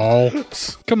 Oh.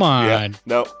 Come on. Yeah,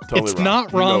 no, totally it's wrong.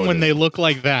 Not wrong when they look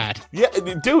like that. Yeah,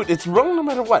 dude, it's wrong no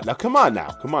matter what. Now, come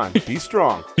on. Be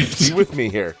strong. Be with me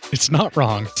here. It's not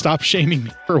wrong. Stop shaming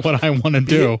me for what I want to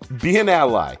do. Be an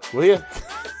ally, will you?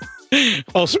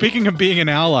 Oh, speaking of being an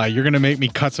ally, you're going to make me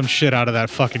cut some shit out of that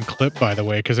fucking clip, by the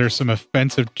way, because there's some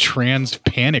offensive trans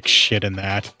panic shit in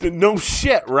that. No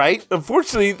shit, right?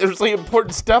 Unfortunately, there's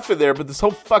important stuff in there, but this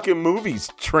whole fucking movie's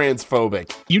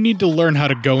transphobic. You need to learn how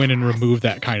to go in and remove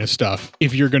that kind of stuff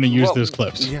if you're going to use those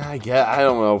clips. Yeah, I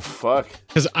don't know. Fuck.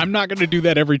 Because I'm not going to do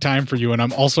that every time for you, and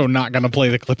I'm also not going to play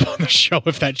the clip on the show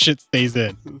if that shit stays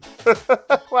in.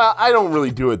 Well, I don't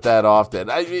really do it that often.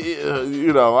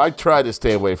 I try to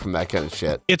stay away from that that kind of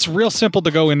shit. It's real simple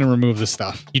to go in and remove the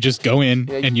stuff. You just go in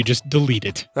and you just delete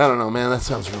it. I don't know, man. That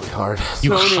sounds really hard.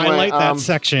 You So anyway, highlight that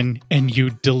section and you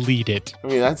delete it. I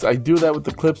mean, I do that with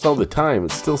the clips all the time.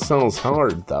 It still sounds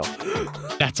hard, though.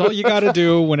 That's all you got to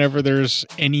do whenever there's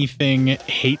anything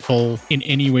hateful in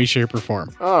any way, shape, or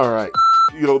form. All right.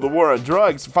 You know, the war on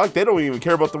drugs. Fuck, they don't even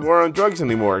care about the war on drugs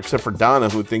anymore, except for Donna,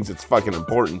 who thinks it's fucking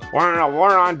important. We're in a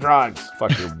war on drugs.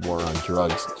 Fucking war on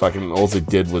drugs. Fucking all it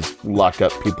did was lock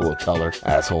up people of color.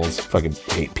 Assholes. Fucking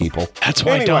hate people. That's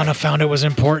why Donna found it was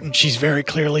important. She's very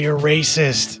clearly a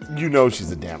racist. You know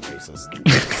she's a damn racist.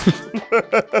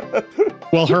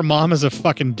 Well, her mom is a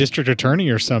fucking district attorney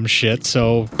or some shit,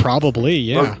 so probably,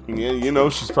 yeah. Well, yeah, you know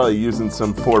she's probably using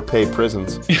some for-pay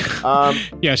prisons.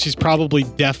 Yeah, she's probably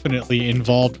definitely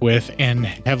involved with and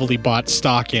heavily bought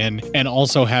stock in, and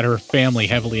also had her family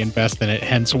heavily invest in it,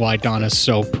 hence why Donna's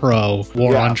so pro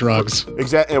war on drugs.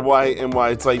 Exactly, and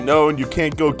why it's like, no, and you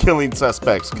can't go killing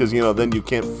suspects, because, you know, then you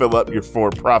can't fill up your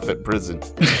for-profit prison.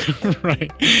 Right.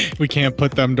 We can't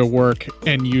put them to work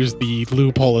and use the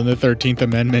loophole in the 13th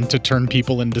Amendment to turn people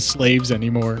into slaves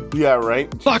anymore. Yeah,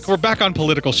 right? Fuck, we're back on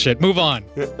political shit. Move on.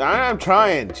 I'm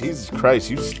trying. Jesus Christ,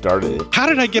 you started it. How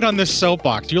did I get on this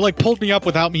soapbox? You like pulled me up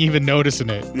without me even noticing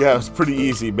it. Yeah, it was pretty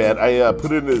easy, man. I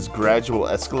put it in this gradual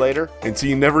escalator, and so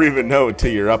you never even know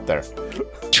until you're up there.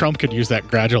 Trump could use that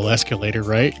gradual escalator,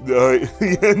 right?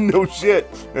 Yeah, no shit.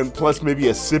 And plus maybe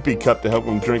a sippy cup to help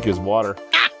him drink his water.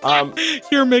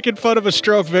 You're making fun of a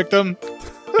stroke victim,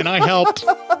 and I helped.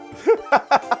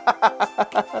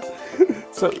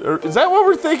 So, is that what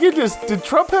we're thinking? Did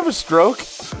Trump have a stroke?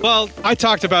 Well, I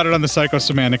talked about it on the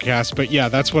Psychosemantic cast, but yeah,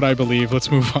 that's what I believe. Let's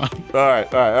move on. All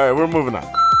right, we're moving on.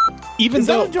 Even Is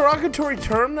though that a derogatory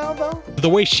term now, though? the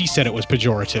way she said it was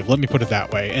pejorative, let me put it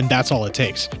that way, and that's all it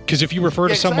takes. Because if you refer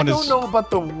to someone I as... don't know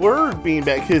about the word being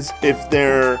bad, because if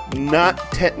they're not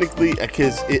technically,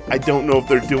 I don't know if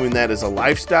they're doing that as a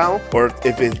lifestyle, or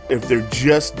if they're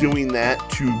just doing that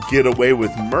to get away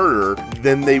with murder,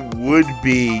 then they would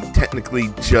be technically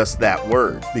just that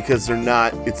word, because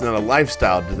it's not a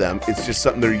lifestyle to them, it's just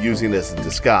something they're using as a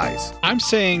disguise. I'm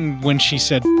saying when she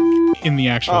said in the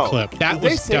actual clip, that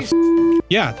was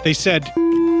yeah, they said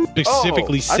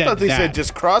specifically said I thought they that. said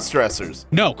just cross-dressers.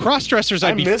 No, cross-dressers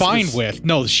I'd be fine with.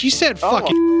 No, she said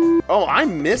fucking... Oh, I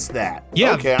missed that.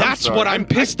 Yeah, okay, that's what I'm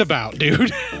pissed about,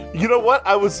 dude. You know what?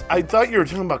 I thought you were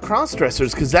talking about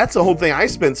cross-dressers, because that's the whole thing I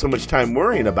spend so much time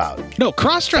worrying about. No,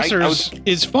 cross-dressers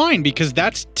is fine, because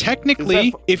that's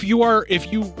technically, if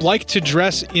you like to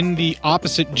dress in the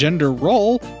opposite gender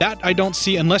role, that I don't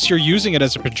see, unless you're using it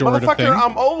as a pejorative thing.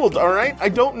 I'm old, all right? I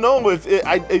don't know if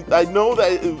I know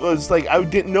that it was like, I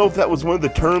didn't know if that was one of the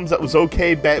terms that was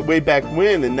okay way back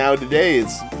when, and now today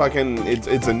it's fucking,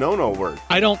 it's a no-no word.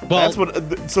 I don't, well... That's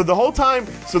what, so the whole time,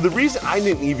 so the reason I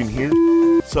didn't even hear,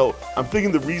 so I'm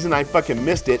thinking the reason I fucking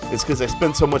missed it is because I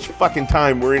spent so much fucking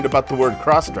time worrying about the word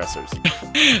cross-dressers.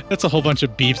 That's a whole bunch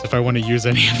of beeps if I want to use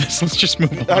any of this. Let's just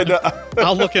move on. I know.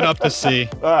 I'll look it up to see.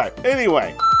 All right,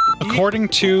 anyway. According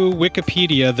to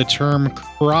Wikipedia, the term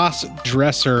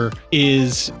cross-dresser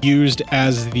is used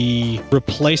as the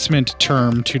replacement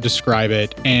term to describe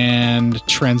it, and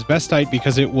transvestite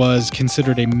because it was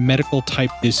considered a medical type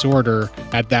disorder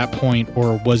at that point,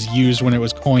 or was used when it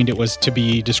was coined. It was to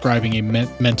be describing a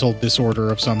mental disorder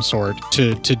of some sort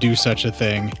to do such a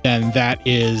thing. Then that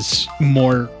is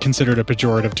more considered a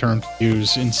pejorative term to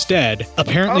use instead.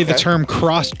 Apparently, the term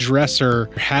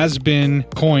cross-dresser has been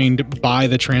coined by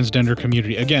the transgender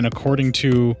community, again, according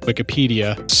to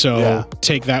Wikipedia. So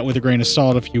take that with a grain of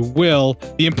salt, if you will.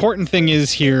 The important thing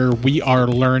is here, we are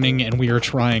learning and we are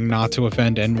trying not to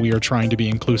offend, and we are trying to be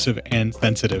inclusive and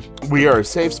sensitive. We are a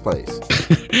safe place.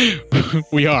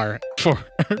 We are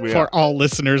for all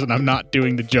listeners, and I'm not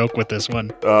doing the joke with this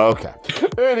one. Okay.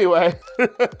 Anyway.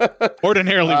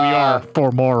 Ordinarily, we are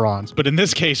for morons, but in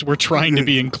this case, we're trying to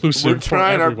be inclusive. We're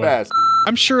trying for our everyone. best.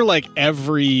 I'm sure like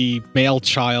every male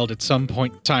child at some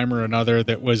point in time or another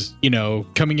that was,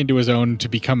 coming into his own to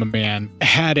become a man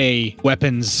had a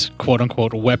weapons, quote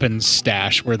unquote, weapons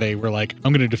stash where they were like,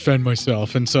 I'm going to defend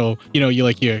myself. And so, you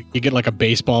get like a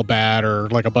baseball bat or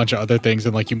like a bunch of other things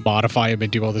and like you modify them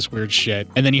and do all this weird shit.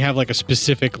 And then you have like a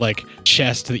specific like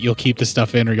chest that you'll keep the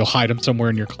stuff in, or you'll hide them somewhere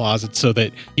in your closet so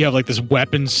that you have like this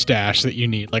weapons stash that you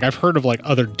need. Like I've heard of like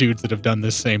other dudes that have done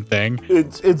this same thing.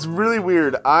 It's really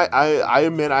weird. I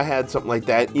admit I had something like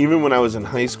that even when I was in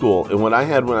high school. And when I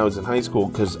was in high school,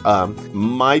 because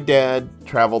my dad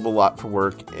traveled a lot for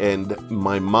work, and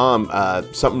my mom,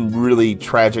 something really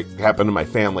tragic happened to my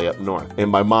family up north, and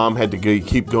my mom had to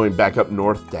keep going back up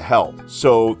north to help.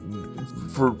 So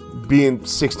for being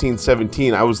 16,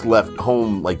 17, I was left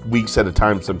home like weeks at a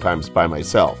time sometimes by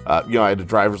myself. I had a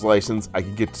driver's license. I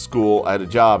could get to school. I had a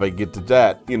job. I could get to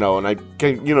that, and I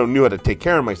knew how to take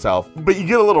care of myself. But you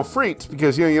get a little freaked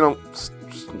because, you don't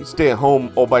stay at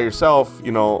home all by yourself,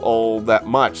 all that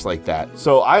much like that.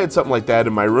 So I had something like that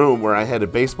in my room where I had a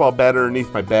baseball bat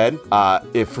underneath my bed.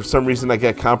 If for some reason I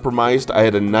got compromised, I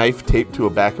had a knife taped to the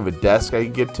back of a desk I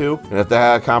could get to. And if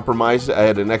that got compromised, I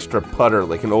had an extra putter,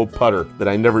 like an old putter that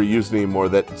I never used anymore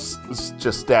that's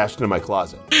just stashed in my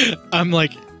closet. I'm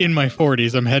like in my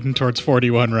 40s. I'm heading towards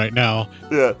 41 right now.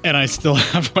 Yeah. And I still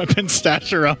have weapons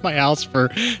stashed around my house for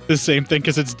the same thing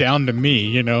because it's down to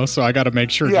me, so I got to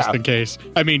make sure just in case.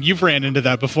 I mean, you've ran into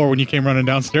that before when you came running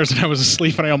downstairs and I was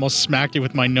asleep and I almost smacked you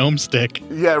with my gnome stick.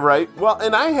 Yeah, right. Well,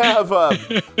 and I have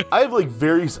like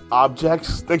various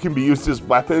objects that can be used as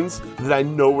weapons that I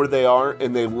know where they are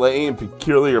and they lay in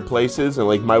peculiar places. And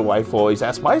like my wife will always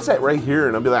ask, why is that right here?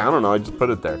 And I'll be like, I don't know. I just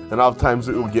put it there. And oftentimes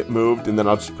it will get moved and then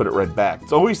I'll just put it right back.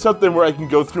 It's always something where I can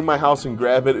go through my house and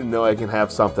grab it and know I can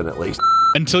have something at least.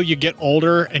 Until you get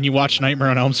older and you watch Nightmare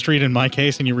on Elm Street, in my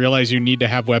case, and you realize you need to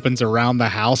have weapons around the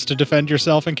house to defend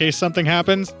yourself in case something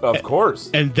happens. Of course.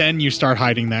 And then you start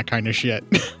hiding that kind of shit.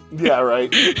 Yeah, right.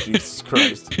 Jesus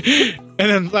Christ. And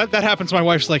then that happens. My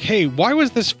wife's like, hey, why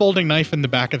was this folding knife in the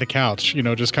back of the couch?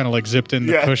 Just kind of like zipped in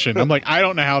the cushion. I'm like, I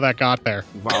don't know how that got there.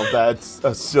 Well, that's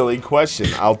a silly question.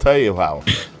 I'll tell you how.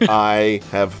 I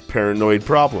have paranoid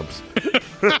problems.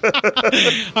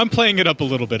 I'm playing it up a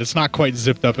little bit. It's not quite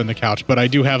zipped up in the couch, but I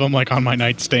do have them like on my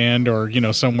nightstand or,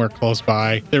 somewhere close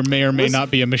by. There may or may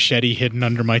not be a machete hidden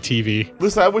under my TV.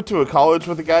 Listen, I went to a college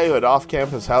with a guy who had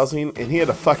off-campus housing, and he had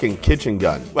a fucking kitchen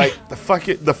gun. Like, the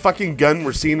fucking gun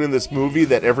we're seeing in this movie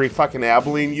that every fucking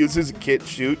Abilene uses, a kid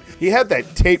shoot. He had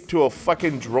that taped to a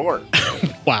fucking drawer.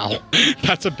 Wow.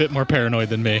 That's a bit more paranoid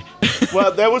than me.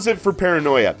 Well, that was it for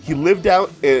paranoia. He lived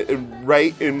out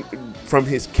from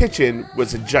his kitchen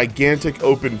was a gigantic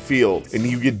open field, and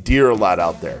you get deer a lot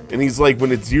out there. And he's like,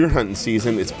 when it's deer hunting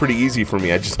season, it's pretty easy for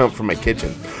me. I just hunt from my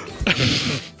kitchen.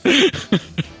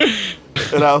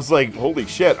 And I was like, holy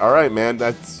shit, all right, man,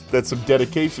 that's some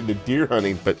dedication to deer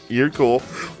hunting, but you're cool.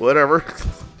 Whatever.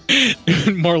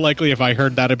 More likely if I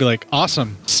heard that, I'd be like,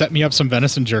 awesome, set me up some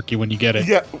venison jerky when you get it.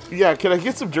 Yeah, can I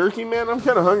get some jerky, man? I'm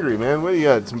kind of hungry, man. What do you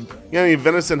got? You got any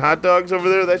venison hot dogs over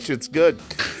there? That shit's good.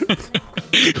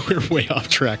 We're way off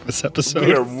track this episode.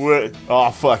 There's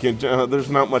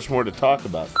not much more to talk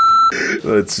about.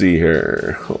 Let's see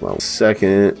here. Hold on a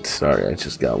second. Sorry, I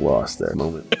just got lost there a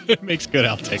moment. It makes good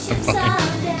outtake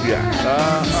sometimes.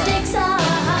 Yeah.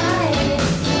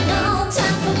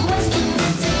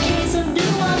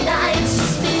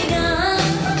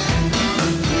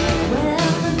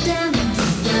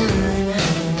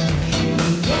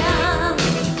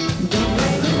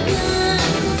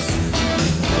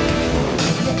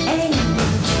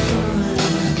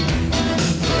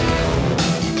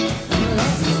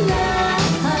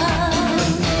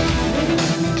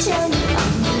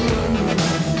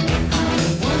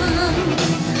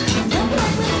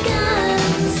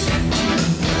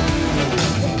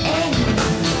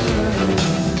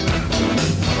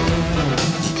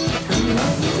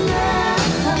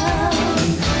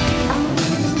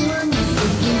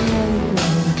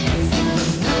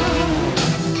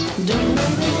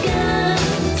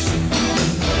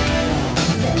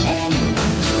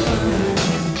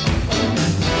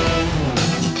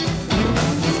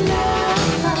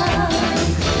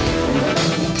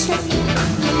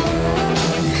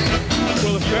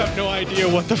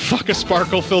 What the fuck a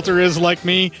sparkle filter is like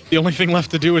me, the only thing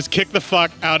left to do is kick the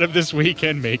fuck out of this week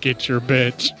and make it your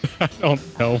bitch. I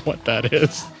don't know what that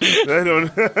is. I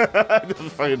don't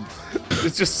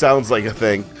it just sounds like a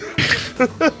thing.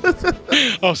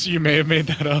 Oh, so you may have made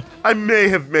that up. I may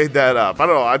have made that up. I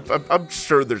don't know. I'm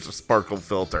sure there's a sparkle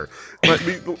filter. But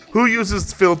who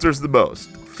uses filters the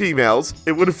most? Females.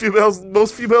 And what do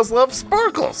most females love?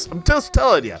 Sparkles. I'm just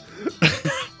telling you.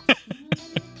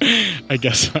 I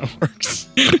guess that works.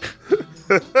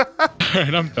 All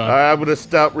right, I'm done. I'm going to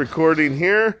stop recording here.